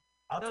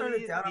 I'll turn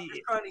it down. I'm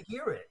just trying to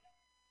hear it.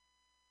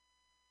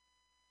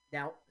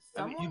 Now,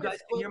 you guys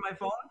can hear my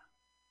phone?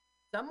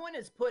 Someone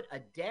has put a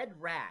dead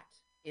rat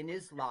in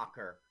his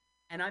locker,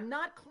 and I'm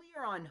not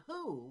clear on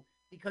who,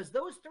 because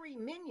those 3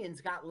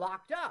 minions got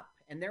locked up,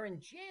 and they're in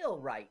jail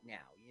right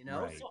now, you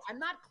know? Right. So I'm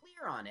not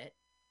clear on it.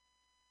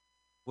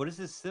 What does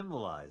this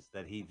symbolize?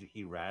 That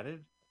he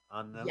ratted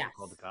on them? Yes.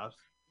 Called the cops?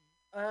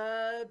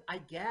 I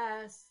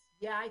guess.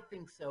 Yeah, I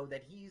think so,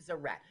 that he's a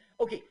rat.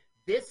 Okay,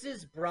 this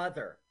is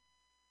Brother,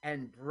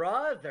 and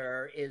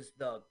Brother is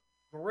the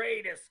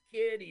greatest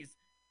kid. He's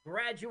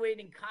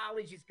graduating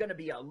college. He's going to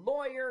be a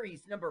lawyer.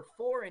 He's number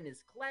 4 in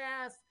his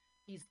class.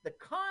 He's the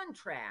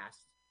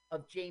contrast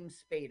of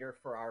James Spader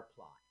for our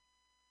plot.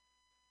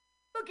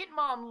 Look at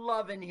Mom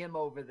loving him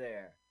over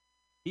there.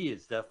 He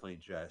is definitely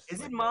dressed.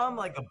 Isn't Mom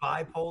like a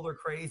bipolar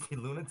crazy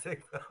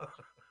lunatic though?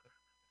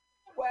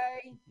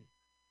 Way.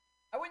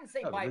 I wouldn't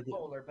say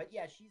bipolar, but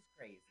yeah, she's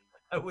crazy.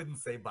 I wouldn't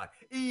say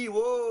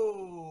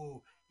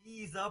whoa.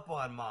 Ease up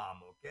on Mom,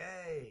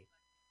 okay?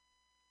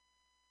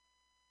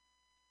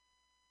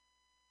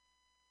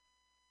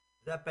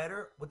 Is that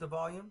better with the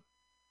volume?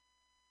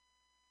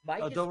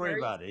 Mike don't worry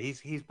about it.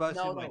 He's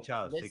busting my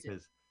chops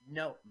because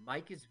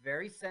Mike is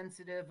very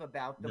sensitive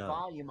about the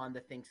volume on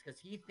the things because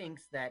he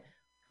thinks that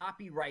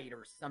copyright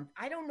or something.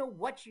 I don't know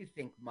what you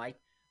think, Mike,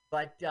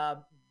 but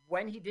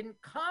when he didn't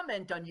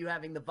comment on you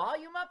having the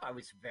volume up, I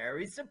was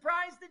very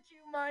surprised at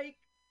you, Mike.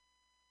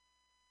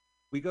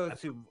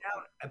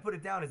 I put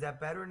it down. Is that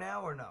better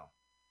now or no?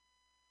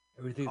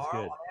 Everything's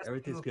good.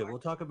 Everything's good. We'll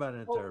talk about it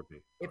in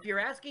therapy. If you're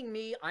asking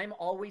me, I'm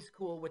always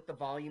cool with the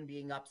volume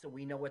being up so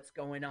we know what's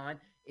going on.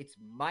 It's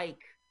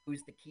Mike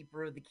who's the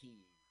keeper of the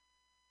keys.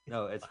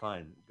 No, it's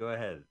fine. Go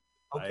ahead.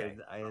 Okay.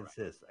 I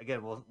insist.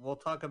 Again, we'll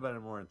talk about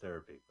it more in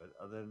therapy. But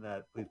other than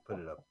that, please put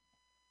it up.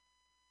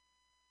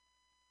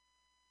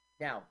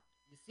 Now,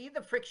 you see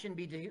the friction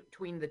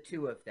between the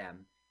two of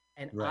them.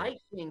 And right.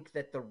 I think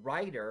that the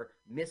writer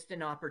missed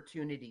an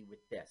opportunity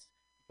with this.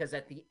 Because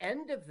at the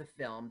end of the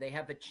film, they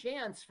have a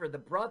chance for the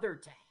brother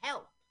to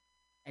help,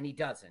 and he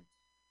doesn't.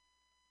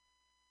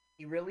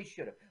 He really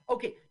should have.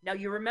 Okay, now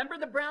you remember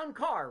the brown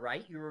car,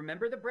 right? You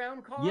remember the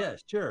brown car? Yeah,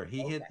 sure.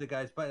 He hit the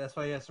guy's bike. That's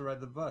why he has to ride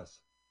the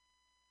bus.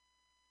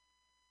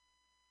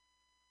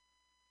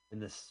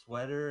 And the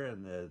sweater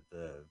and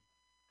the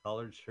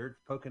collared shirt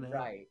poking out.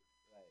 Right.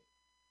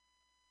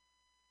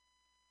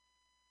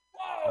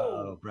 Whoa!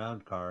 Oh, brown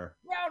car.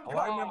 Brown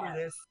car. I remember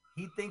this.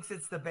 He thinks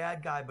it's the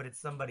bad guy, but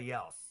it's somebody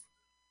else.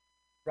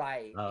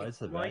 Right. Oh, it's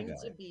the bad guy. Going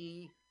to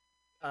be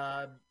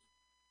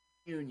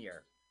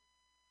Junior.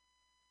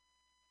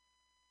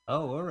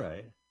 Oh, all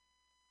right.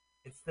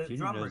 It's the Junior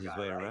drummer knows his guy,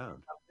 way right?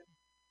 around.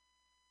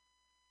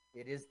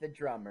 It is the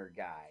drummer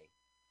guy.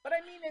 But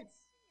I mean, it's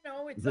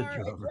it's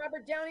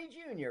Robert Downey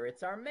Jr.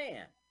 It's our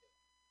man.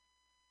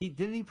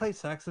 Didn't he play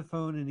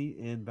saxophone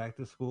in Back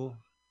to School?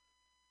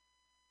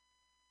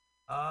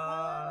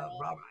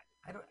 Robert.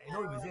 I know he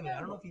was in it. I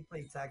don't know if he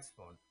played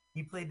saxophone.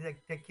 He played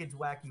that kid's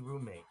wacky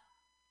roommate.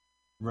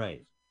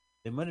 Right.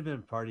 It might have been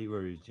a party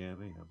where he was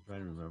jamming. I'm trying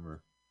to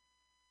remember.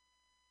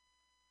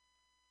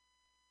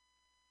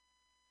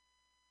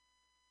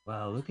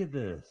 Wow, look at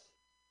this.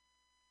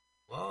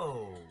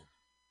 Whoa.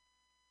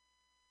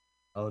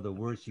 Oh, the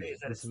worst.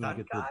 This is when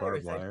you get to the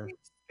barbed wire.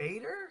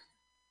 Spader?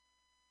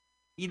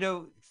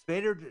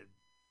 Spader,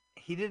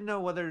 he didn't know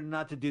whether or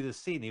not to do the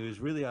scene. He was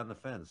really on the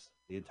fence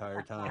the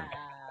entire time.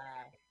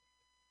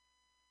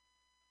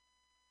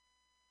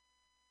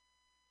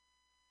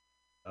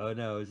 Oh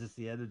no, is this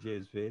the end of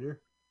James Spader?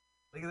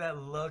 Look at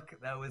that look.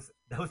 That was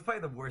probably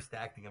the worst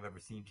acting I've ever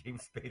seen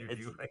James Spader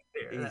do right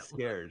there. He's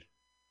scared.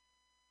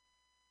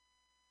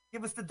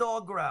 Give us the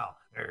dog growl.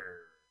 Surprise!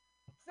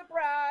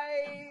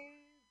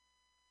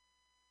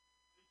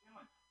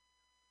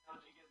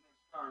 How'd you get in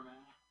this car, man?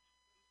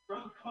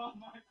 Bro called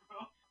my bro.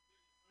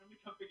 When we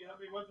come pick it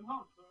up, he wasn't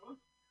home, so it was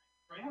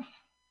for him.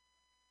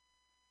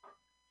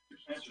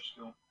 Answer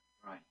school.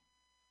 Right.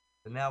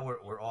 So now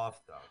we're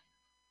off though.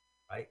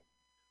 Right?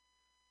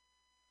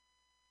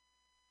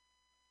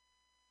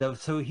 So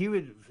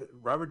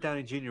Robert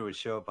Downey Jr. would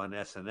show up on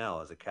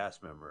SNL as a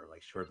cast member,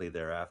 like shortly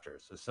thereafter.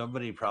 So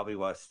somebody probably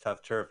watched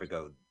Tough Turf and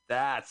go,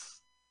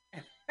 "That's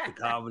the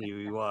comedy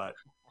we want."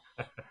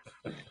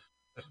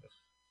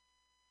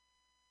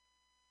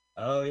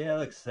 Oh yeah,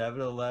 like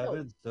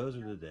 7-Elevens. Those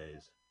are the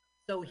days.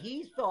 So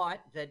he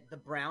thought that the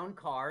brown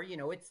car,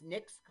 it's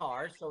Nick's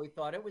car, so he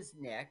thought it was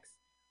Nick's.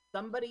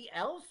 Somebody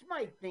else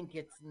might think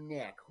it's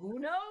Nick. Who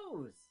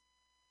knows?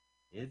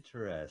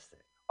 Interesting.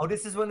 Oh,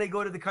 this is when they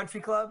go to the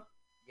country club?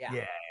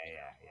 Yeah.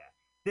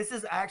 This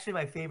is actually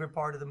my favorite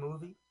part of the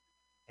movie.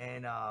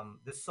 And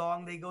the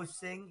song they go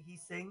sing, he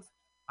sings.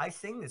 I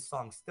sing this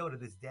song still to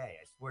this day.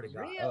 I swear to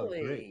God. Really? Oh,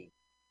 great.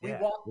 We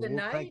walk the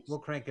night? We'll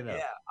crank it up.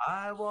 Yeah.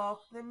 I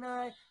walk the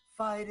night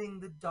fighting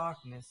the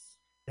darkness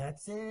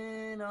that's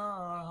in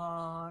our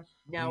heart.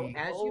 Now,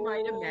 as you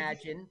might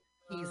imagine,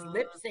 he's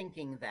lip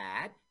syncing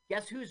that.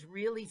 Guess who's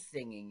really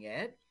singing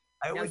it?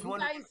 I always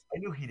wondered. I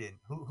knew he didn't.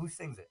 Who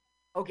sings it?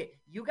 Okay,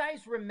 you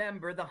guys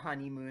remember The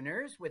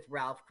Honeymooners with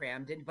Ralph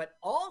Cramden, but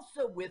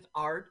also with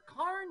Art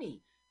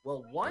Carney.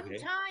 Well, one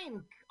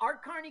time,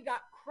 Art Carney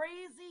got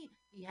crazy.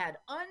 He had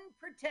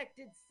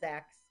unprotected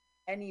sex,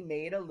 and he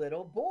made a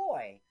little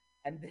boy.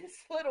 And this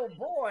little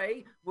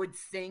boy would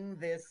sing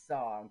this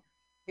song.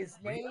 His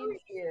name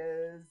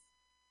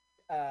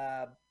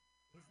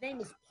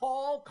is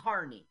Paul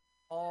Carney.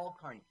 Paul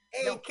Carney.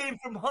 Hey, it came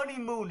from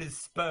Honeymooner's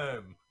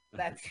sperm.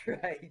 That's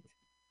right.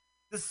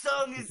 The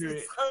song is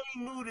it's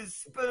Honeymooner's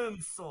sperm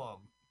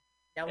song.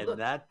 Now, and look,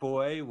 that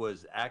boy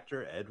was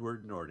actor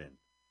Edward Norton.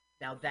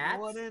 Now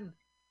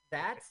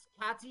that's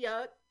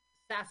Katia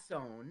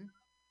Sassone.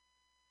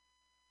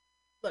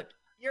 Look,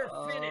 you're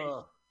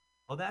finished.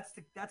 Oh, that's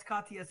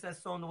Katia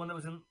Sassone, the one that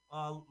was in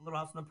Little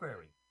House on the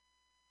Prairie.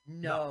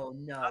 No.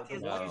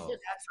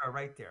 That's her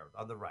right there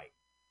on the right.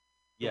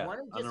 Yeah, on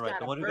the right.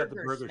 The one who got the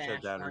burger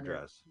shoved down her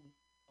dress.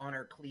 On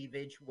her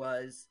cleavage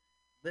was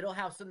Little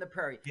House on the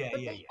Prairie. But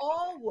they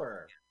all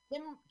were.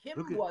 Kim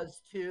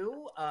was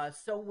too.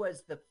 So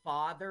was the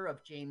father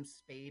of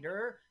James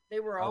Spader. They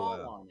were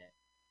all on it.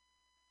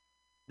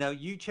 Now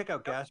you check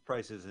out gas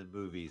prices in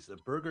movies. A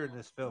burger in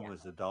this film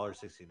was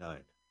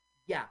 $1.69.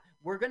 Yeah,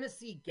 we're gonna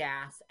see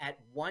gas at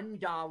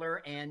 $1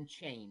 and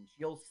change.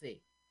 You'll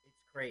see. It's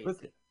crazy.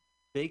 Look,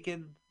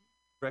 bacon,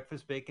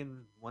 breakfast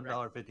bacon,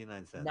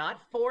 $1.59.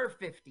 Not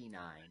 $4.59,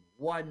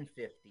 $1.59.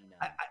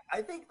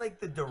 I think like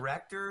the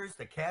directors,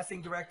 the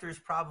casting directors,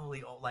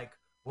 probably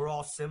we're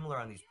all similar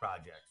on these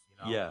projects.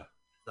 Yeah.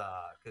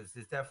 Because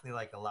there's definitely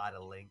like a lot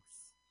of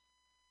links.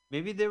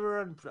 Maybe they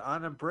were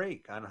on a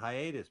break, on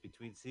hiatus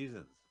between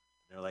seasons.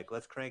 They're like,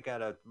 let's crank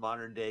out a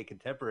modern day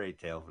contemporary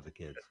tale for the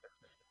kids.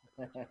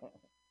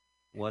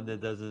 One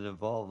that doesn't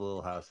involve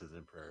little houses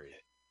and prairies.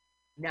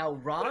 Now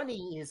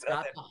Ronnie has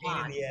got the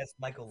pain in the ass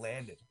Michael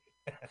Landon.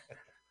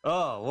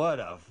 Oh, what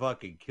a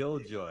fucking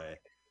killjoy!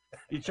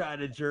 You trying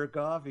to jerk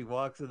off? He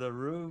walks in the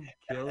room,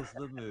 kills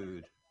the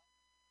mood.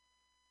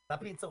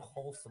 Stop being so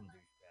wholesome,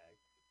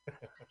 douchebag.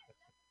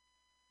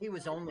 He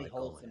was only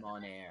wholesome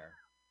on air.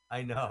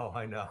 I know.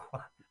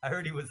 I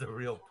heard he was a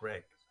real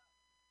prick.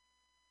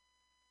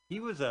 He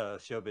was a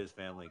showbiz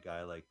family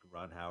guy, like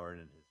Ron Howard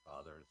and his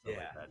father and stuff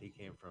like that. He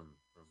came from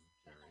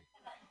Jersey.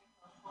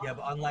 Yeah,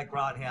 but unlike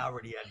Ron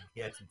Howard, he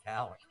had some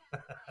talent.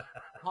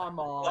 Come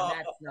on,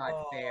 that's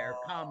not fair.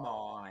 Come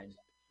on.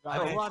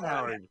 Ron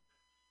Howard.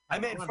 I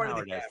meant in front of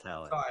the camera.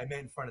 Talent. Sorry, I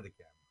meant in front of the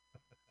camera.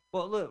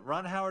 Well, look,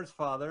 Ron Howard's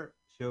father,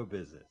 show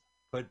business.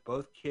 Put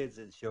both kids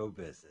in show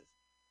business.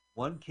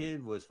 One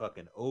kid was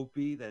fucking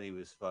Opie, then he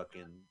was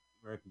fucking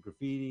American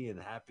Graffiti and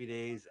Happy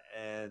Days,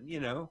 and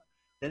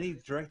then he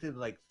directed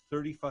like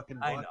 30 fucking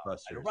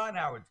blockbusters. Ron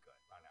Howard's good.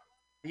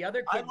 The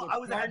other kid I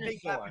was a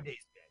big Happy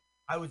Days fan.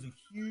 I was a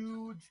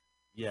huge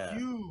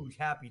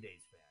Happy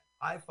Days fan.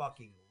 I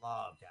fucking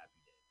loved Happy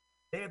Days.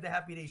 They have the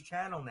Happy Days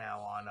channel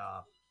now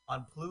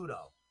on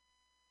Pluto.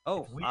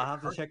 Oh, I'll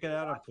have to check it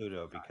out on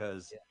Pluto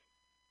because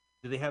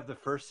do they have the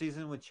first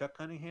season with Chuck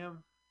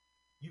Cunningham?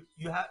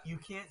 You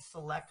can't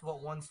select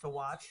what ones to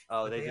watch.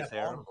 Oh, they just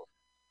air them.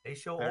 They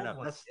show old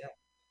ones.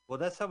 Well,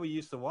 that's how we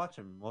used to watch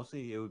them.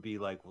 Mostly, it would be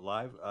like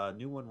live,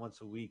 new one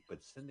once a week,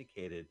 but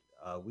syndicated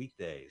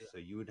weekdays. So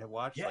you would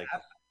watch like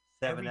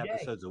 7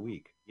 episodes a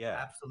week. Yeah,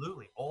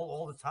 absolutely,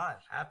 all the time.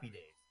 Happy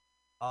Days.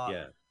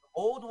 The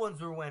old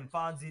ones were when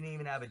Fonzie didn't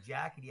even have a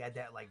jacket. He had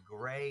that like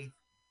gray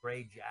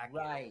jacket.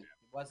 Right. It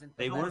wasn't.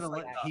 They weren't.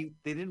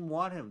 They didn't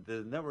want him.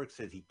 The network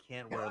said he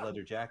can't wear a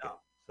leather jacket. No.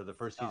 So the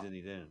first season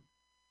he didn't.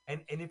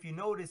 And if you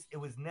notice, it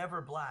was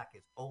never black.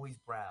 It's always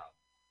brown.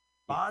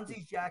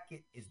 Fonzie's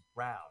jacket is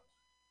brown.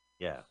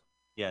 Yeah,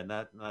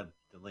 not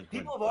delinquent.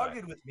 People have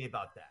argued with me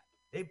about that.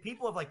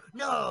 People have like,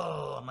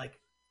 no. I'm like,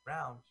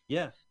 brown.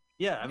 Yeah.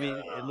 I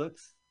mean,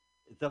 it's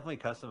definitely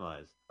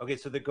customized. Okay,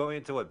 so they're going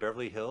into what,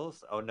 Beverly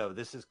Hills? Oh no,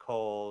 this is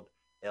called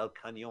El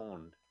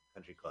Cañon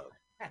Country Club.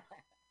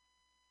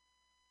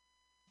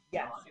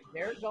 Yes,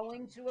 they're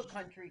going to a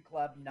country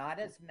club, not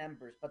as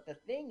members. But the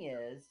thing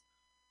is,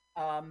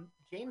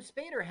 James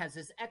Spader has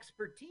his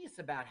expertise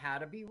about how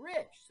to be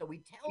rich, so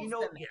he tells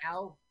them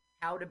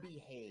how to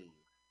behave.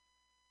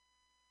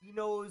 He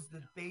knows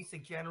the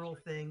basic general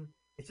thing.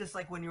 It's just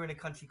like when you're in a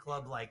country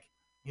club, like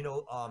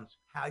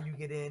how you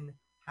get in,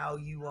 how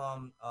you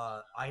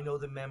I know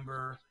the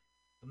members,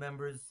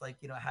 like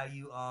how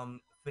you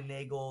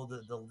finagle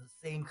the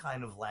same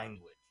kind of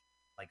language,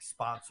 like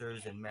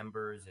sponsors and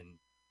members and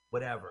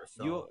whatever.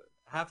 So you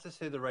have to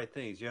say the right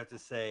things. You have to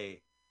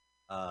say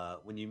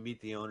when you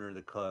meet the owner of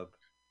the club,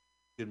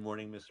 "Good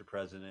morning, Mr.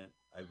 President.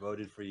 I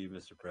voted for you,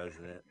 Mr.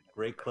 President.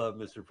 Great club,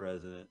 Mr.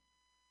 President."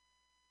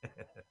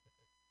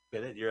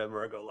 Get it? You're at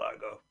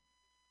Mar-a-Lago.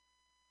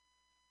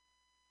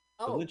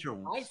 Oh,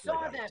 I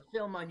saw that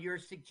film on your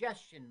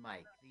suggestion,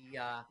 Mike.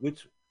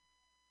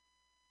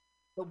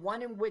 The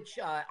one in which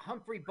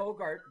Humphrey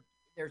Bogart.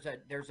 There's a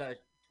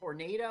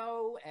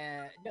tornado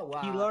and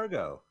Key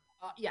Largo.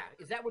 Yeah,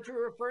 is that what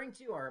you're referring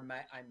to, or am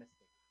I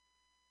mistaken?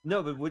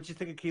 No, but what'd you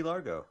think of Key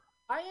Largo?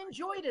 I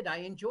enjoyed it. I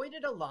enjoyed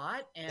it a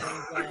lot, and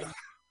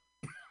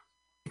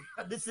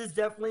this is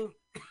definitely.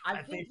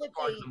 I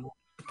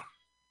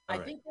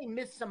think they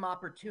missed some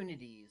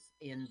opportunities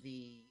in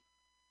the.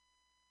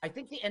 I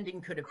think the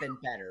ending could have been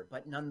better,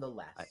 but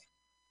nonetheless,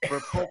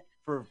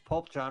 for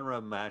pulp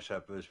genre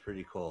mashup, it was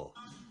pretty cool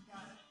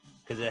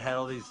because it had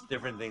all these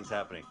different things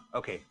happening.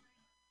 Okay,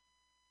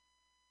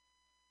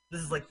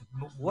 this is like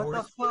what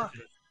the fuck?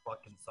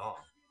 Fucking song.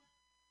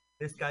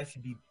 This guy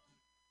should be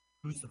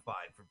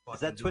crucified for fucking. Is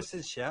that Twist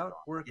and Shout?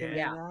 Working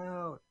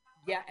out.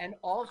 Yeah, and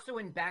also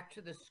in Back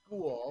to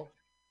School.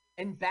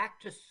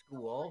 That's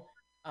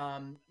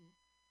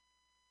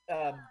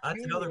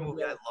another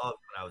movie I loved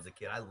when I was a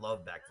kid. I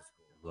loved Back to School.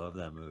 Love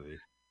that movie.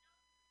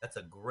 That's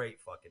a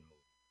great fucking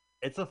movie.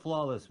 It's a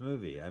flawless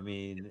movie. I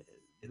mean,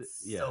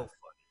 it's so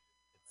funny.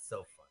 It's so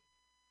funny.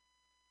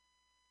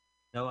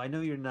 No, I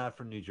know you're not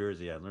from New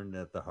Jersey. I learned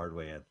that the hard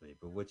way, Anthony.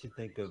 But what you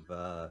think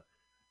of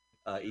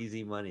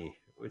Easy Money,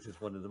 which is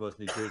one of the most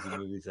New Jersey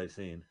movies I've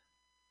seen?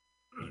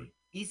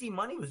 Easy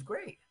Money was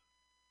great.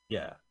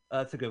 Yeah,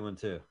 that's a good one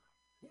too.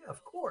 Yeah,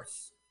 of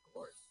course.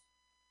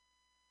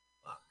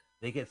 Fuck.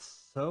 They get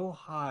so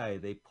high,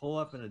 they pull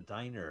up in a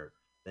diner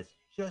that's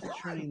just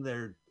turning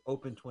their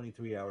open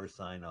 23-hour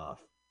sign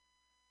off.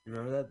 You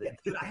remember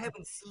that? Dude, I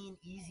haven't seen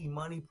Easy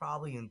Money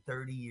probably in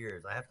 30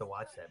 years. I have to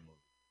watch that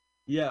movie.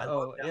 Yeah,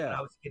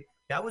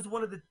 that was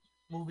one of the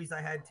movies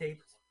I had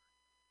taped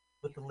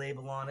with the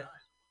label on it.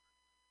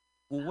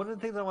 Well, one of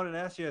the things I wanted to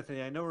ask you,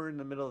 Anthony, I know we're in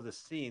the middle of this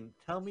scene.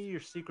 Tell me your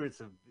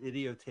secrets of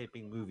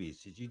videotaping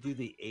movies. Did you do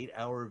the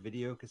 8-hour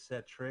video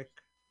cassette trick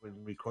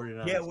when recording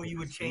on? Yeah, where you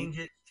would change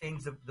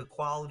the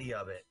quality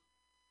of it.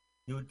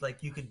 You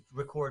could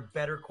record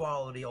better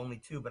quality, only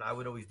 2, but I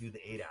would always do the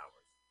 8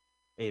 hours.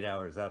 8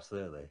 hours,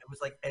 absolutely. It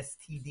was like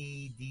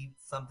STD D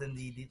something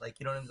D, like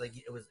you know what I mean? Like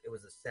it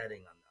was a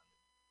setting on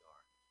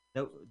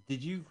the DVR. Now,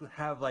 did you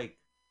have like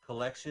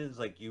collections,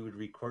 like you would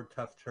record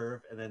Tough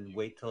Turf and then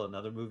wait till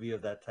another movie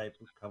of that type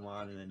would come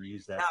on and then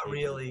use that? Not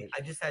really.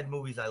 I just had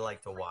movies I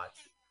like to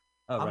watch.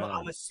 Oh,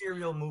 I'm a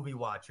serial movie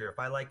watcher. If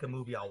I like a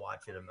movie, I'll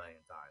watch it a million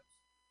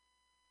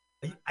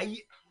times. I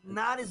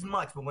not as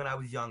much, but when I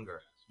was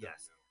younger,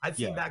 yes. I've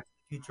seen Back to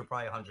the Future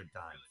probably 100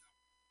 times.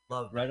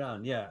 Love that. Right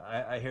on. Yeah,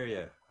 I hear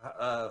you.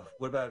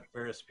 What about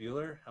Ferris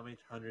Bueller? How many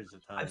hundreds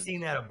of times? I've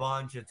seen that a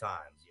bunch of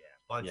times. Yeah,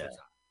 bunch of times.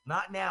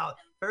 Not now.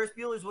 Ferris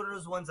Bueller is one of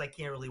those ones I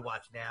can't really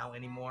watch now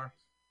anymore.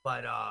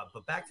 But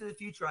Back to the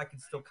Future I can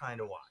still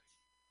kind of watch.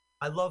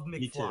 I love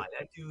McFly.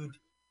 That dude,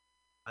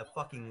 I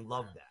fucking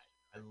love that.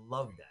 I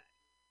love that.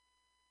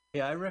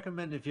 Yeah, I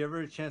recommend if you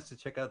ever have a chance to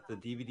check out the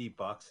DVD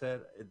box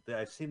set.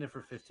 I've seen it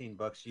for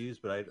 $15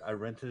 used, but I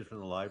rented it from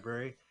the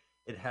library.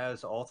 It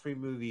has all 3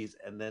 movies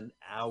and then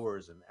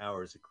hours and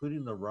hours,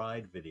 including the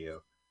ride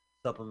video,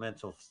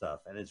 supplemental stuff,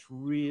 and it's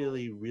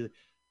really, really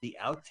the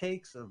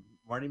outtakes of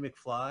Marty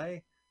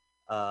McFly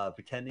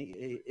pretending.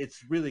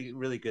 It's really,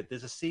 really good.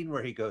 There's a scene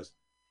where he goes,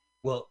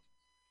 "Well,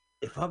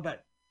 if I'm not,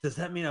 does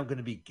that mean I'm going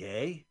to be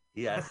gay?"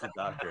 He asked the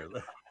doctor.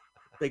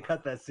 They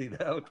cut that scene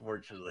out,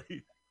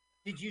 fortunately.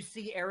 Did you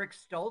see Eric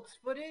Stoltz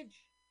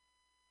footage?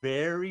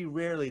 Very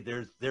rarely.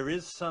 There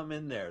is some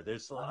in there.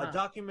 There's a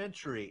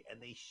documentary, and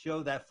they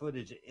show that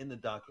footage in the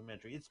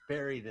documentary. It's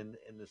buried in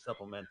the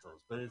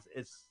supplementals, but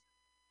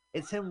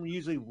it's him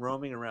usually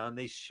roaming around.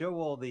 They show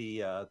all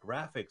the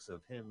graphics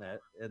of him at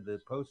the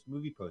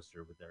movie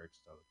poster with Eric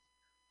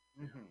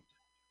Stoltz. Mm-hmm.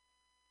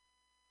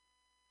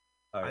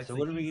 All right. So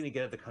what are we going to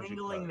get at the country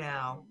club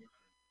now?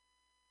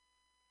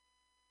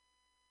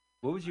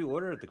 What would you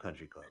order at the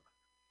country club?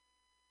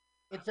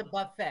 It's a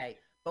buffet,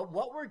 but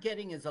what we're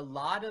getting is a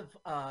lot of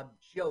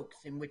jokes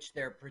in which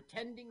they're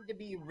pretending to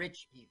be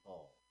rich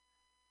people.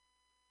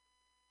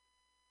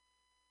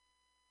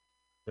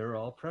 They're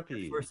all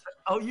preppy.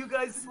 Oh, you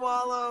guys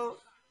swallow.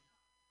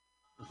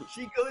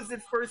 She goes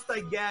at first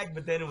I gagged,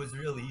 but then it was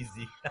real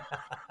easy.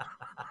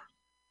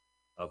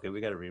 Okay, we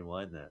got to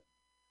rewind that.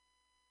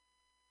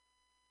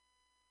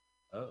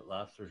 Oh,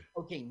 lobster.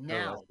 Okay,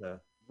 now,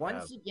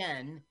 once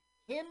again,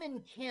 him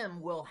and Kim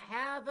will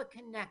have a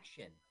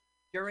connection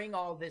during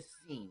all this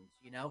scenes,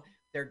 you know?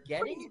 They're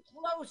getting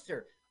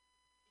closer.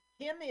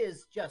 Kim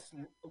is just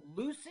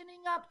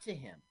loosening up to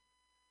him.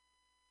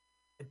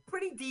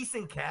 Pretty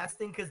decent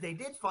casting because they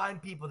did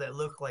find people that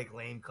look like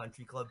lame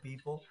country club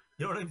people.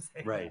 You know what I'm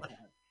saying? Right.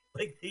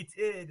 Like they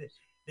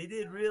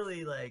did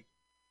really like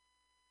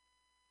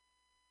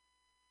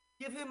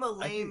give him a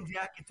lame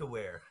jacket to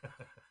wear.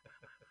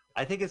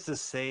 I think it's the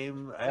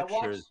same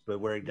extras, but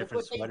wearing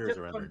different sweaters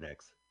around their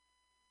necks.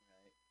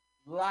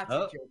 Right. Lots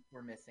of jokes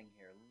we're missing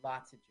here.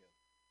 Lots of jokes.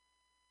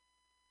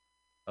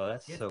 Oh,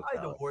 that's it's so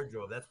probably the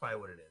wardrobe. That's probably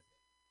what it is.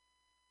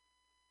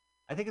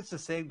 I think it's the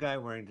same guy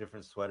wearing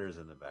different sweaters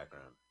in the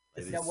background.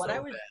 Now, what I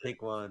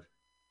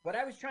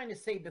was trying to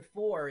say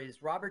before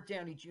is Robert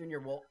Downey Jr.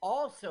 will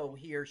also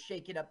hear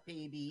 "Shake It Up,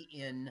 Baby"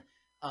 in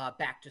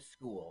Back to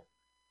School.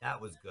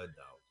 That was good,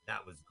 though.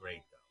 That was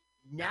great,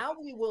 though. Now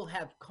we will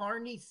have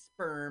Carney's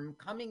sperm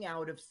coming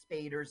out of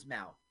Spader's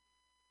mouth.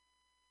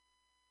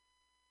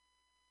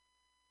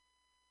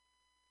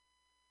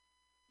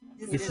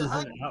 This is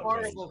a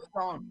horrible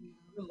song.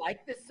 You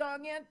like this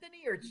song,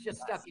 Anthony, or it's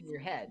just stuck in your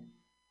head?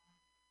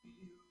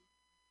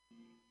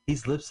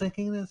 He's lip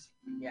syncing this?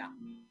 Yeah.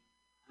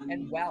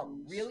 And well,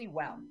 really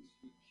well.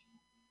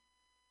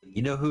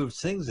 You know who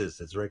sings this?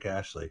 It's Rick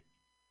Astley.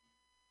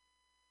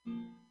 Is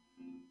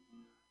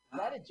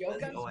that a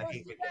joke? I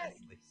hate Rick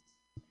Astley.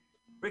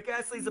 Rick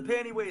Astley's a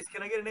panty waist.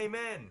 Can I get an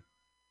amen?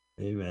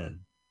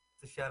 Amen.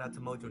 It's a shout out to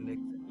Mojo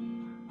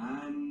Nixon.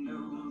 I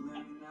know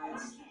the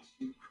nights that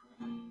you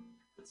cry,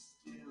 but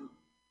still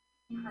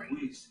we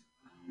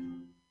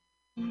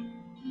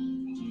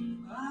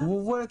Well,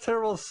 what a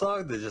terrible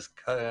song to just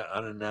cut it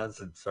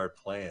unannounced and start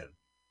playing.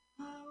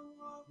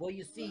 Well,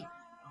 you see,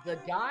 the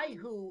guy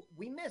who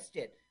we missed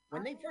it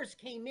when they first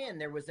came in,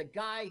 there was a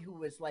guy who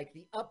was like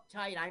the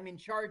uptight, I'm in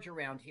charge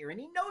around here, and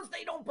he knows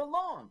they don't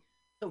belong.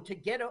 So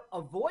to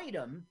avoid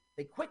him,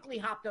 they quickly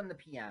hopped on the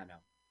piano.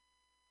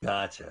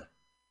 Gotcha.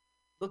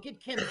 Look at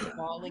Kim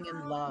falling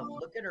in love.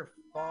 Look at her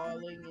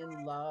falling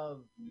in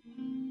love.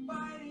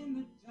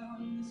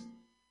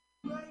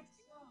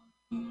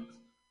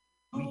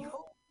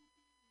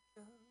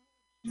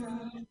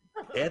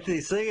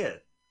 Anthony, sing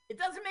it. It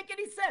doesn't make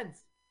any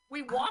sense.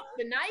 We walk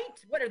the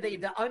night? What are they,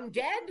 the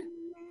undead?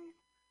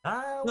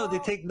 No, they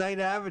take Ninth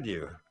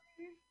Avenue.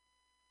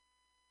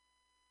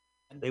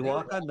 They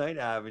walk on Ninth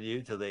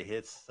Avenue till they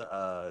hit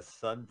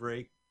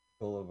Sunbreak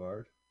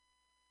Boulevard.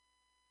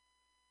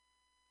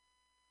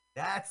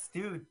 That's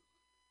dude.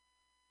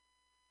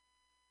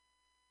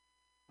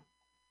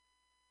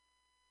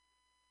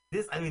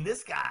 This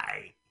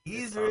guy,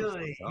 he's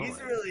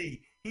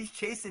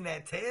chasing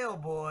that tail,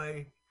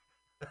 boy.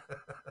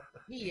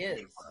 He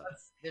is.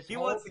 He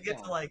wants to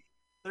get to like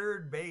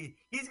third base.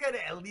 He's got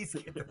to at least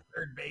get to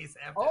third base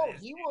after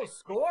this. He will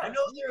score. I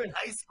know they're in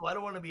high school. I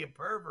don't want to be a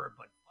pervert,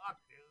 but fuck,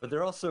 dude. But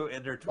they're also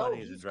in their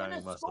 20s and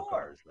driving muscle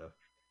cars,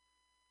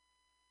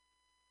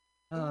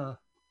 though.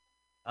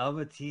 I'm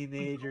a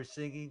teenager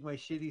singing my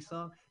shitty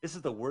song. This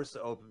is the worst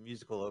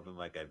musical open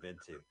mic I've been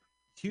to.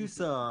 2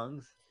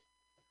 songs,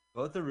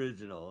 both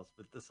originals,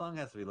 but the song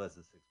has to be less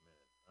than 6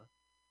 minutes. Huh?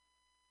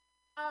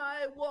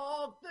 I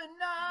walk the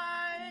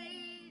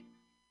night.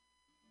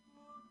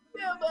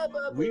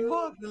 We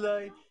walk the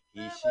night.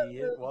 She,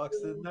 it walks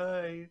the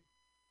night.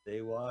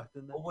 They walk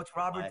the night. Oh, what's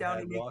Robert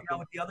Downey making out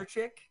with the other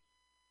chick?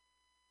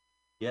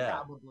 Yeah.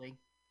 Probably.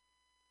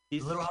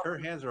 Her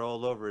hands are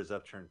all over his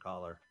upturned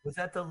collar. Was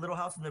that the Little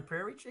House on the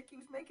Prairie chick he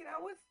was making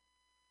out with?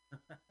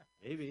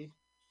 Maybe.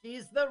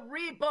 She's the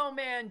Repo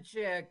Man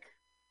chick.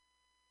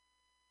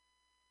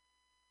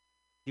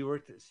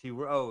 Was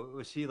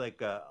she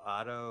like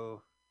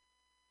Otto?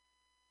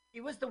 He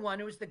was the one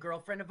who was the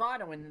girlfriend of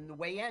Otto, and in the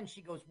way end,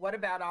 she goes, "What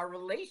about our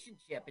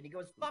relationship?" And he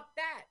goes, "Fuck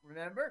that."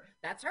 Remember?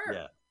 That's her.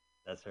 Yeah,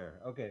 that's her.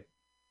 Okay.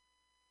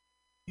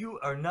 You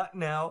are not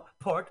now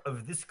part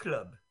of this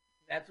club.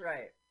 That's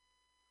right.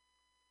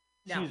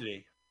 Now, excuse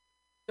me.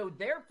 So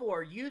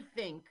therefore, you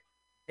think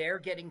they're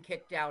getting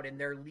kicked out and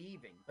they're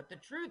leaving, but the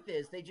truth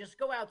is, they just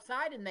go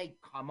outside and they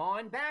come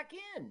on back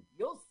in.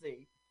 You'll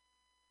see.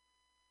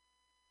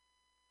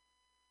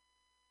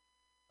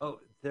 Oh,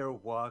 they're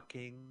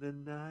walking the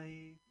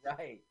night.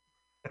 Right.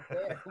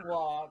 They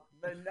walk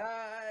the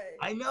night.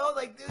 I know,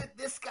 like, dude,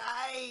 this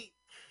guy.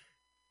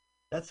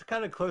 That's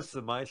kind of close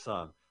to my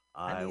song.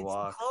 I mean,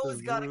 walk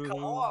clothes got to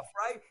come off,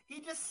 right? He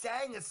just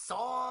sang a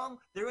song.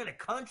 They're in a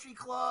country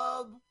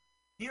club.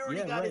 He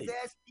already got his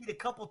ass beat a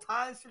couple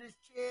times for this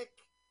chick.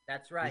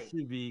 That's right. This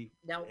should be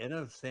now in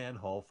a sand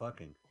hole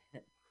fucking.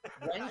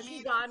 When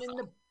she got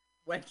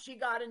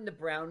in the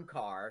brown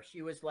car,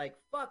 she was like,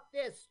 "Fuck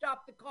this!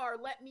 Stop the car!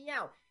 Let me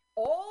out!"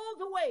 All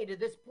the way to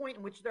this point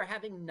in which they're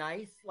having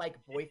nice, like,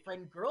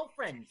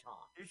 boyfriend-girlfriend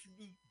talk. There should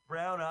be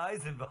brown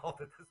eyes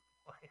involved at this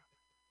point.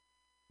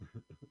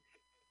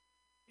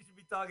 You should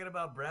be talking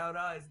about brown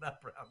eyes,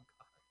 not brown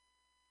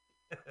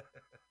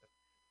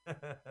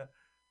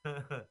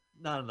cars.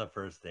 Not on the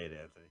first date,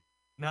 Anthony.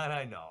 Not,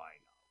 I know.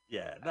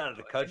 Yeah, not at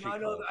the country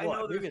club. I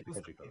know maybe at the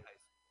country club.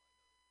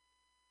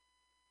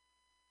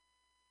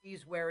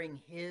 He's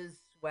wearing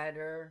his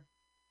sweater.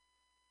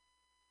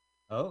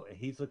 Oh,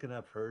 he's looking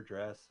up her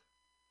dress.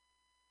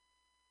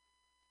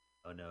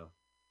 Oh no,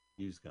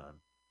 he's gone.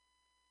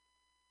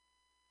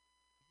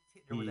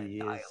 He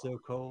is so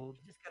cold.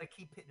 You just gotta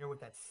keep hitting her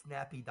with that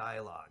snappy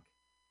dialogue.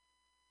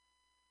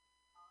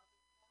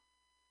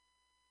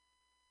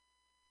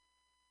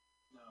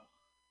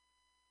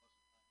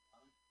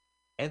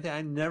 Anthony,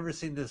 I've never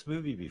seen this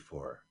movie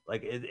before.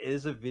 Like, it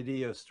is a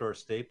video store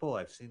staple.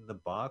 I've seen the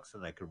box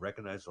and I could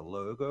recognize the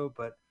logo,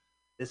 but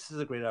this is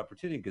a great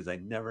opportunity because I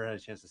never had a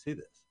chance to see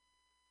this.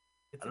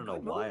 I don't know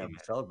why I'm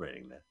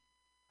celebrating that.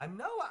 I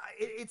know.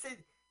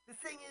 The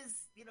thing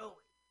is,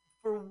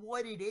 for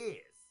what it is,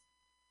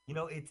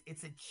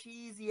 it's a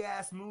cheesy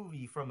ass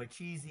movie from a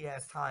cheesy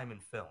ass time in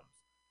films.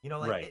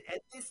 Like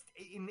at this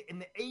in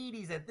the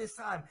 80s at this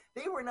time,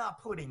 they were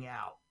not putting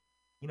out.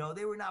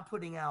 They were not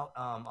putting out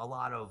a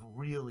lot of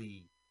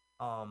really,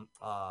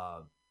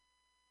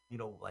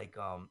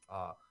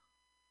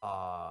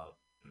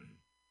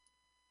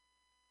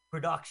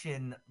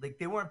 production. Like,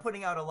 they weren't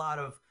putting out a lot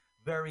of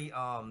very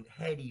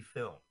heady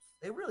films.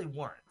 They really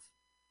weren't.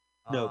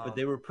 No, but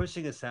they were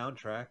pushing a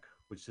soundtrack,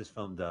 which this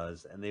film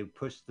does, and they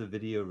pushed the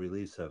video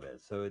release of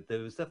it. So there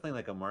was definitely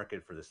like a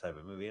market for this type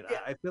of movie. And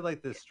I feel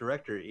like this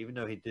director, even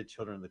though he did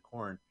Children of the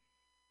Corn,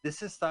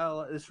 this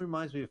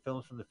reminds me of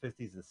films from the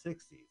 50s and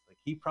 60s. Like,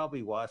 he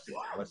probably watched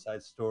West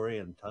Side Story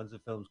and tons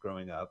of films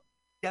growing up.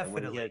 Definitely.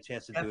 And when he had a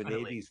chance to do an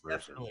 80s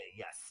version. Definitely,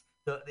 yes.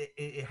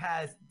 It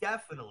has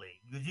definitely,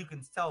 because you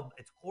can tell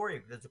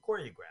there's a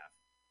choreograph.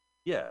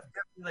 Yeah. It's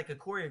definitely like a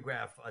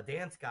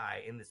dance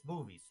guy in this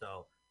movie.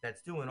 So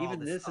that's doing all this.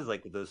 Even this stuff. is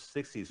like those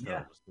 60s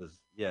films.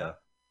 Yeah.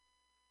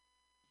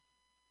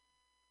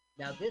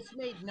 Now, this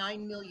made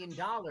 $9 million.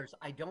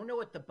 I don't know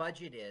what the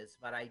budget is,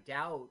 but I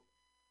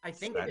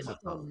think it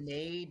still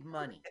made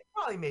money. It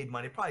probably made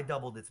money. It probably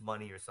doubled its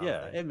money or something.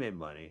 Yeah, it made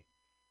money.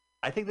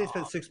 I think they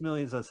spent $6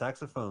 million on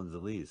saxophones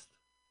at least.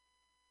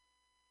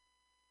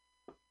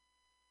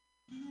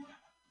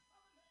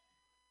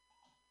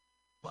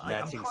 Well,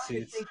 I'm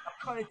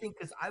trying to think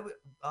because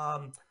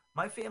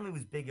my family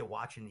was big at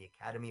watching the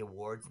Academy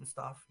Awards and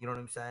stuff. You know what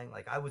I'm saying?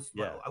 Like, I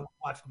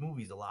watched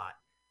movies a lot.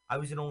 I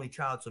was an only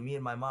child, so me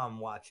and my mom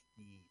watched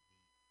the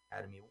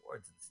Academy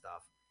Awards and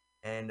stuff.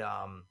 And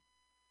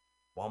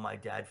while my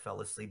dad fell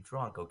asleep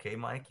drunk. Okay,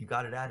 Mike, you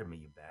got it out of me,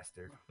 you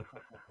bastard.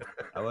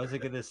 I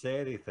wasn't gonna say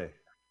anything.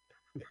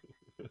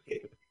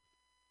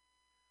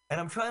 And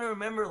I'm trying to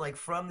remember, like,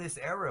 from this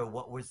era,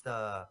 what were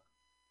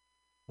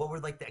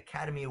like the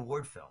Academy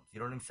Award films? You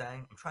know what I'm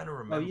saying? I'm trying to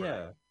remember. Oh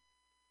yeah.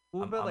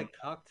 What about like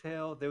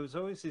Cocktail? There was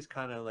always these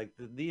kind of like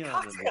the neon.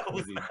 Cocktail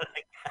was not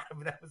like that. I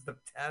mean, that was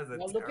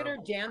well, look at her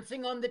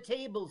dancing on the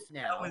tables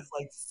now. That was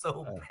like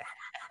so bad.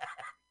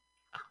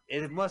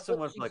 It must have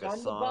went like a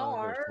song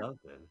or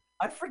something.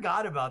 I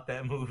forgot about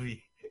that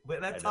movie.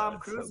 But that Tom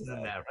Cruise is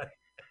in that, right?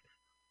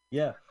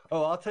 Yeah.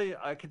 Oh,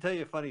 I can tell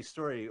you a funny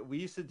story. We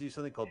used to do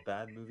something called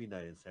Bad Movie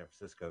Night in San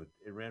Francisco.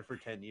 It ran for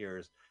 10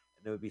 years,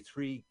 and there would be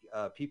three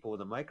people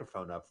with a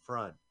microphone up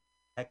front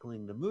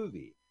heckling the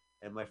movie.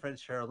 And my friend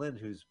Cheryl Lynn,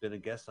 who's been a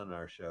guest on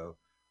our show,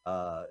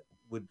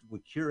 would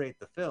curate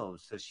the film.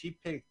 So she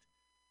picked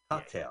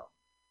Cocktail.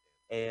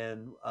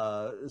 and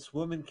this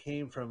woman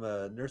came from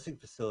a nursing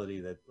facility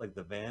that like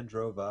the van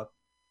drove up,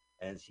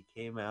 and she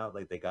came out,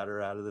 like they got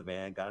her out of the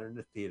van, got her in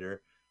the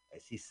theater,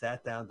 and she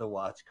sat down to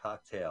watch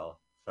Cocktail.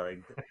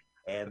 Sorry,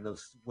 and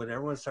when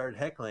everyone started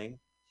heckling,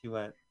 she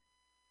went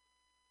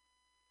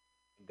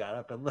and got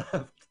up and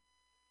left.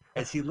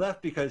 And she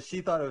left because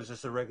she thought it was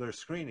just a regular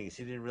screening.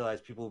 She didn't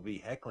realize people would be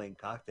heckling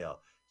Cocktail.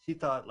 She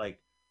thought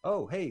like,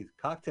 "Oh, hey,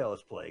 Cocktail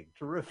is playing.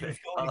 Terrific.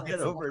 I'll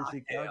head over and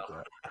see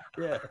Cocktail."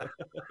 Yeah.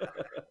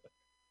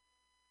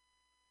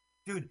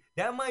 Dude,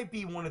 that might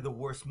be one of the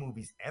worst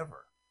movies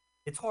ever.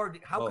 It's hard.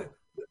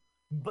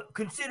 But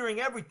considering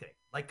everything,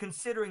 like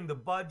considering the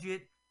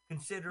budget,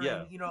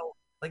 considering,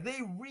 like they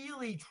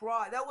really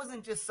tried. That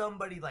wasn't just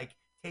somebody like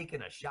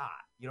taking a shot.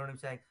 You know what I'm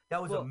saying?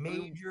 That was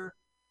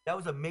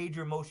a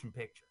major motion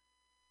picture.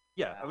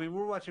 Yeah, I mean,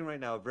 we're watching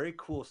right now a very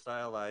cool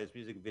stylized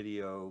music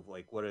video of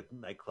like what a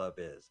nightclub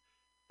is.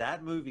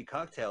 That movie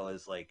Cocktail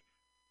is like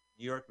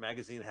New York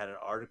Magazine had an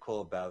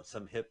article about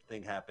some hip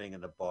thing happening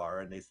in the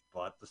bar, and they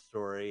bought the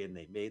story and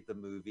they made the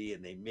movie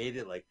and they made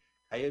it like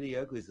Coyote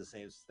Ugly is the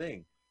same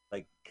thing.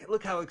 Like,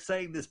 look how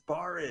exciting this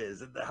bar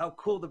is and how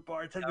cool the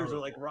bartenders are,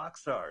 like rock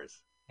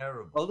stars.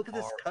 Terrible. Oh, look at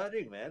this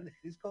cutting, man.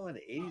 He's going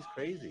 80s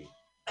crazy.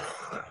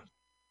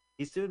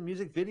 He's doing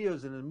music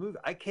videos in the movie.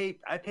 I paid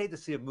to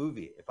see a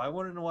movie. If I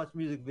wanted to watch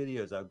music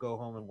videos, I'd go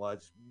home and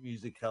watch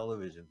music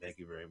television. Thank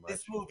you very much.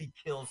 This movie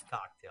kills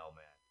Cocktail,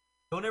 man.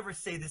 Don't ever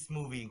say this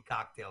movie and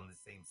Cocktail in the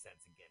same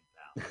sense again,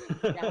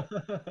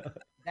 pal.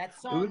 That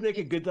song. It would make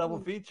a good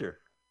double feature.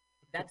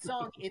 That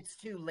song, "It's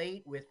Too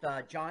Late" with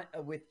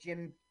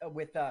Jim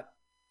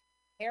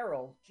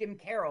Carroll.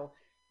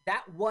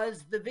 That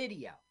was the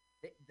video.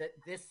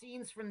 The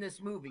scenes from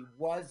this movie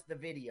was the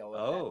video.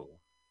 Oh.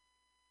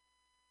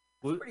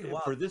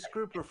 For this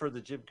group or for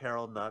the Jim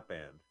Carroll not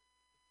band?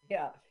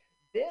 Yeah.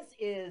 This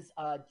is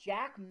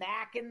Jack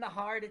Mack and the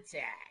Heart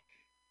Attack.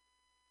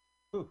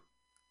 Ooh,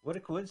 what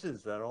a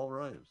coincidence. That all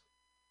rhymes.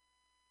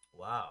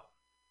 Wow.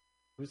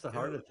 Who's the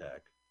Heart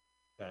Attack?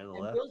 Guy on the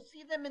left? We'll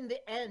see them in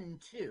the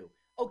end, too.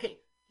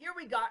 Okay, here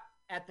we got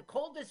at the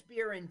coldest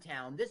beer in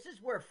town. This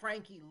is where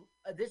Frankie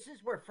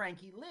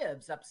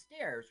lives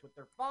upstairs with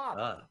her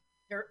father.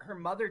 Her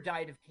mother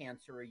died of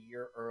cancer a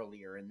year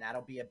earlier, and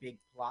that'll be a big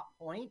plot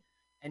point.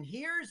 And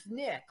here's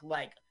Nick,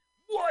 like,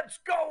 "What's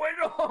going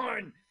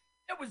on?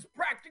 It was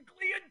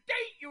practically a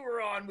date you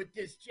were on with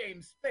this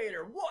James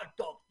Spader. What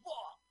the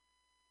fuck?"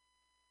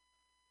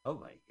 Oh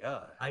my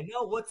god! I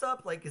know. What's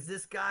up? Like, is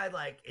this guy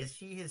like? Is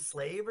she his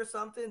slave or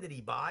something? Did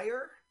he buy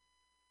her?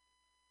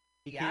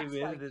 He came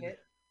in like and... it.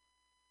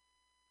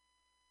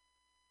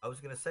 I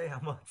was gonna say how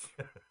much.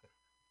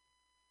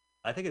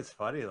 I think it's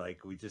funny.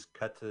 Like, we just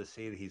cut to the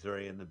scene. He's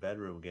already in the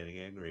bedroom getting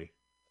angry.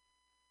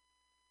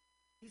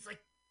 He's like,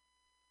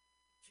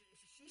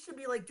 she should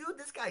be like, dude,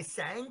 this guy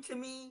sang to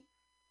me.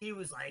 He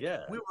was like,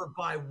 we were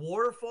by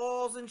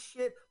waterfalls and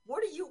shit.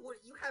 What you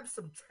have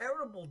some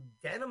terrible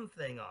denim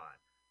thing on.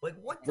 Like,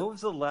 what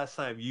was the last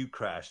time you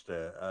crashed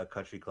a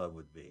country club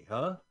with me,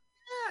 huh?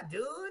 Yeah,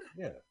 dude.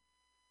 Yeah.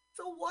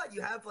 So what?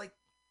 You have like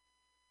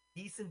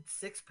decent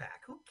six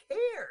pack. Who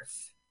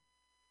cares?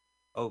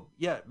 Oh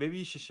yeah, maybe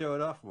you should show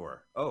it off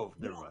more. Oh,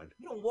 never mind.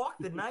 You don't walk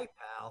the night,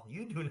 pal.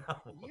 You do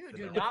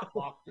not.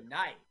 Walk the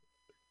night.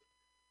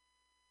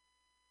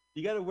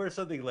 You got to wear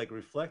something like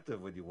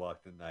reflective when you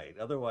walk the night.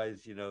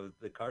 Otherwise,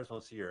 the cars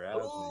won't see your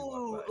abs.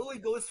 He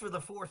goes for the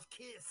fourth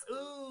kiss.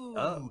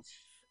 Ooh.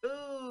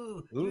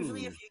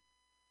 Usually,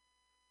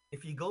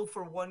 if you go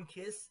for one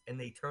kiss and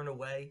they turn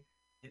away,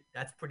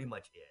 that's pretty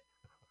much it.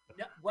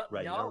 No,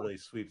 right, you don't really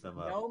sweep them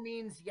up. No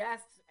means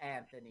yes,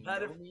 Anthony.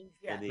 Not means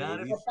yes.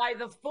 But by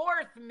the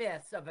fourth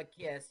miss of a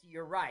kiss,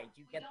 you're right.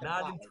 You get the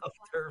not in tough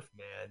turf,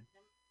 man.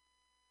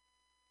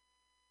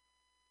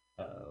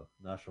 Uh-oh,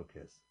 nostril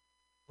kiss.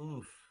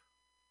 Oof.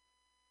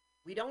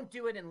 We don't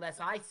do it unless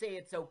I say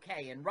it's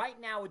okay, and right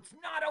now it's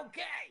not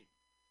okay.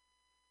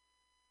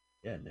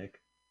 Yeah,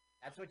 Nick.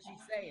 That's what she's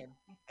saying.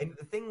 And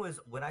the thing was,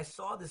 when I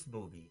saw this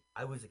movie,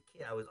 I was a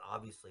kid.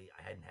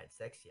 I hadn't had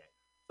sex yet.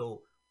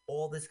 So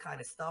all this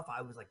kind of stuff,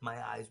 I was like,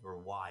 my eyes were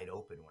wide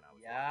open when I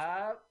was.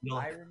 Yeah,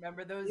 I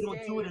remember those days. You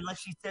don't do it unless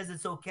she says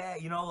it's okay.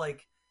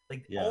 Like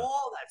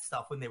all that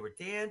stuff when they were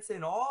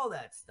dancing, all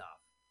that stuff.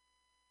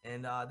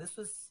 And this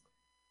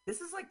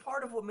is like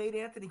part of what made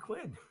Anthony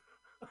Quinn.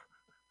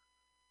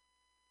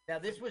 Now,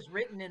 this was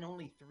written in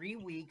only 3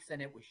 weeks,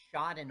 and it was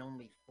shot in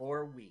only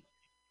 4 weeks.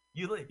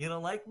 You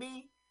don't like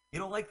me? You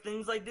don't like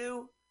things I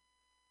do?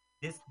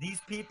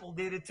 These people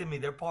did it to me.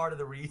 They're part of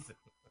the reason.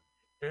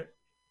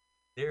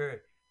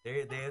 They're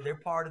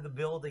part of the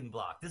building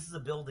block. This is a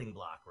building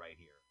block right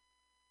here.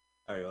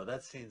 All right, well,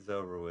 that scene's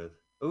over with.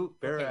 Ooh,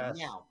 bare ass.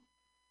 Now,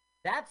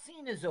 that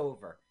scene is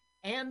over.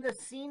 And the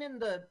scene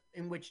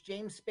in which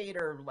James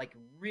Spader like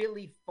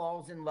really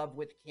falls in love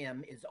with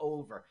Kim is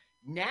over.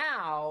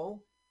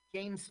 Now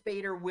James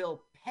Spader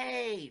will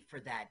pay for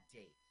that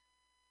date.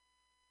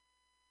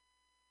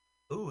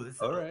 Ooh, this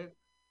is all right.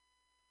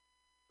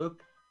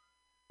 Look,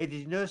 hey,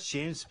 did you notice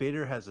James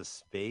Spader has a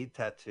spade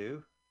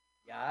tattoo?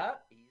 Yeah,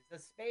 he's a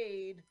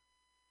spade.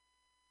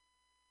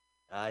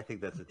 I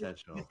think that's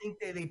intentional. You think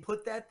they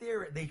put that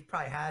there? They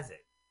probably has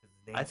it.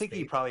 I think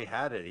he probably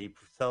had it. He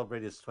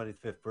celebrated his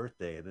 25th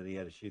birthday, and then he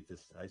had to shoot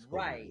this high school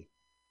movie.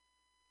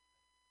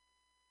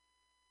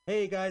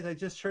 Hey guys, I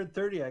just turned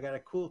 30. I got a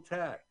cool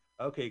tat.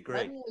 Okay,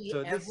 great. Suddenly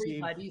So this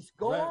everybody's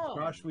gone.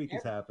 Frosh Week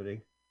is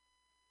happening.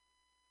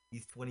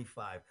 He's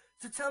 25.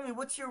 So tell me,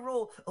 what's your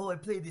role? Oh, I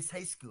play this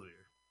high schooler.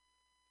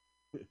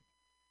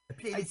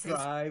 I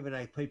drive and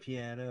I play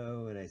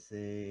piano and I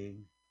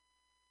sing.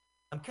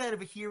 I'm kind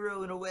of a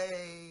hero in a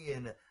way,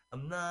 and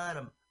I'm not.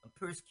 I'm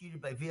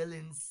persecuted by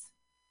villains.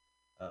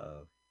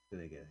 Uh-oh.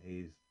 Gonna get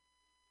hazed.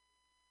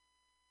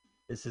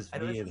 This is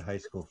me in high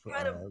school.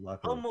 Kind of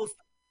almost.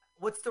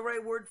 What's the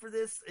right word for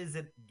this? Is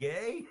it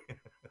gay?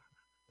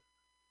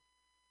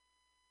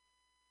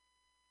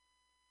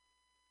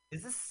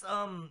 Is this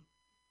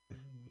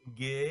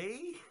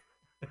gay?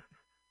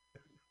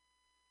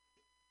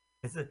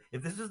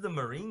 If this was the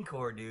Marine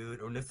Corps,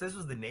 dude, or if this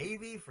was the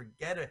Navy,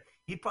 forget it.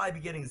 He'd probably be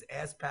getting his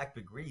ass packed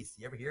with grease.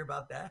 You ever hear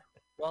about that?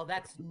 Well,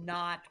 that's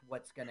not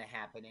what's going to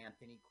happen,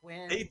 Anthony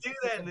Quinn. They do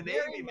that in the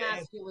Navy,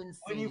 man.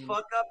 When you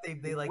fuck up,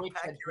 they like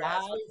pack your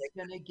ass.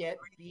 Going to get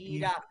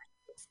beat up.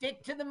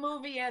 Stick to the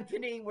movie,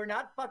 Anthony. We're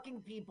not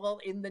fucking people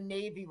in the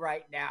Navy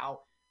right now.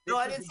 No,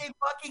 I didn't say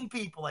fucking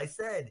people. I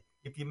said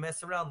if you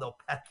mess around, they'll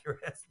pack your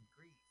ass with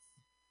grease.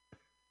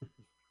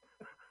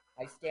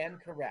 I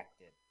stand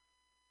corrected.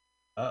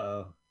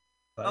 Uh-oh.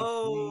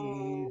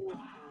 Oh.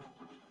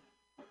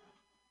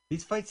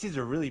 These fight scenes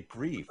are really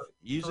brief.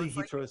 Usually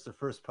he throws the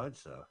first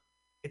punch, though.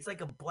 It's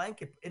like a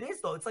blanket. It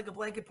is, though. It's like a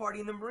blanket party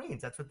in the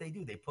Marines. That's what they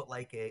do. They put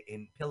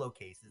in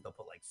pillowcases, they'll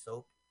put like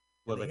soap.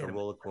 What, like a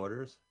roll of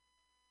quarters?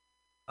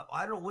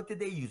 I don't know. What did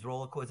they use?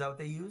 Roll of quarters? Is that what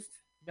they used?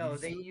 No,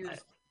 they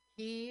used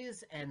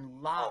keys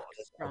and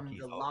locks from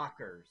the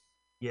lockers.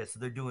 Yeah, so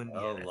they're doing.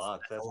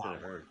 Locks. That's going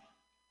to hurt.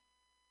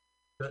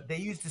 They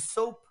used the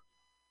soap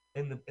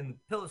in the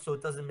pillow so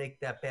it doesn't make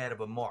that bad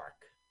of a mark.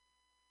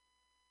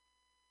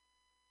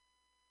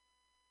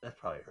 That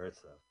probably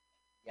hurts, though.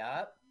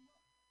 Yep.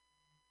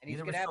 And he's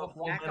going to have a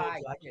black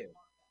eye, too.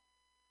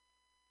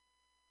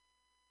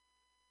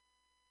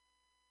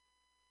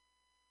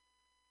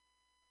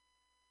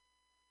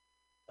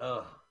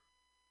 Oh.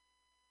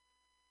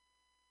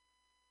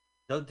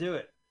 Don't do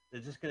it. They're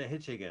just going to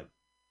hit you again.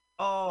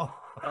 Oh.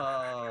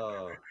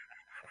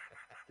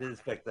 Didn't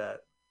expect that.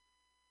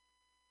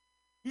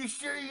 You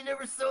sure you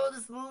never saw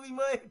this movie,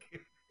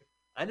 Mike?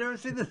 I never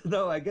seen this.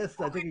 No, I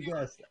think you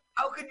guessed.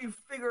 How could you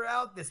figure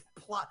out this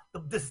plot?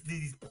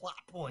 These plot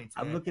points.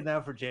 Man? I'm looking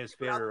out for James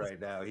Spader right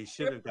now. He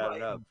should have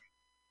gotten up.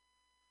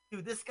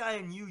 Dude, this guy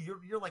and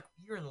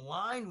you're in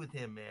line with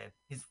him, man.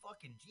 He's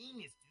fucking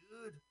genius,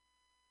 dude.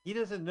 He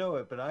doesn't know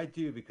it, but I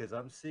do because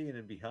I'm seeing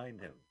him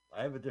behind him.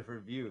 I have a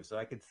different view, so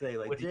I can say,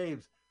 like,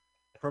 James,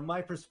 from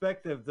my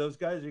perspective, those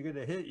guys are going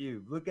to hit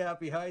you. Look out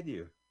behind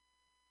you.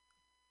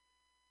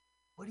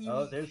 What do you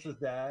mean? There's his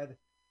dad.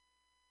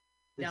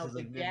 Now,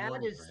 the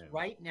dad is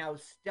right now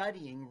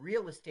studying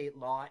real estate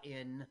law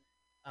in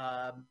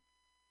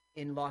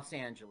Los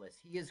Angeles.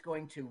 He is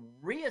going to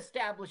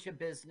reestablish a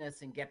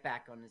business and get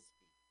back on his feet.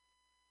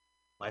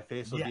 My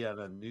face will be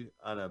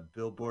on a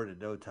billboard in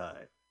no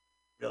time.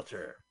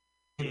 Realtor.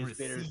 James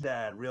Spader's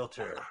dad,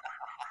 realtor.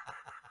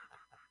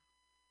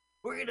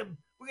 We're gonna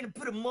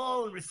put them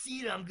all in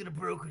Reseda. I'm gonna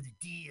broker the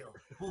deal.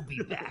 We'll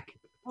be back.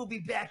 We'll be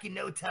back in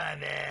no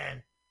time,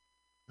 man.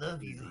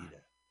 Love you.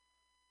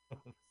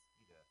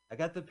 I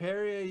got the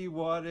Perrier you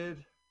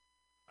wanted.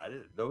 I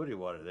didn't. Nobody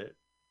wanted it.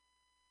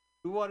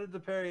 Who wanted the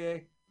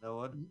Perrier? No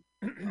one.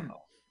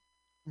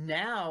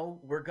 Now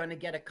we're going to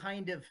get a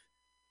kind of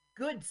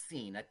good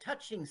scene, a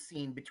touching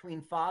scene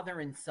between father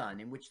and son,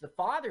 in which the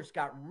father's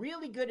got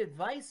really good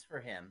advice for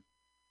him,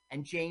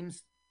 and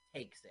James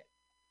takes it.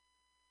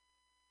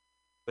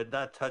 But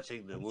not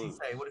touching the wound.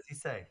 What does he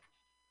say?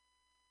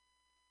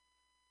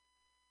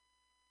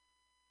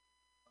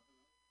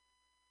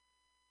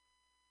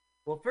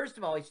 Well, first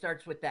of all, he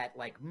starts with that,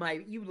 like,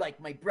 you like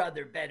my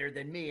brother better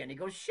than me. And he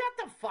goes, shut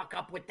the fuck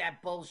up with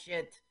that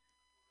bullshit.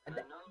 And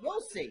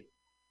you'll see. It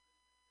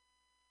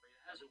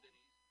hasn't been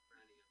easy for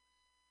any of us.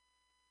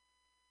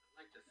 I'd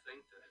like to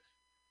think that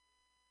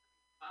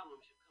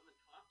problems you come and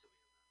talk to me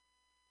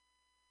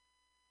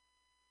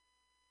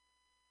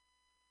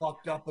about.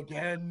 Fucked up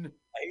again.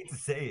 I hate to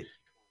say it.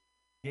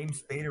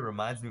 James Spader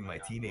reminds me of my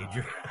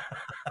teenager.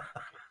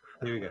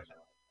 Here we go.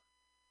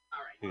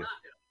 All right, Here.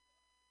 knock it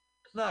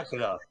off. Knock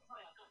it off.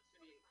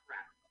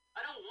 I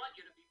don't want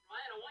you to be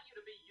Brian. I want you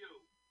to be you.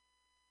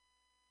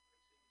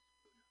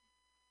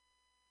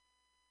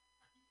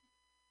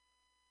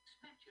 I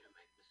expect you to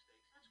make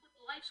mistakes. That's what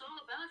life's all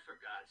about,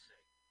 for God's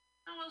sake.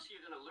 How else are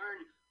you going to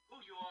learn who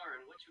you are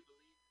and what you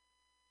believe?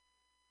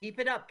 Keep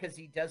it up, because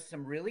he does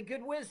some really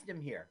good wisdom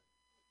here.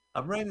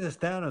 I'm writing this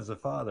down as a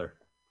father.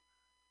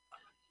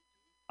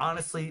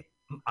 Honestly,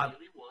 I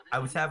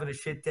was having a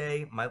shit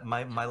day.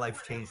 My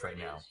life's changed right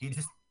now. He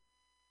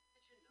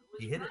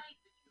hit it.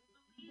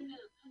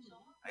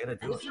 I gotta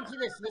do Listen to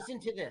this. Listen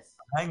to this.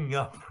 I'm hanging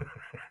up.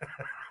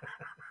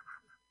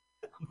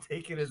 I'm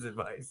taking his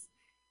advice.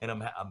 and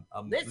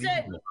I'm Listen.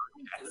 leaving.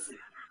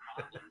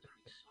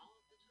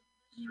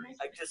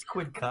 I just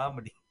quit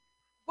comedy.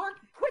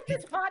 Quit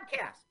this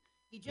podcast.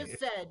 He just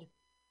said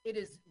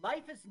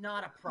life is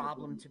not a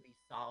problem to be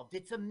solved.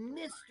 It's a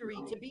mystery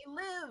to be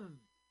lived.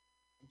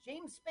 And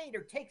James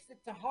Spader takes it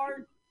to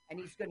heart, and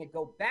he's going to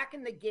go back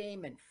in the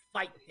game and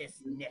fight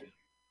this Nick.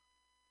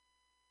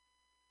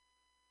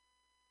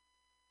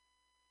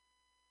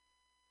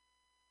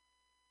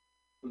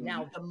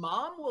 Now the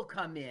mom will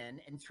come in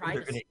and try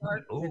to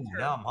start. Oh,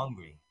 now I'm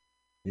hungry.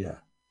 Yeah.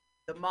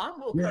 The mom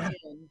will come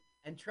in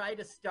and try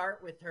to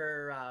start with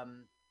her.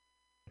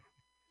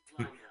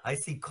 Dude, I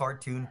see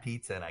cartoon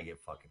pizza and I get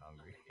fucking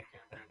hungry.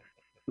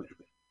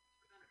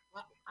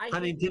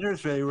 Honey,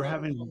 dinner's ready. We're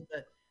having.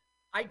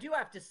 I do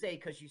have to say,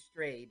 because you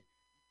strayed,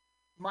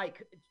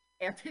 Mike.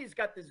 Anthony's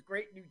got this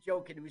great new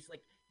joke, and he's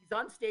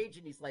on stage,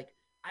 and he's like,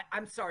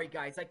 I'm sorry,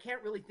 guys. I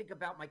can't really think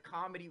about my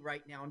comedy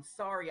right now. I'm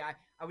sorry. I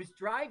was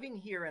driving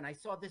here, and I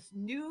saw this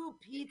new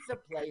pizza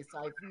place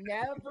I've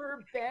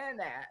never been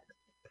at.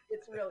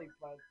 It's really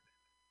fun.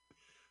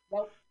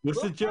 Well,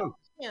 what's the joke?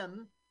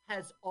 Kim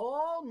has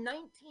all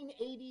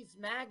 1980s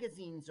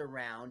magazines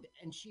around,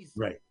 and she's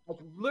right. like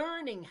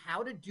learning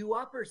how to do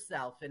up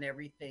herself and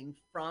everything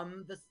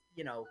from the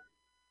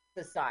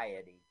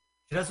society.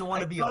 She doesn't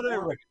want to be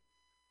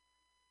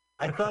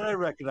I thought I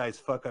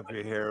recognized "Fuck Up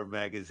Your Hair"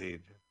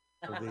 magazine.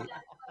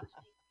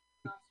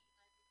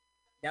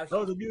 Now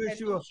the new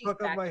issue of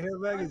 "Fuck Up My Hair"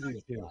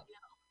 magazine too.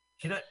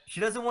 She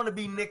doesn't want to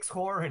be Nick's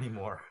whore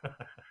anymore.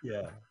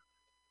 Yeah.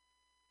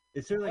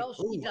 Is there like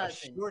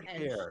short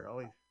and hair?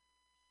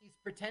 She's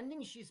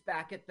pretending she's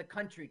back at the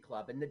country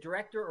club, and the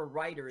director or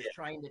writer is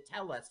trying to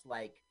tell us,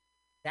 like,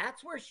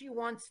 that's where she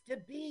wants to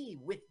be,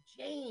 with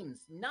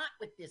James, not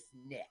with this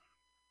Nick.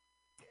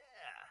 Yeah.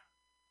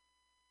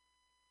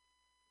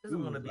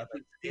 Doesn't want to be like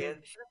she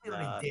doesn't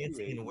want to be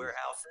dancing in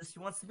warehouses. She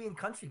wants to be in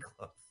country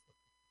clubs.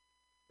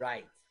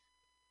 Right.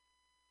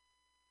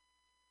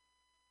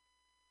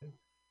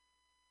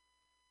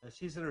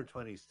 She's in her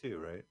 20s too,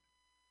 right?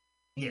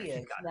 She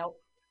is. Now,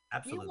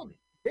 absolutely.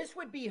 This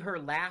would be her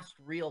last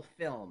real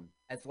film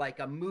as like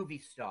a movie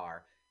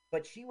star,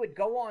 but she would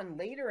go on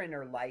later in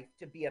her life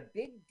to be a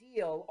big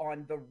deal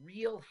on The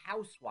Real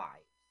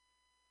Housewives.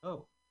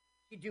 Oh.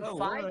 She'd do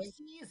 5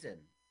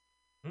 seasons.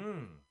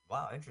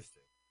 Wow,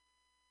 interesting.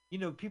 You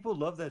know, people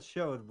love that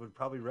show and would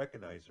probably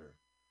recognize her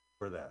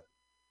for that.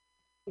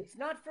 It's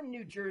not from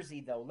New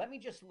Jersey, though. Let me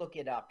just look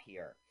it up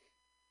here.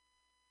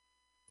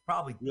 It's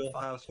probably Real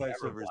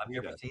Housewives of Have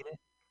you ever seen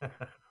it?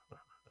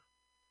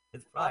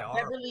 It's probably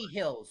Beverly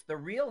Hills. The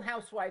Real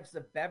Housewives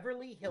of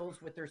Beverly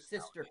Hills with her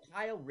sister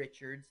Kyle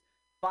Richards.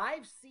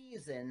 5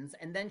 seasons,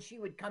 and then she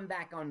would come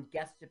back on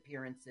guest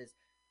appearances.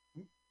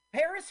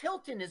 Paris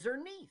Hilton is her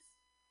niece.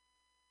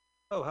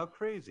 Oh, how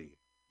crazy.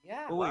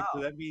 Yeah. Oh, wait,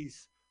 so that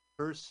means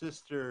her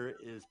sister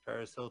is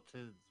Paris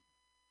Hilton's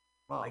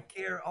mom. I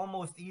care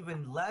almost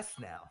even less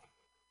now.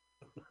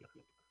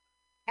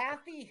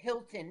 Kathy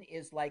Hilton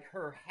is like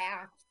her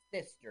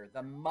half-sister,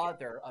 the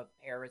mother of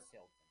Paris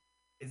Hilton.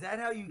 Is that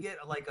how you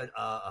get like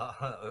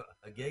a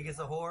gig as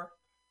a whore?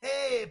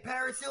 Hey,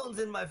 Paris Hilton's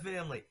in my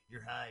family.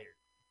 You're hired.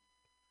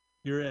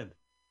 You're in.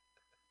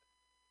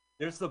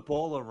 There's the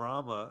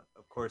Bowl-O-Rama,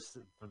 of course,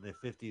 from the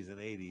 50s and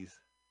 80s.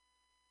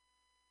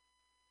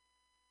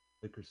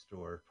 Liquor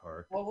store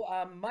park.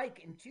 Well,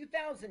 Mike, in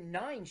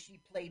 2009,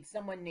 she played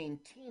someone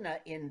named Tina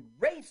in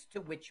Race to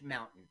Witch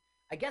Mountain.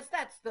 I guess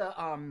that's the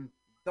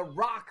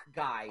Rock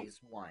Guys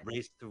one.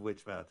 Race to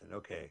Witch Mountain,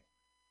 okay.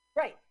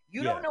 Right.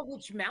 You don't know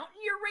which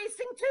mountain you're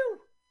racing to?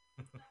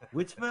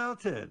 Which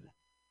mountain?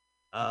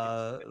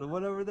 The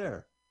one over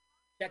there.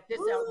 Check this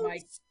out,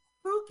 Mike.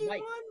 Spooky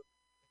Mike, one?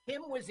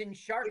 Kim was in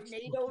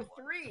Sharknado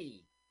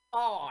 3.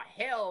 Oh,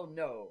 hell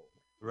no.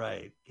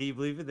 Right. Can you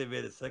believe it? They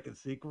made a second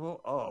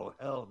sequel? Oh,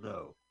 hell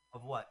no.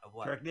 Of what? Of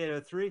what?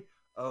 Sharknado 3?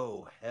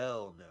 Oh,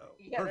 hell no.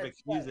 Yeah,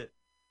 Perfect. Use it.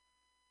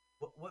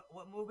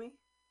 What movie?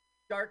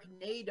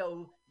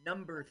 Sharknado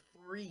number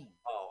 3.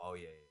 Oh,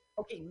 yeah.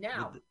 Okay,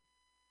 now,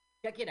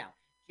 check it out.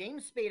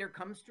 James Spader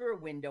comes to her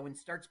window and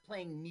starts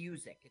playing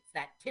music. It's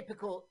that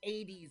typical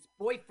 80s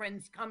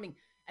boyfriend's coming.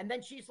 And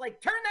then she's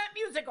like, turn that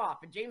music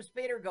off. And James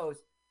Spader goes,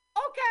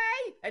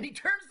 okay. And he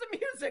turns the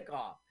music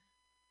off.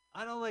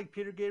 I don't like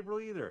Peter Gabriel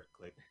either.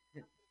 Click.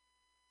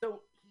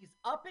 So he's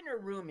up in her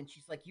room and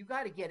she's like, you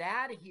got to get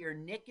out of here.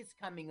 Nick is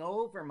coming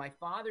over. My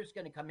father's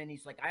going to come in.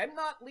 He's like, I'm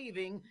not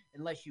leaving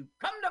unless you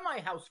come to my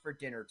house for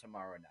dinner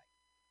tomorrow night.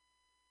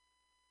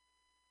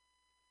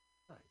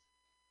 Nice.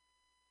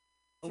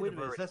 Oh, wait a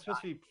minute. Is that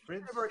supposed to be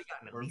Prince? I've already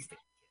gotten at least a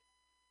kiss.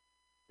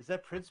 Is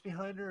that Prince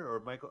behind her or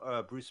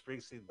Bruce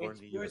Springsteen born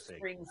in the USA?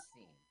 Bruce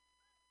Springsteen.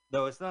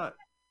 No, it's not.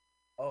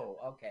 Oh,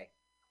 okay.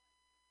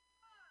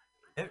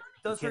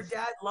 Does her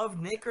dad love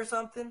Nick or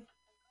something? Is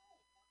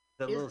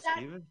that little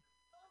Steven?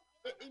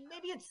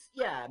 Maybe it's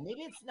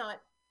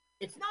not.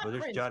 It's not. Well,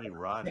 there's Prince. Johnny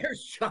Rotten.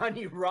 There's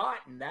Johnny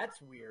Rotten.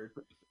 That's weird.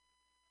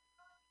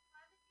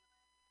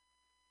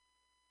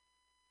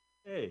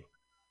 Hey.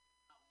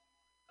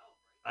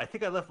 I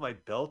think I left my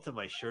belt and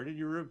my shirt in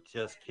your room.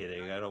 Just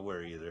kidding. I don't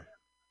wear either.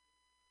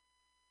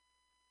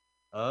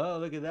 Oh,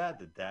 look at that.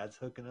 The dad's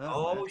hooking up.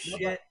 Oh man.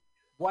 shit!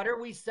 What are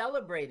we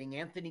celebrating?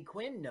 Anthony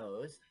Quinn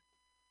knows.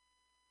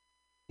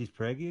 He's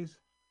preggies?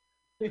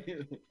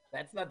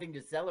 That's nothing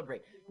to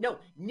celebrate. No,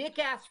 Nick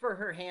asked for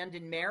her hand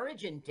in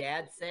marriage, and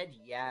Dad said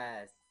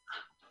yes.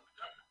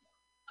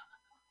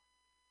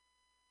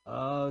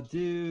 Oh,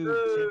 dude.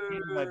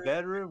 Champagne in my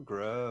bedroom?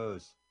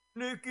 Gross.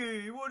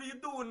 Nikki, what are you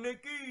doing,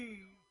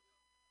 Nikki?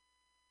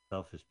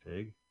 Selfish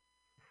pig.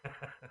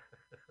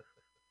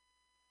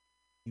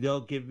 You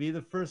don't give me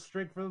the first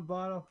drink from the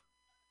bottle?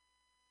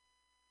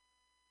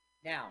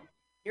 Now,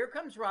 here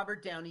comes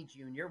Robert Downey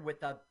Jr.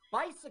 with a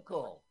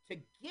bicycle to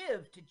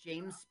give to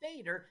James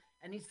Spader,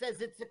 and he says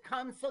it's a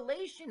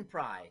consolation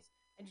prize.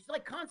 And she's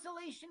like,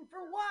 consolation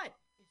for what?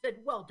 He said,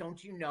 well,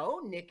 don't you know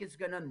Nick is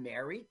going to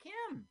marry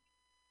Kim?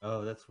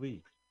 Oh, that's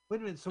sweet.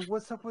 Wait a minute. So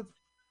what's up with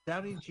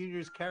Downey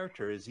Jr.'s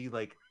character? Is he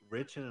like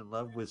rich and in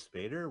love with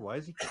Spader? Why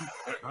does he keep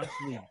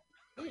constantly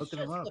He's hooking just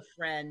him up? a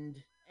friend.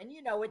 And,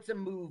 you know, it's a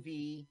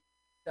movie.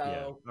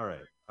 So, Yeah.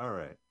 All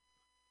right.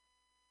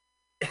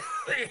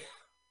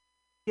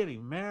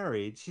 Getting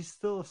married. She's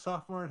still a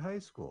sophomore in high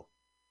school.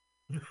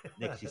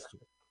 Nick, she's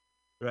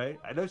right.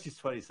 I know she's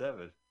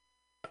 27.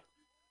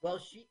 well,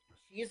 she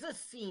is a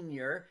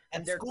senior,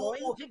 and At they're school,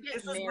 going to get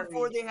this was married.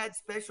 before they had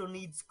special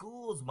needs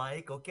schools,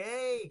 Mike.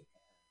 Okay.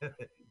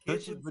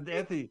 But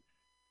Anthony,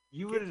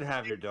 you wouldn't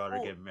have your daughter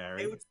get They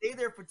married, would stay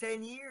there for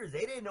 10 years.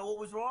 They didn't know what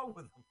was wrong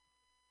with them.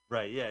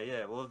 right?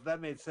 Yeah. Well,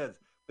 that made sense.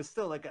 But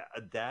still, like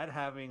a dad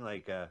having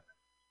like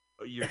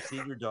your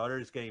senior daughter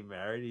is getting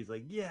married. He's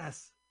like,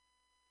 yes,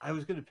 I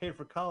was going to pay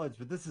for college,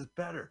 but this is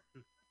better.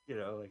 You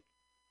know, like.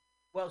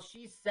 Well,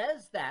 she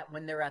says that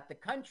when they're at the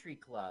country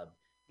club.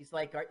 He's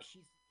like,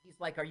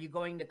 are you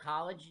going to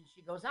college? And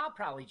she goes, I'll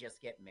probably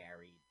just get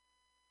married.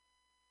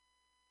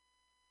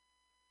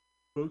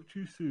 Spoke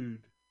too soon.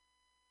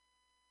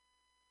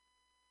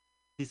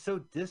 He's so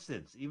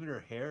distant. Even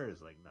her hair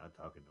is like not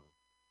talking to him.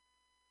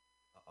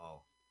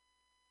 Uh-oh.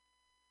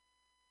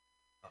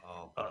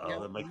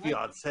 My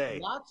fiance.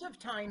 Lots of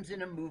times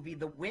in a movie,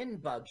 the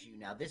wind bugs you.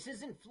 Now, this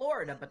isn't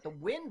Florida, but the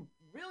wind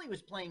really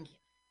was playing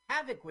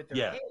havoc with her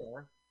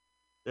hair.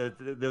 There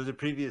was a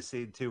previous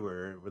scene too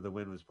where the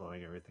wind was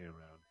blowing everything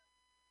around.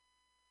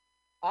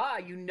 Ah,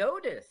 you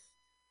noticed.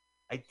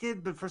 I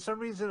did, but for some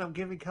reason I'm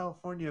giving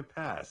California a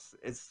pass.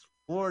 It's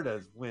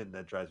Florida's wind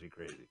that drives me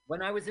crazy.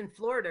 When I was in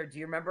Florida, do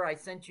you remember I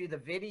sent you the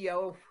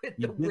video with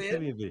You the did send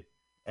wind? me a video.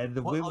 And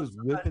the wind was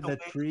whipping the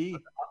tree.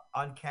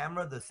 On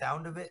camera, the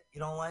sound of it,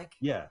 you don't like?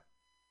 Yeah.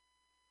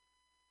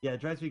 Yeah,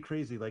 it drives me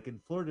crazy. Like in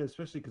Florida,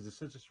 especially because it's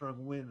such a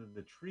strong wind and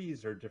the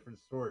trees are a different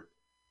sort.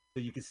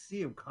 So you can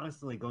see them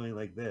constantly going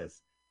like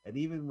this. And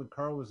even when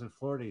Carl was in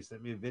Florida, he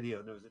sent me a video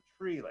and there was a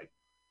tree like.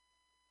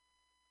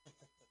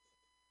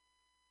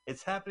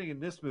 It's happening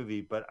in this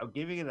movie, but I'm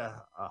giving it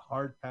a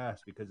hard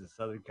pass because it's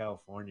Southern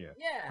California.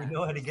 Yeah. We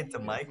know how to get to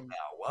Mike now.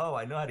 Whoa,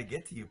 I know how to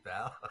get to you,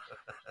 pal.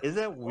 Is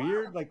that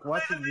weird? Like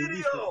watching Play the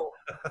movies. video.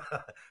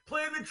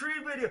 Play the tree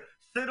video.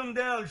 Sit them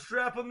down,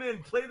 strap them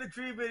in. Play the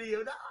tree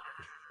video.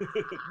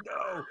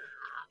 No.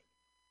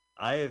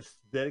 I have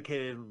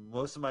dedicated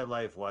most of my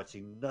life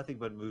watching nothing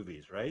but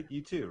movies, right?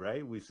 You too,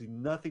 right? We've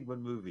seen nothing but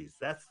movies.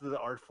 That's the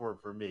art form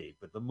for me.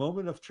 But the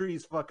moment of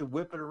trees fucking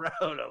whipping around,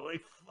 I'm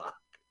like, fuck.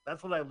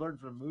 That's what I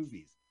learned from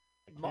movies.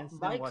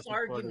 Mike's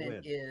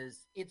argument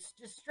is it's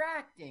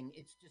distracting.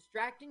 It's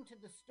distracting to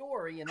the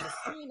story and the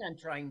scene I'm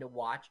trying to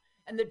watch.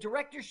 And the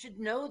director should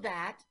know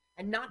that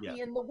and not be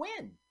in the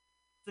wind.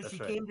 So she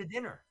came to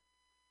dinner.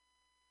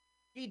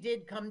 She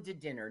did come to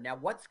dinner. Now,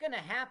 what's going to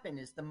happen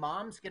is the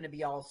mom's going to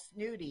be all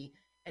snooty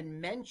and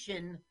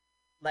mention,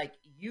 like,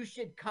 you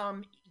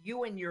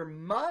and your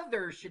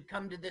mother should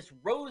come to this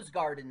rose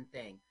garden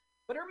thing.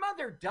 But her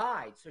mother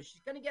died, so she's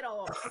going to get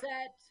all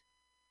upset,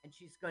 and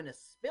she's going to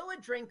spill a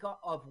drink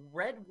of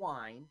red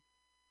wine,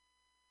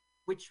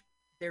 which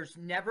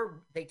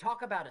they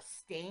talk about a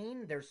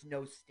stain. There's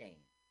no stain.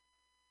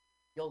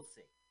 You'll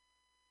see.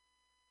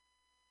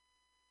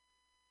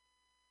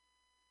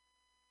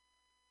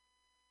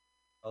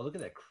 Oh, look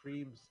at that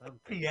cream something.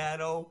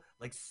 Piano,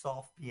 like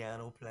soft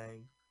piano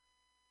playing.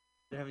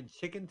 They're having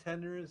chicken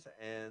tenders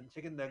and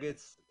chicken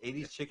nuggets,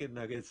 80s chicken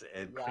nuggets,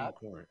 and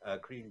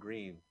cream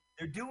green.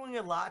 They're doing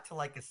a lot to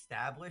like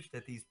establish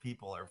that these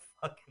people are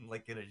fucking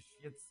like in a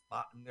shit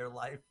spot in their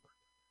life.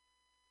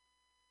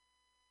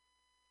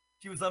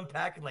 She was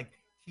unpacking like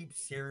cheap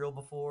cereal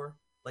before,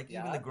 like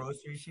even the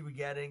groceries she was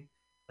getting.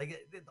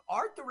 Like the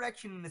art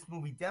direction in this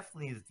movie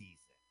definitely is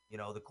decent. You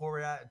know, the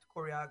choreography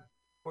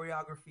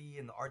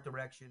and the art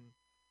direction.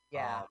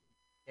 Yeah,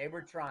 they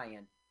were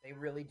trying. They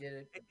really did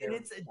it. And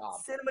it's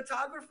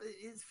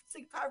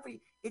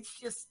cinematography. It's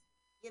just,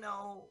 you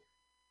know,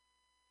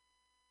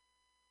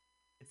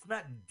 it's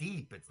not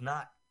deep. It's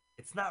not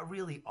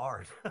really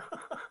art.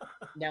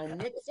 Now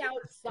Nick's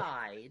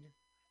outside.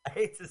 I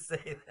hate to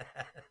say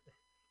that.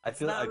 I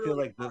feel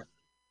like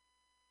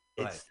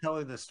it's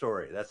telling the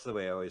story. That's the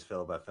way I always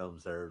feel about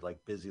films that are like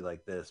busy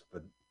like this,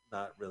 but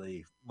not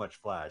really much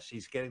flash.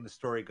 He's getting the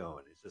story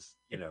going. It's just,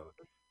 you know,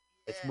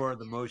 it's more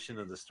the motion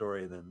of the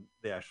story than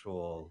the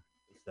actual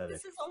aesthetic.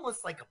 This is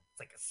almost like a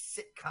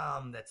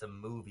sitcom that's a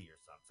movie or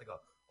something. It's like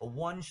a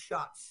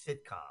one-shot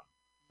sitcom.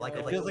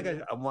 It feels like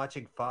I'm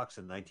watching Fox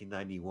in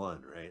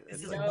 1991, right? This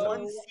It's is like,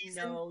 one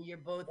season. No, you're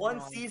both one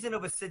wrong. season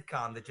of a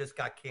sitcom that just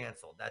got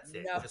canceled. That's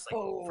it. No. Just like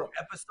from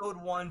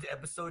episode 1 to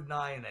episode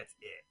 9. That's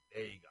it.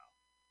 There you go.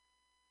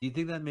 Do you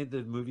think that made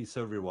the movie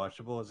so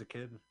rewatchable as a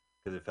kid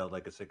because it felt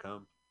like a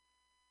sitcom?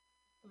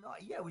 No,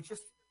 yeah, it was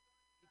just,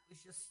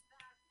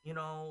 you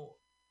know,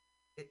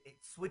 it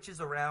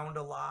switches around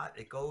a lot.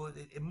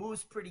 It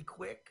moves pretty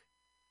quick.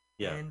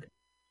 Yeah. And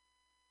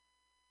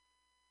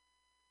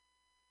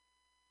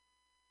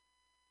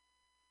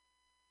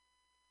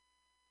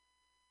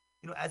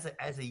you know, as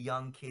a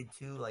young kid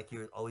too, like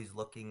you're always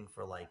looking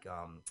for like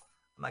I'm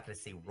not gonna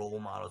say role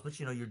models, but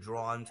you know, you're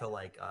drawn to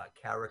like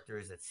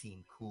characters that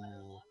seem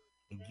cool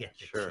and get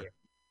the chick.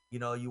 You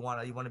know, you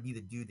wanna be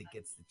the dude that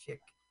gets the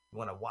chick. You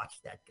wanna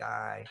watch that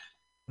guy.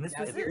 And this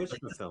was it.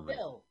 Like,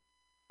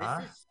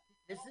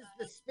 This is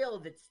the spill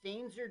that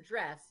stains your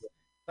dress,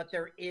 but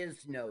there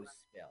is no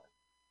spill.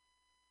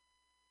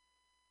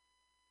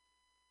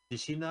 Did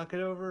she knock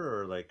it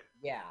over or like?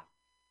 Yeah.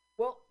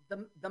 Well,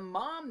 the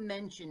mom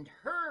mentioned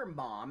her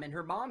mom, and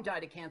her mom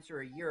died of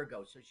cancer a year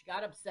ago, so she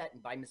got upset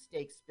and by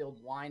mistake spilled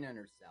wine on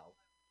herself.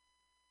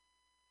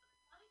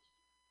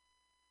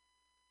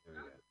 There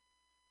we go.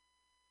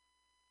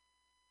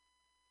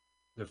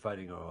 They're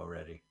fighting her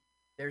already.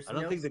 I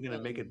don't think they're going to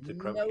make it to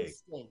crumb cake.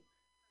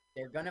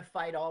 They're going to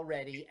fight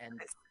already,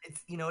 and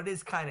it's you know, it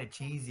is kind of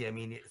cheesy. I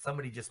mean,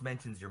 somebody just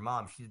mentions your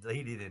mom. She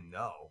lady didn't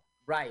know.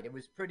 Right. It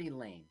was pretty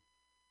lame.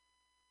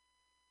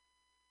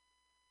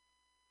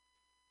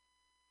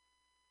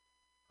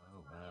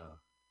 Oh wow.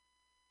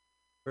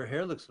 Her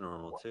hair looks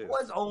normal too. It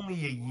was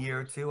only a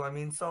year or two. I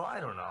mean, so I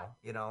don't know.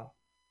 You know.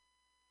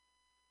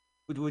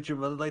 Would your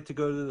mother like to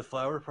go to the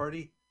flower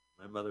party?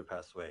 My mother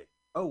passed away.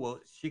 Oh well,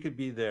 she could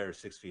be there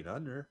 6 feet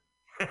under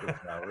the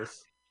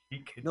flowers.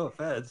 No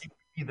offense.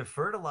 Be the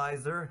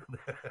fertilizer.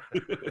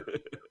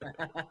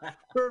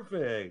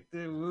 Perfect.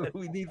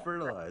 We need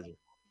fertilizer.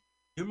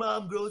 Your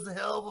mom grows a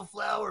hell of a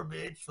flower,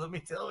 bitch. Let me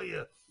tell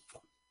you.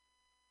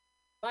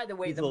 By the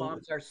way, the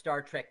moms are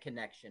Star Trek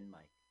connection,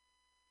 Mike.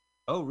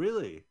 Oh,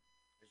 really?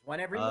 There's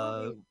one every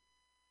movie.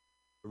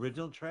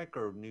 Original Trek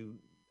or new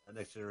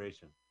Next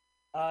Generation?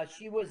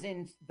 She was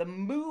in the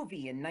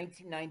movie in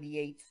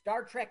 1998,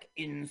 Star Trek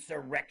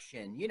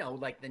Insurrection. You know,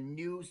 like the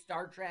new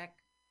Star Trek.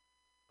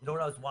 You know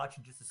what I was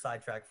watching, just to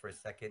sidetrack for a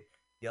second,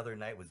 the other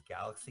night was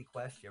Galaxy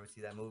Quest. You ever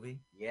see that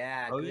movie?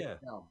 Yeah. Oh, yeah.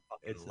 I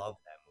love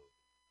that movie.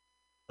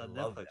 It's on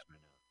Netflix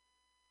right now.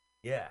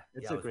 Yeah.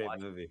 It's a great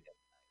movie.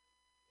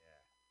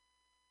 Yeah.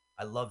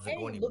 I love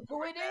Sigourney. Hey, look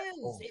who it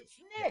is.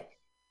 It's Nick.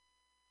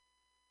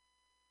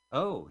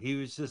 Oh, he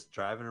was just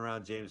driving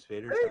around James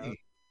Spader's house.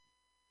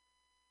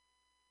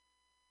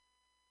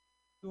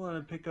 You want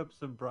to pick up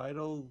some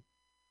bridal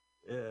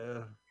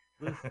hey,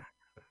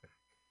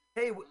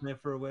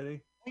 for a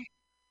wedding?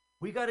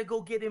 We got to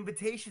go get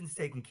invitations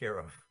taken care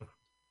of.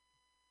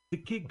 The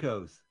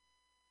Kinkos.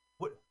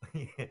 What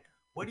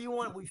do you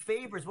want?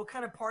 Favors? What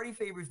kind of party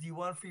favors do you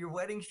want for your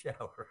wedding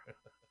shower?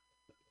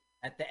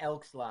 At the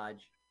Elks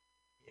Lodge.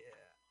 Yeah.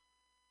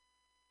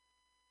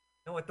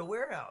 No, at the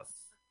warehouse.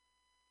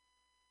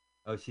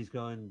 Oh, she's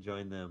going to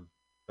join them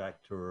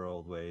back to her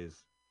old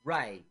ways.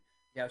 Right.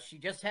 Now, she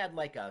just had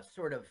like a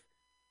sort of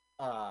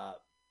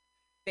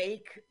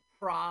fake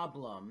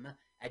problem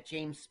at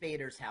James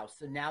Spader's house.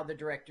 So now the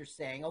director's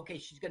saying, okay,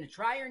 she's going to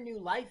try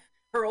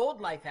her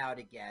old life out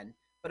again,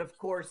 but of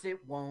course it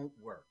won't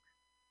work.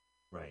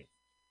 Right.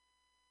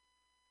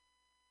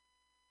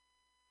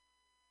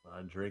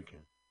 I'm drinking.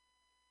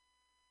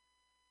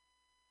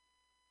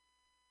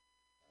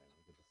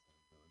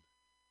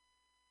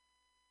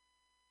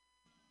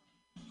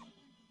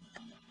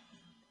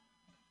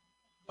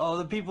 Oh,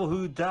 the people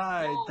who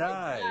died.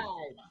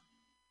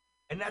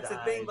 And that's the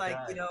thing, like,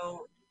 you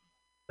know,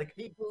 like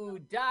people who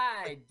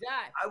died.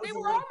 They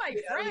were all my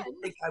friends. I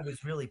didn't think I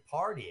was really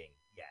partying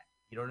yet.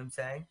 You know what I'm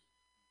saying?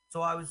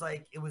 So I was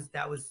like,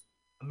 that was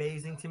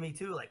amazing to me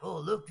too. Like, oh,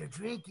 look, they're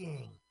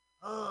drinking.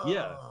 Oh,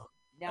 yeah.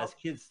 Now, as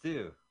kids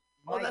do.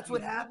 Oh, that's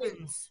what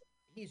happens.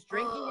 He's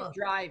drinking and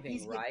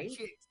driving, right?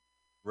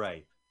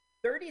 Right.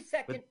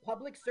 30-second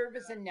public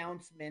service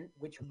announcement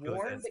which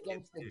warned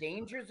against the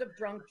dangers of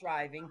drunk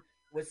driving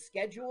was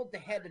scheduled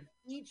ahead of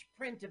each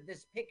print of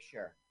this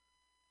picture.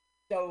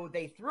 So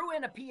they threw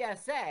in a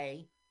PSA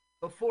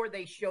before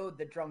they showed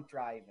the drunk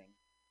driving.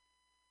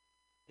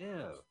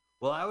 Yeah.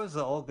 Well, I was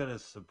all going to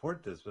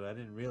support this, but I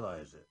didn't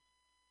realize it.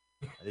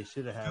 They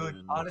should have had it.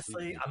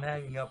 Honestly, I'm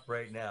hanging up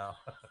right now.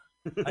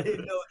 I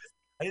didn't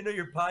know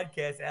your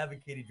podcast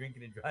advocated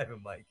drinking and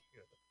driving, Mike.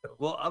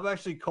 Well, I'm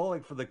actually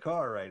calling for the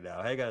car right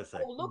now. Hang on a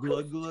second. Oh, look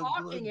who's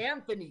talking,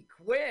 Anthony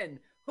Quinn.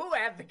 Who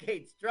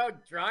advocates drunk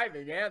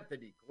driving,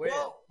 Anthony Quinn?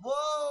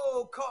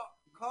 Whoa,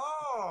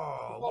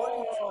 Carl.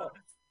 Whoa.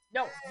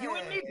 No, you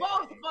and me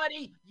both,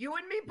 buddy. You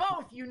and me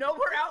both. You know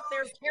we're out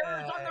there,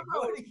 terrors on the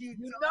road. You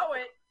know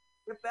it.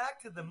 Get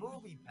back to the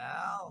movie,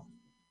 pal.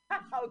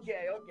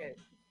 Okay.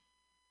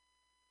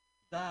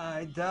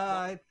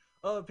 Died.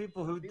 Oh, the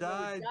people who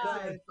died.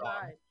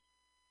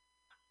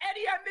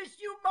 Eddie, I miss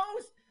you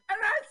most, and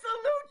I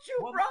salute you,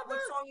 brother.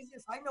 What song is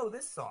this? I know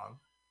this song.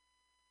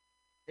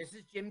 This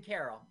is Jim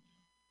Carroll.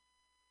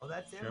 Oh,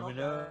 that's him. Sherman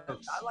Okay.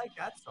 Oaks. I like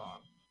that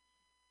song.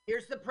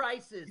 Here's the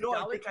prices. You know,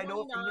 I think I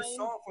know it from this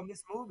song, from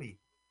this movie.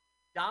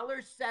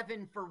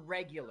 $7 for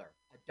regular.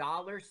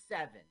 $7,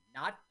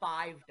 not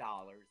 $5.07.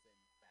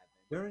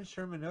 They're in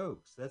Sherman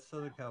Oaks. That's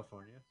Southern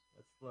California.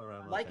 That's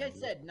around. Like I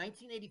said,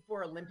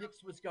 1984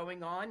 Olympics was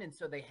going on, and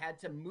so they had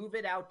to move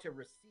it out to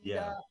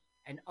Reseda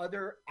and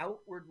other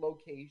outward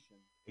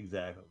locations.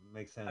 Exactly,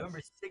 makes sense. I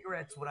remember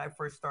cigarettes when I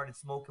first started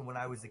smoking when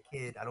I was a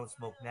kid. I don't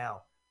smoke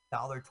now.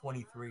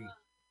 $1.23.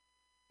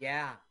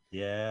 Yeah.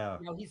 Yeah.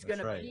 You know, he's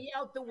gonna pee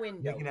out the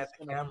window. Looking at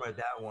the camera,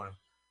 that one.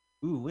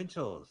 Ooh,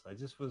 Winchell's. I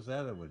just was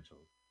at a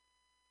Winchell's.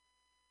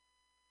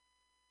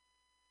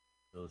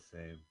 Still the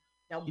same.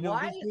 Now,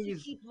 why does he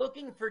keep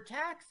looking for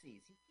taxis?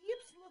 He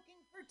keeps looking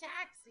for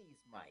taxis,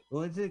 Mike.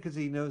 Well, is it because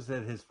he knows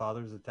that his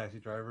father's a taxi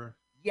driver?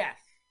 Yes.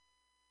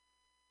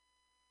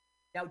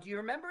 Now, do you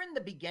remember in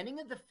the beginning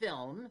of the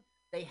film,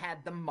 they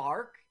had the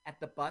mark at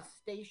the bus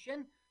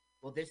station?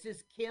 Well, this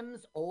is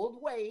Kim's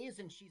old ways,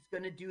 and she's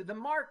going to do the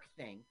mark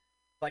thing,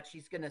 but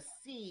she's going to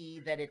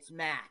see that it's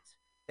Matt,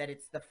 that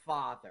it's the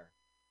father.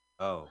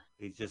 Oh,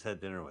 he just had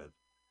dinner with.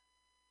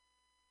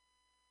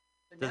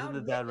 So doesn't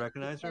the dad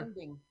recognize her?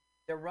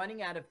 They're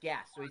running out of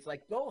gas, so he's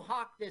like, go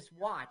hawk this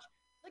watch.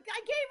 Like, I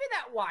gave you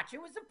that watch.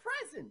 It was a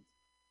present.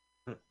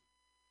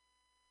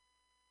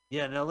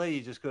 Yeah, in LA,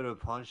 you just go to a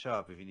pawn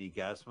shop if you need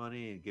gas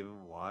money and give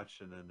them a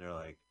watch, and then they're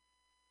like,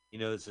 you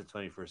know, it's the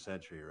 21st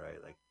century,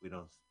 right? Like, we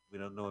don't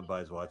no one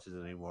buys watches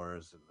anymore,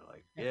 and they're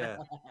like, yeah.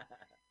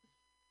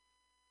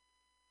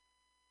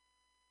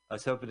 I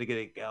was hoping to get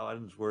a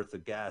gallon's worth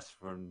of gas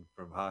from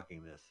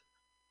hawking this.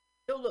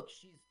 So look,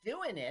 she's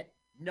doing it.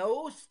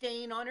 No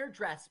stain on her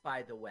dress,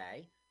 by the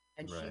way,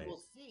 and she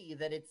will see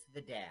that it's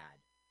the dad.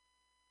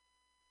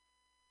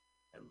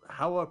 And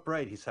how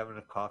upright! He's having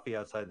a coffee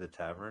outside the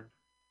tavern.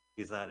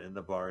 He's not in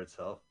the bar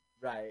itself.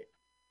 Right.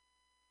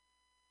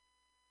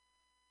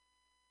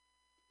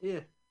 Yeah.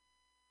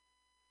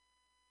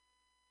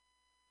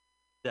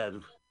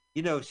 Dad,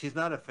 you know, she's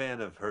not a fan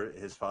of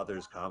his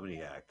father's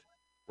comedy act.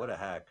 What a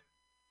hack.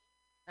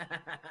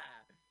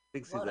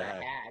 Thinks he's a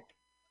hack.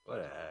 What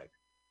a hack.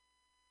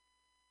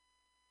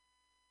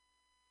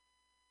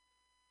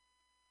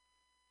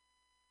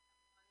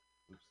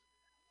 Oops.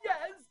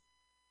 Yes.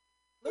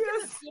 Look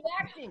at this kid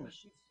acting.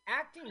 She's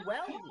acting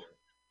well here.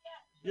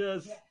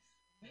 Yes.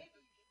 Maybe you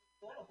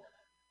should follow her.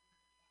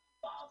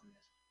 Involved in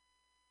this.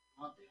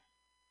 Not there.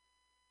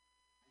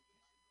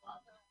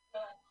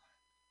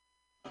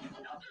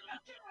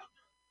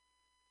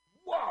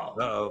 Whoa!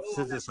 Uh-oh,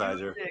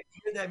 synthesizer. You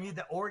hear that music,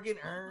 the organ?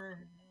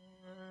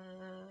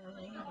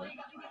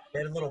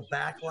 Had a little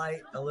backlight,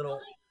 a little.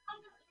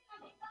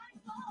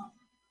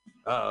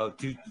 Uh-oh.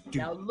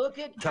 Now look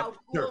at how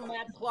cool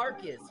Matt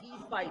Clark is. He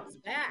fights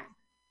back.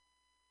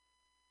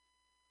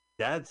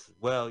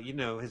 Well, you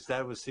know, his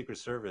dad was Secret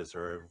Service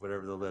or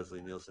whatever the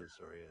Leslie Nielsen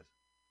story is.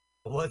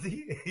 Was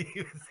he?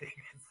 He was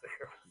Secret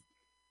Service.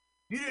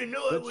 You didn't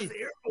know it was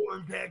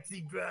airborne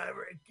taxi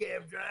driver, a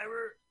cab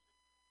driver.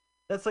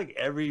 That's like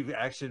every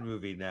action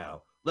movie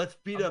now. Let's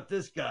beat up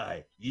this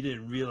guy. You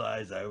didn't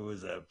realize I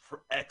was a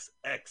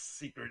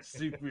XX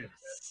secret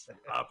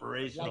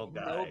operational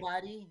guy.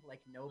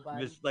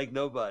 Like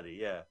nobody,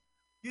 yeah.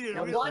 You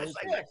didn't realize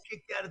I got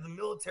kicked out of the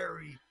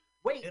military.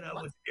 Wait, and I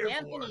was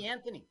airborne.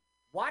 Anthony,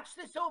 watch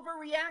this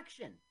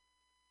overreaction.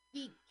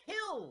 He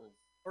kills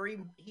or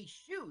he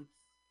shoots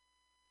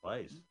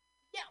twice.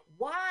 Yeah,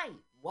 why?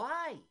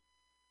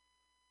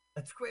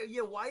 That's great.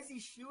 Yeah, why is he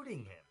shooting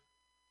him?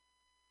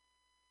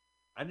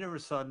 I never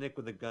saw Nick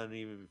with a gun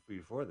even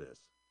before this.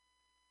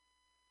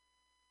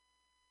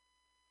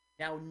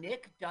 Now,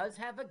 Nick does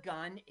have a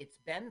gun. It's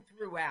been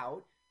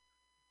throughout,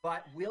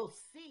 but we'll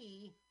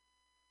see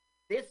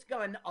this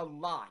gun a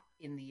lot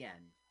in the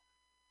end.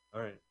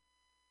 All right.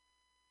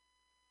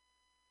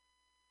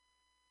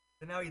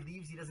 So now he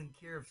leaves. He doesn't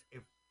care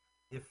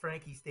if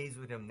Frankie stays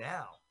with him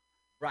now.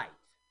 Right.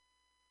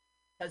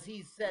 Because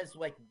he says,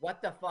 like,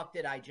 what the fuck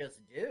did I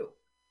just do?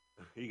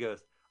 He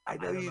goes, I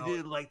know you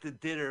didn't like the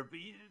dinner, but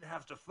you didn't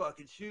have to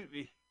fucking shoot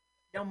me.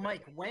 Now,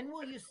 Mike, when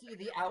will you see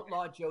the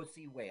outlaw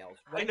Josie Wales?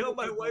 I know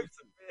my wife's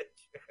a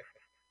bitch.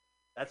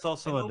 That's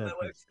also on Netflix. My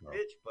wife's a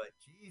bitch, but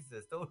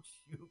Jesus, don't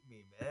shoot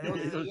me, man. Will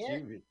you see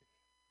it?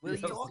 Will you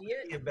see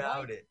it?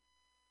 About it.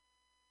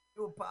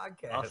 Do a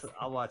podcast.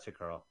 I'll watch it,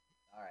 Carl.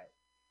 All right.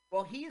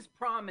 Well, he's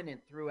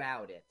prominent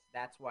throughout it.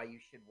 That's why you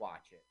should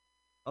watch it.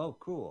 Oh,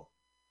 cool.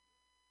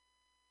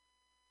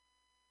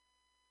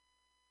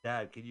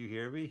 Dad, can you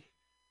hear me?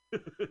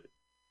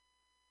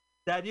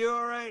 Dad, you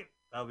all right?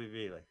 I'll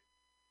be like,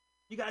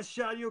 you guys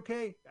shot? You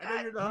okay? I know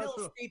you're in the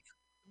hospital.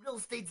 Real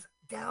estate's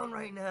down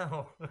right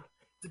now.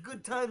 It's a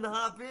good time to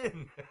hop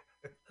in.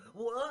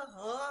 What?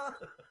 Huh?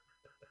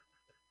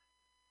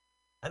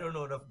 I don't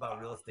know enough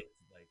about real estate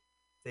to like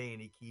say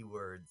any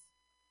keywords.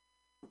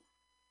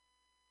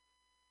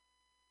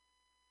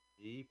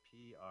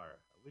 DPR.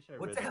 wish I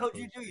What read the that hell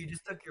did you post. do? You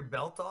just took your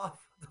belt off?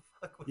 What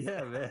the fuck was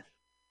Yeah, that? man.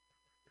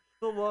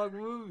 It's a long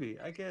movie.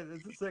 I can't.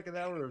 It's the second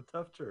hour of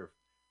Tough Turf.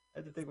 I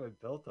had to take my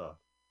belt off.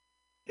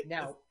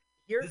 Now,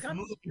 here This comes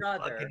movie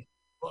brother, fucking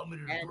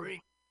plummeted to and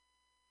drink.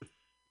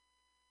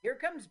 here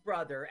comes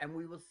brother, and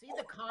we will see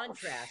the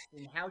contrast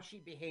in how she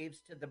behaves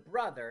to the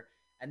brother,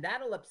 and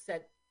that'll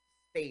upset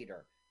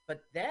Spader.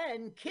 But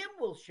then Kim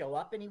will show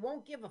up, and he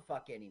won't give a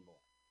fuck anymore.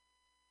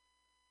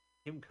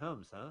 Kim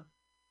comes, huh?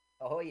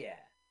 Oh yeah,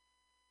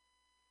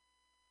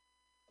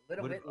 a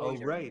little bit Oh,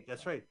 later. right.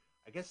 That's right.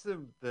 I guess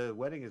the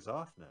wedding is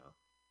off now.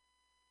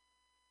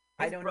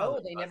 I don't know.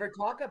 They never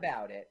talk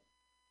about it.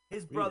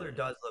 His brother Really?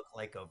 does look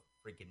like a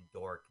freaking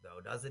dork, though,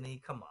 doesn't he?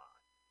 Come on.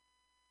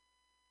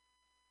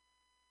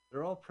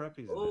 They're all preppies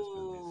in this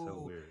movie. It's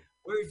so weird.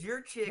 Where's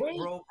your chick, Wait,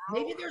 bro?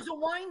 maybe there's a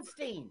wine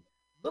stain.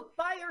 Look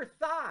by her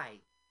thigh.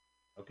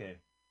 Okay.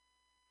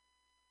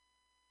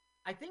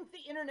 I think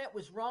the internet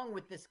was wrong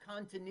with this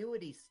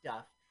continuity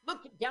stuff.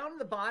 Look down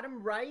the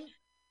bottom right.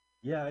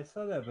 Yeah, I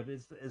saw that, but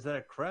is that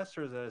a crest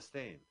or is that a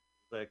stain?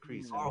 Is that a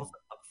crease? Carl's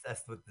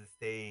obsessed with the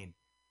stain.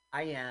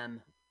 I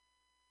am.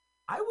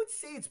 I would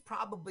say it's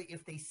probably,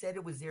 if they said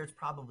it was there, it's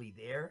probably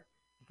there,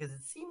 because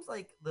it seems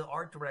like the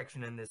art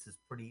direction in this is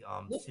pretty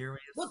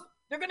serious. Look,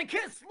 they're gonna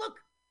kiss. Look.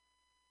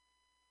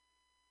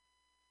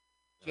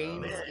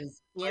 James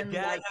is My in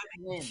dad like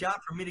had a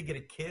shot for me to get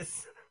a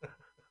kiss.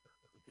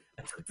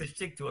 I took this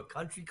chick to a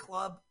country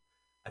club.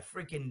 I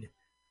freaking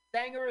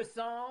sang her a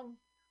song.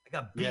 I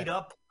got beat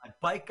up. My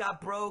bike got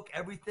broke.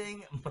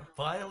 Everything.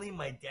 Finally,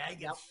 my dad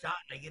gets shot,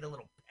 and I get a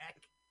little peck.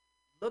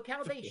 Look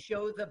how they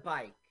show the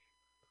bike,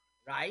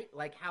 right?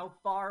 Like how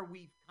far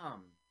we've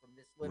come from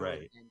this little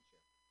adventure.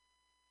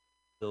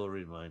 Still a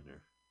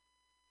reminder.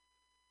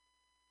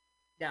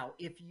 Now,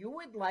 if you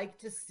would like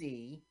to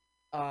see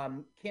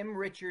Kim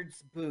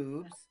Richards'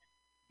 boobs,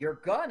 you're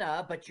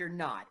gonna, but you're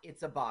not.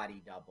 It's a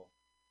body double.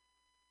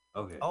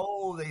 Okay.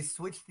 Oh, they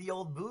switched the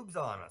old boobs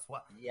on us.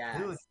 What? Yeah.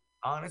 Dude,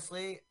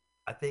 honestly,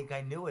 I think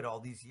I knew it all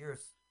these years.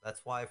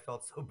 That's why I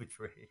felt so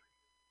betrayed.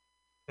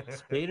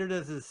 Spader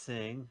doesn't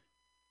sing.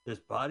 There's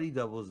body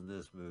doubles in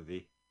this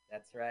movie.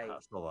 That's right.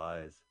 Hostile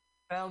Eyes.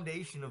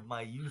 Foundation of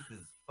my youth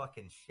is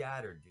fucking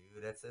shattered,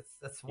 dude.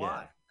 That's why. Yeah.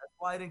 That's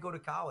why I didn't go to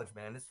college,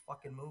 man. This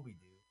fucking movie,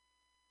 dude.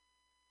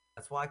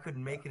 That's why I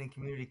couldn't make it in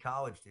community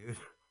college, dude.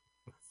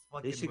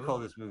 They should call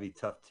this movie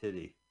Tough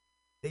Titty.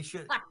 They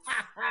should.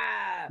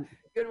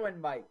 Good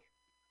one, Mike.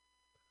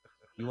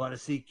 You want to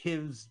see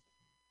Kim's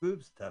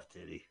boobs? Tough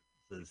Titty.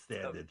 So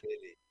standard.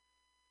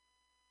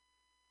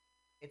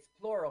 It's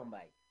plural,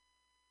 Mike.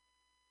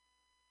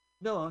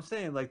 No, I'm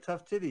saying like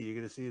Tough Titty. You're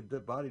gonna see a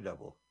body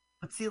double.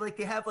 But see, like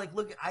they have like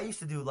look. I used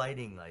to do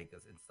lighting like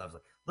and stuff.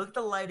 Like look at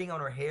the lighting on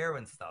her hair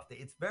and stuff.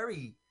 It's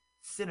very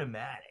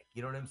cinematic.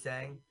 You know what I'm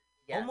saying?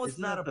 Yeah. Almost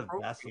Isn't not that the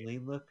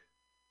Vaseline look.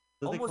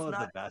 Don't they call it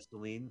the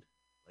Vaseline?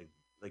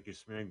 Like you're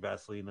smearing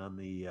Vaseline on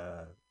the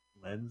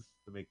lens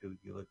to make you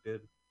look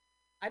good.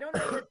 I don't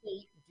know if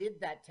they did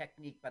that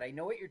technique, but I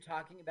know what you're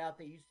talking about.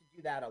 They used to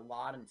do that a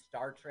lot in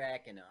Star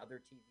Trek and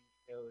other TV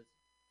shows.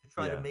 To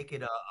try to make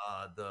it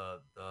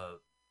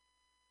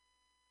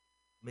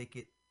make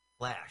it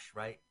flash,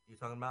 right? You're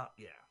talking about?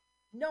 Yeah.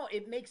 No,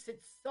 it makes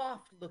it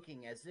soft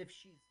looking, as if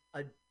she's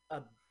a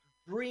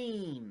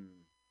dream.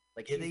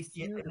 Like and they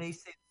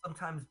say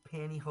sometimes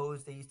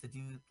pantyhose. They used to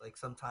do like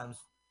sometimes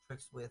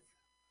tricks with.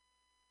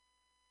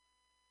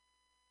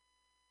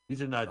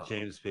 These are not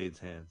James Spader's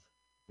hands.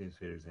 James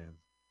Spader's hands.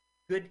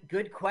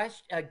 Good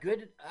question.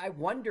 Good. I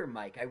wonder,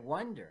 Mike. I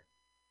wonder.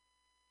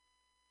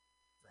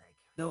 Like,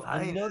 no,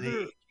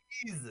 another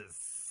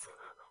Jesus.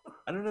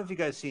 I don't know if you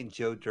guys seen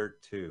Joe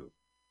Dirt 2,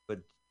 but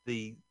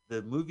the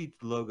movie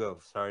logo.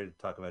 Sorry to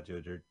talk about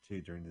Joe Dirt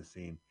 2 during the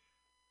scene.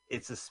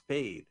 It's a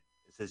spade.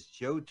 It says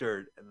Joe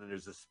Dirt, and then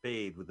there's a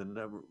spade with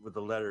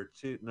the letter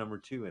number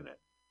 2 in it.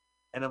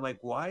 And I'm like,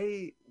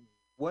 why?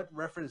 What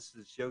reference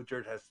does Joe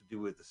Dirt has to do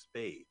with the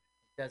spade?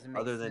 Doesn't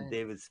make other sense. than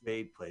David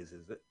Spade plays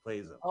him.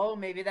 Oh,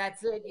 maybe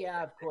that's it.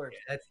 Yeah, of course.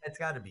 That's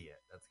got to be it.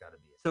 That's got to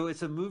be it. So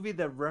it's a movie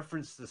that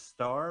referenced the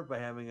star by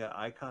having an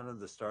icon of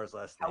the star's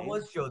last name. How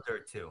was Joe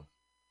Dirt 2?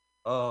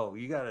 Oh,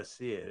 you got to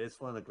see it. It's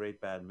one of the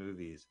great bad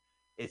movies.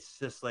 It's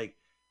just like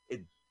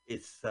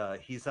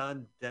he's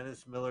on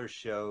Dennis Miller's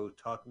show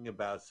talking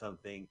about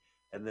something,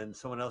 and then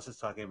someone else is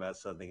talking about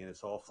something, and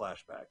it's all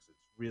flashbacks.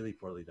 It's really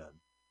poorly done.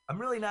 I'm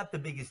really not the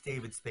biggest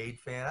David Spade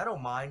fan. I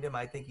don't mind him.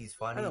 I think he's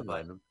funny. I don't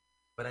mind him.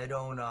 But I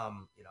don't, I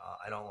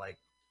don't like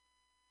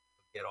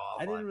get off.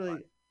 I didn't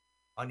really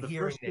on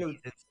hearing that he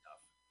did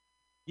stuff.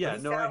 Yeah,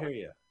 no, I hear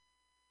you.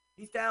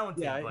 He's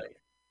talented, but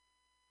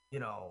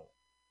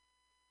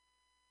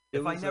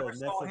if I never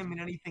saw him in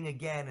anything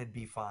again, it'd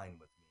be fine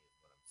with me. Is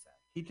what I'm saying.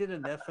 He did a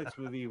Netflix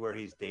movie where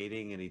he's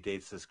dating and he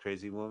dates this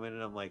crazy woman,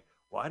 and I'm like,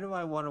 why do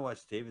I want to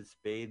watch David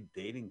Spade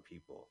dating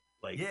people?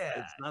 Like,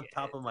 it's not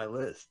top of my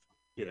list,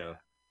 you know.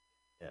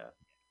 Yeah.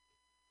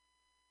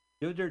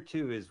 Joe Dirt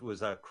 2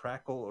 was a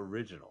Crackle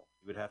original.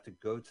 You would have to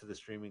go to the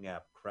streaming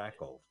app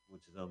Crackle,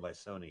 which is owned by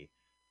Sony,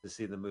 to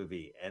see the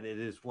movie. And it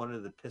is one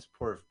of the piss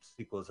poor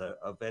sequels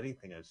of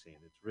anything I've seen.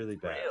 It's really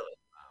bad. Really?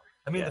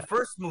 I mean, the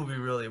first movie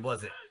really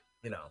wasn't,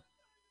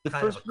 The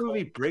first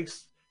movie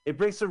breaks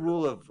the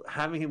rule of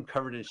having him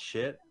covered in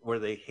shit, where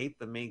they hate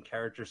the main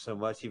character so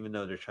much, even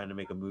though they're trying to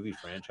make a movie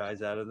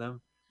franchise out of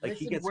them. Like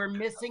Listen, we're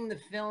missing the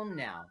film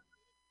now.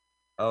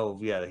 Oh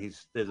yeah,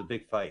 there's a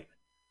big fight.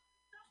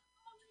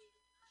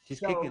 He's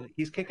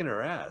kicking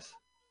her ass.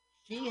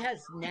 She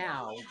has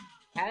now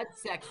had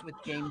sex with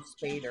James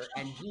Spader,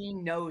 and he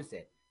knows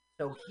it.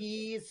 So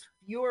he's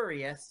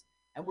furious,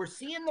 and we're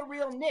seeing the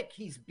real Nick.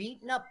 He's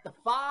beating up the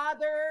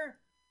father.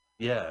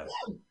 Yeah.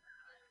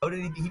 Oh,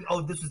 did he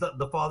oh, this is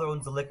the father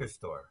owns the liquor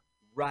store.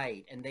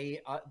 Right, and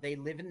they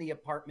live in the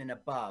apartment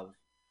above.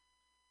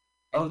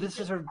 Oh, this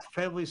is her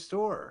family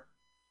store.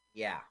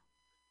 Yeah.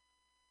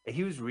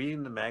 He was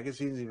reading the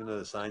magazines, even though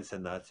the sign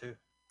said not to.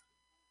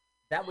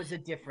 That was a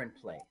different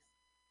place.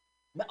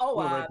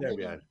 Oh, right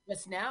there,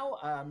 just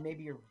now,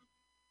 maybe you're.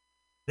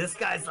 This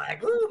guy's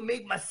like, ooh,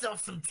 make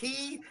myself some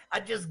tea. I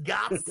just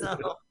got some.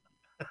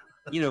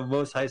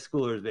 Most high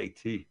schoolers make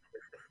tea.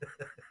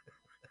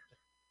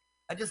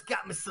 I just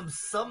got me some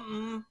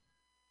something.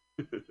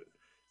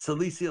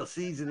 Salicylic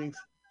seasonings.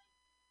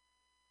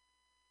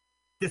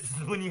 This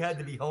is when you had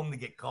to be home to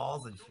get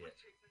calls and shit.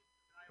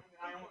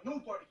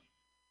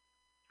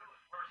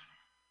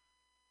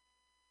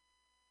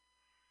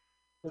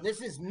 So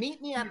this is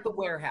Meet Me at the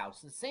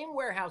Warehouse, the same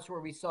warehouse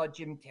where we saw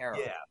Jim Carroll.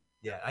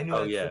 Yeah, I knew.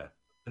 Oh yeah,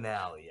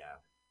 finale. Yeah.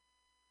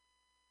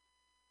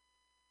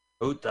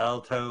 Hotel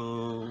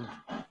tone.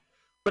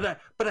 But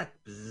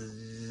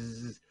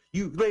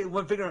you lay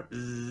one finger up.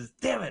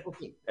 Damn it!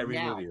 Okay, Every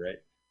movie, right?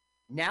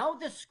 Now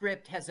the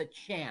script has a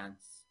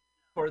chance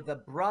for the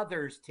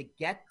brothers to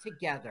get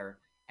together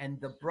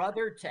and the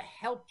brother to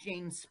help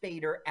James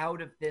Spader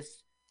out of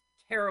this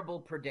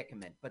terrible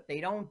predicament, but they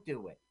don't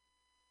do it.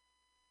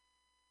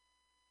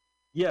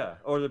 Yeah,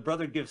 or the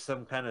brother gives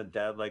some kind of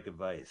dad-like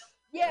advice.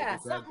 Yeah,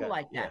 something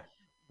like that. Yeah.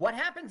 What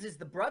happens is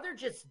the brother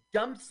just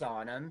dumps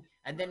on him,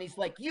 and then he's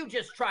like, "You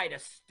just try to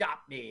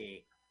stop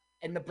me,"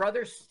 and the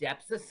brother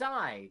steps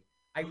aside.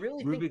 I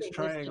really think Rubik's they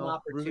triangle, missed an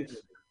opportunity.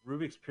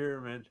 Rubik's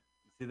pyramid.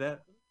 See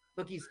that?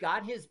 Look, he's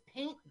got his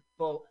paint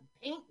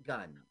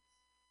gun.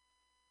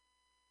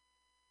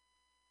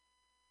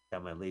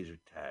 Got my laser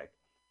tag.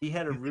 He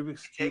had a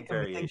Rubik's cube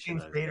variation.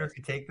 James Spader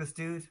could take this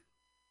dude.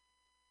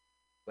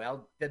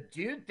 Well, the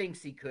dude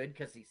thinks he could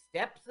because he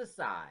steps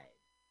aside.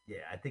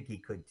 Yeah, I think he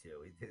could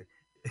too.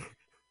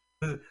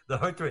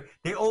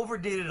 They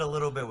overdid it a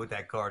little bit with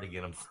that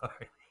cardigan. I'm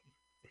sorry.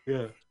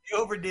 Yeah, they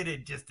overdid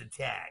it just a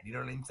tad. You know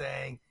what I'm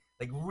saying?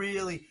 Like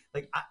really,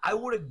 like I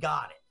would have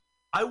got it.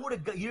 I would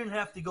have got. You didn't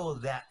have to go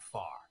that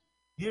far.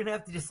 You didn't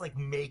have to just like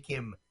make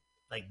him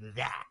like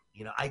that.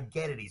 I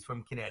get it. He's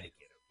from Connecticut.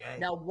 Okay.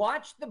 Now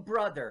watch the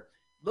brother.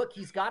 Look,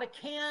 he's got a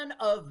can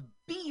of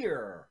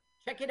beer.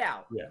 Check it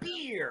out. Yeah.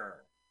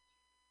 Beer.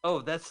 Oh,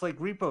 that's like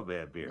Repo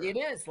Man beer. It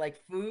is like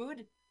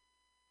food.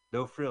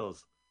 No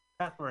frills.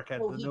 Pathmark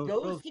had he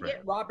goes to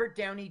get Robert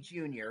Downey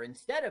Jr.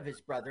 instead of his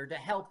brother to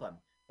help him.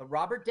 But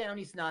Robert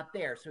Downey's not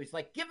there. So he's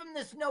like, give him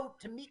this note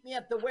to meet me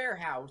at the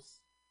warehouse.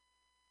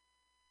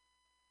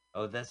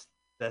 Oh, that's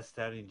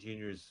Downey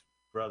Jr.'s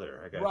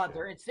brother. I got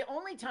brother. It's the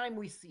only time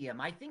we see him.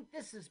 I think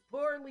this is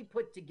poorly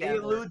put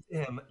together.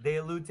 They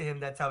allude to him.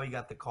 That's how he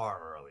got the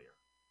car earlier.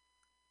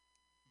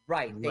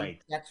 Right.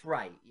 That's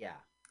right. Yeah.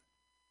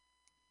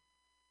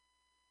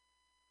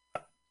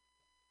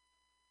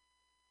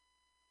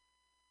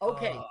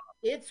 Okay,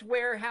 it's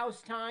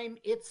warehouse time.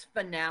 It's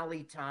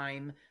finale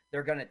time.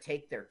 They're going to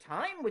take their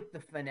time with the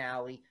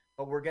finale,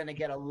 but we're going to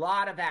get a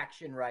lot of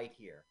action right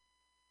here.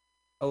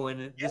 Oh,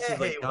 and this is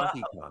like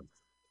Donkey Kong.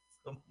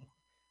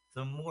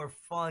 Some more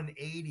fun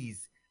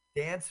 80s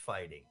dance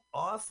fighting.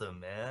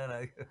 Awesome,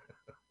 man.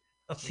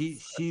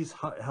 She's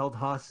held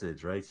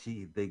hostage, right?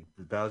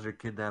 Bowser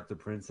kidnapped the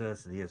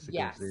princess, and he has to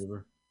go save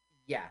her.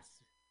 Yes,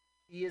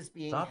 she is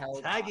being held.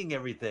 Stop tagging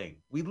everything.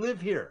 We live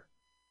here.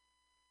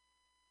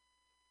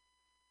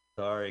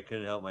 Sorry, I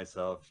couldn't help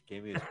myself. She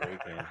gave me a spray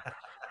can.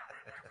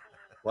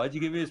 Why'd you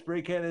give me a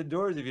spray can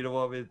indoors if you don't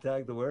want me to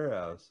tag the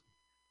warehouse?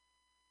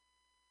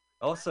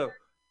 Also,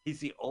 he's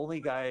the only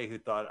guy who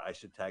thought I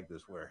should tag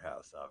this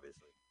warehouse,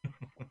 obviously.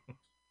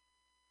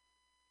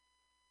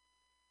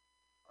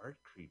 Art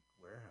Creek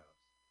Warehouse.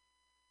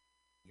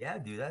 Yeah,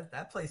 dude,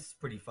 that place is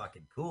pretty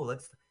fucking cool.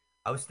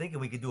 I was thinking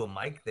we could do a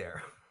mic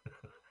there.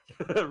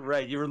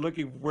 Right, you were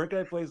looking, where can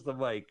I place the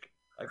mic?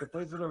 I could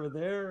place it over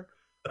there.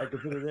 I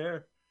could put it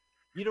there.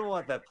 You don't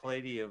want that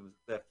Palladium,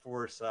 that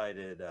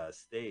four-sided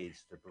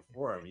stage to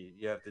perform.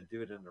 You have to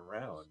do it in the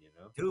round,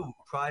 Dude,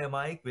 try a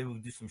mic. Maybe we'll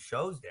do some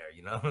shows there,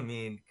 I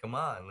mean, come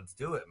on, let's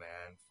do it,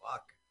 man.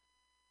 Fuck.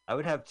 I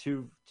would have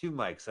two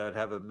mics. I would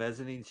have a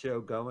mezzanine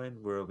show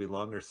going where it'll be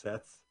longer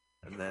sets,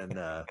 and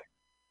then...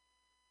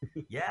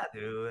 Yeah,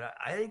 dude.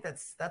 I think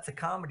that's a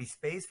comedy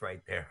space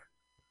right there.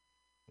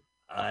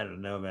 I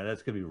don't know, man.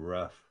 That's going to be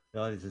rough. The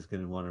audience is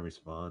going to want to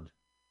respond.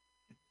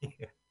 Yeah.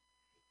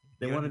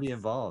 They want to be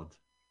involved.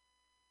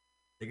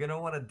 They're going to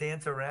want to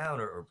dance around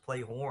or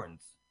play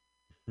horns.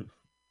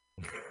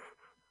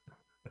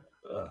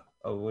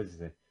 What did you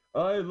say?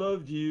 I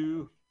loved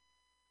you.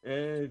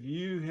 If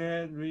you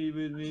hadn't been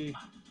with me.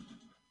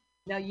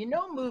 Now, you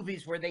know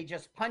movies where they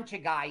just punch a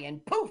guy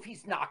and poof,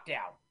 he's knocked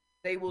out.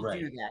 They will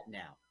do that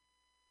now.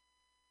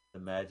 The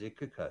magic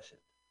concussion.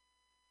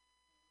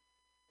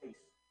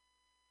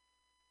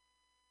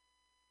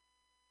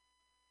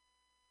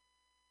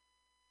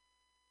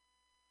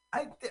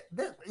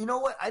 You know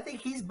what? I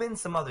think he's been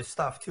some other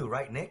stuff too,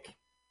 right, Nick?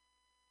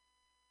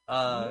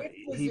 Nick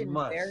was in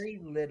very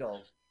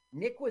little.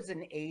 Nick was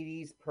an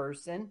 80s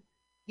person.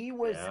 He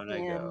was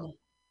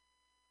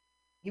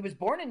He was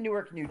born in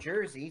Newark, New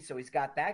Jersey, so he's got that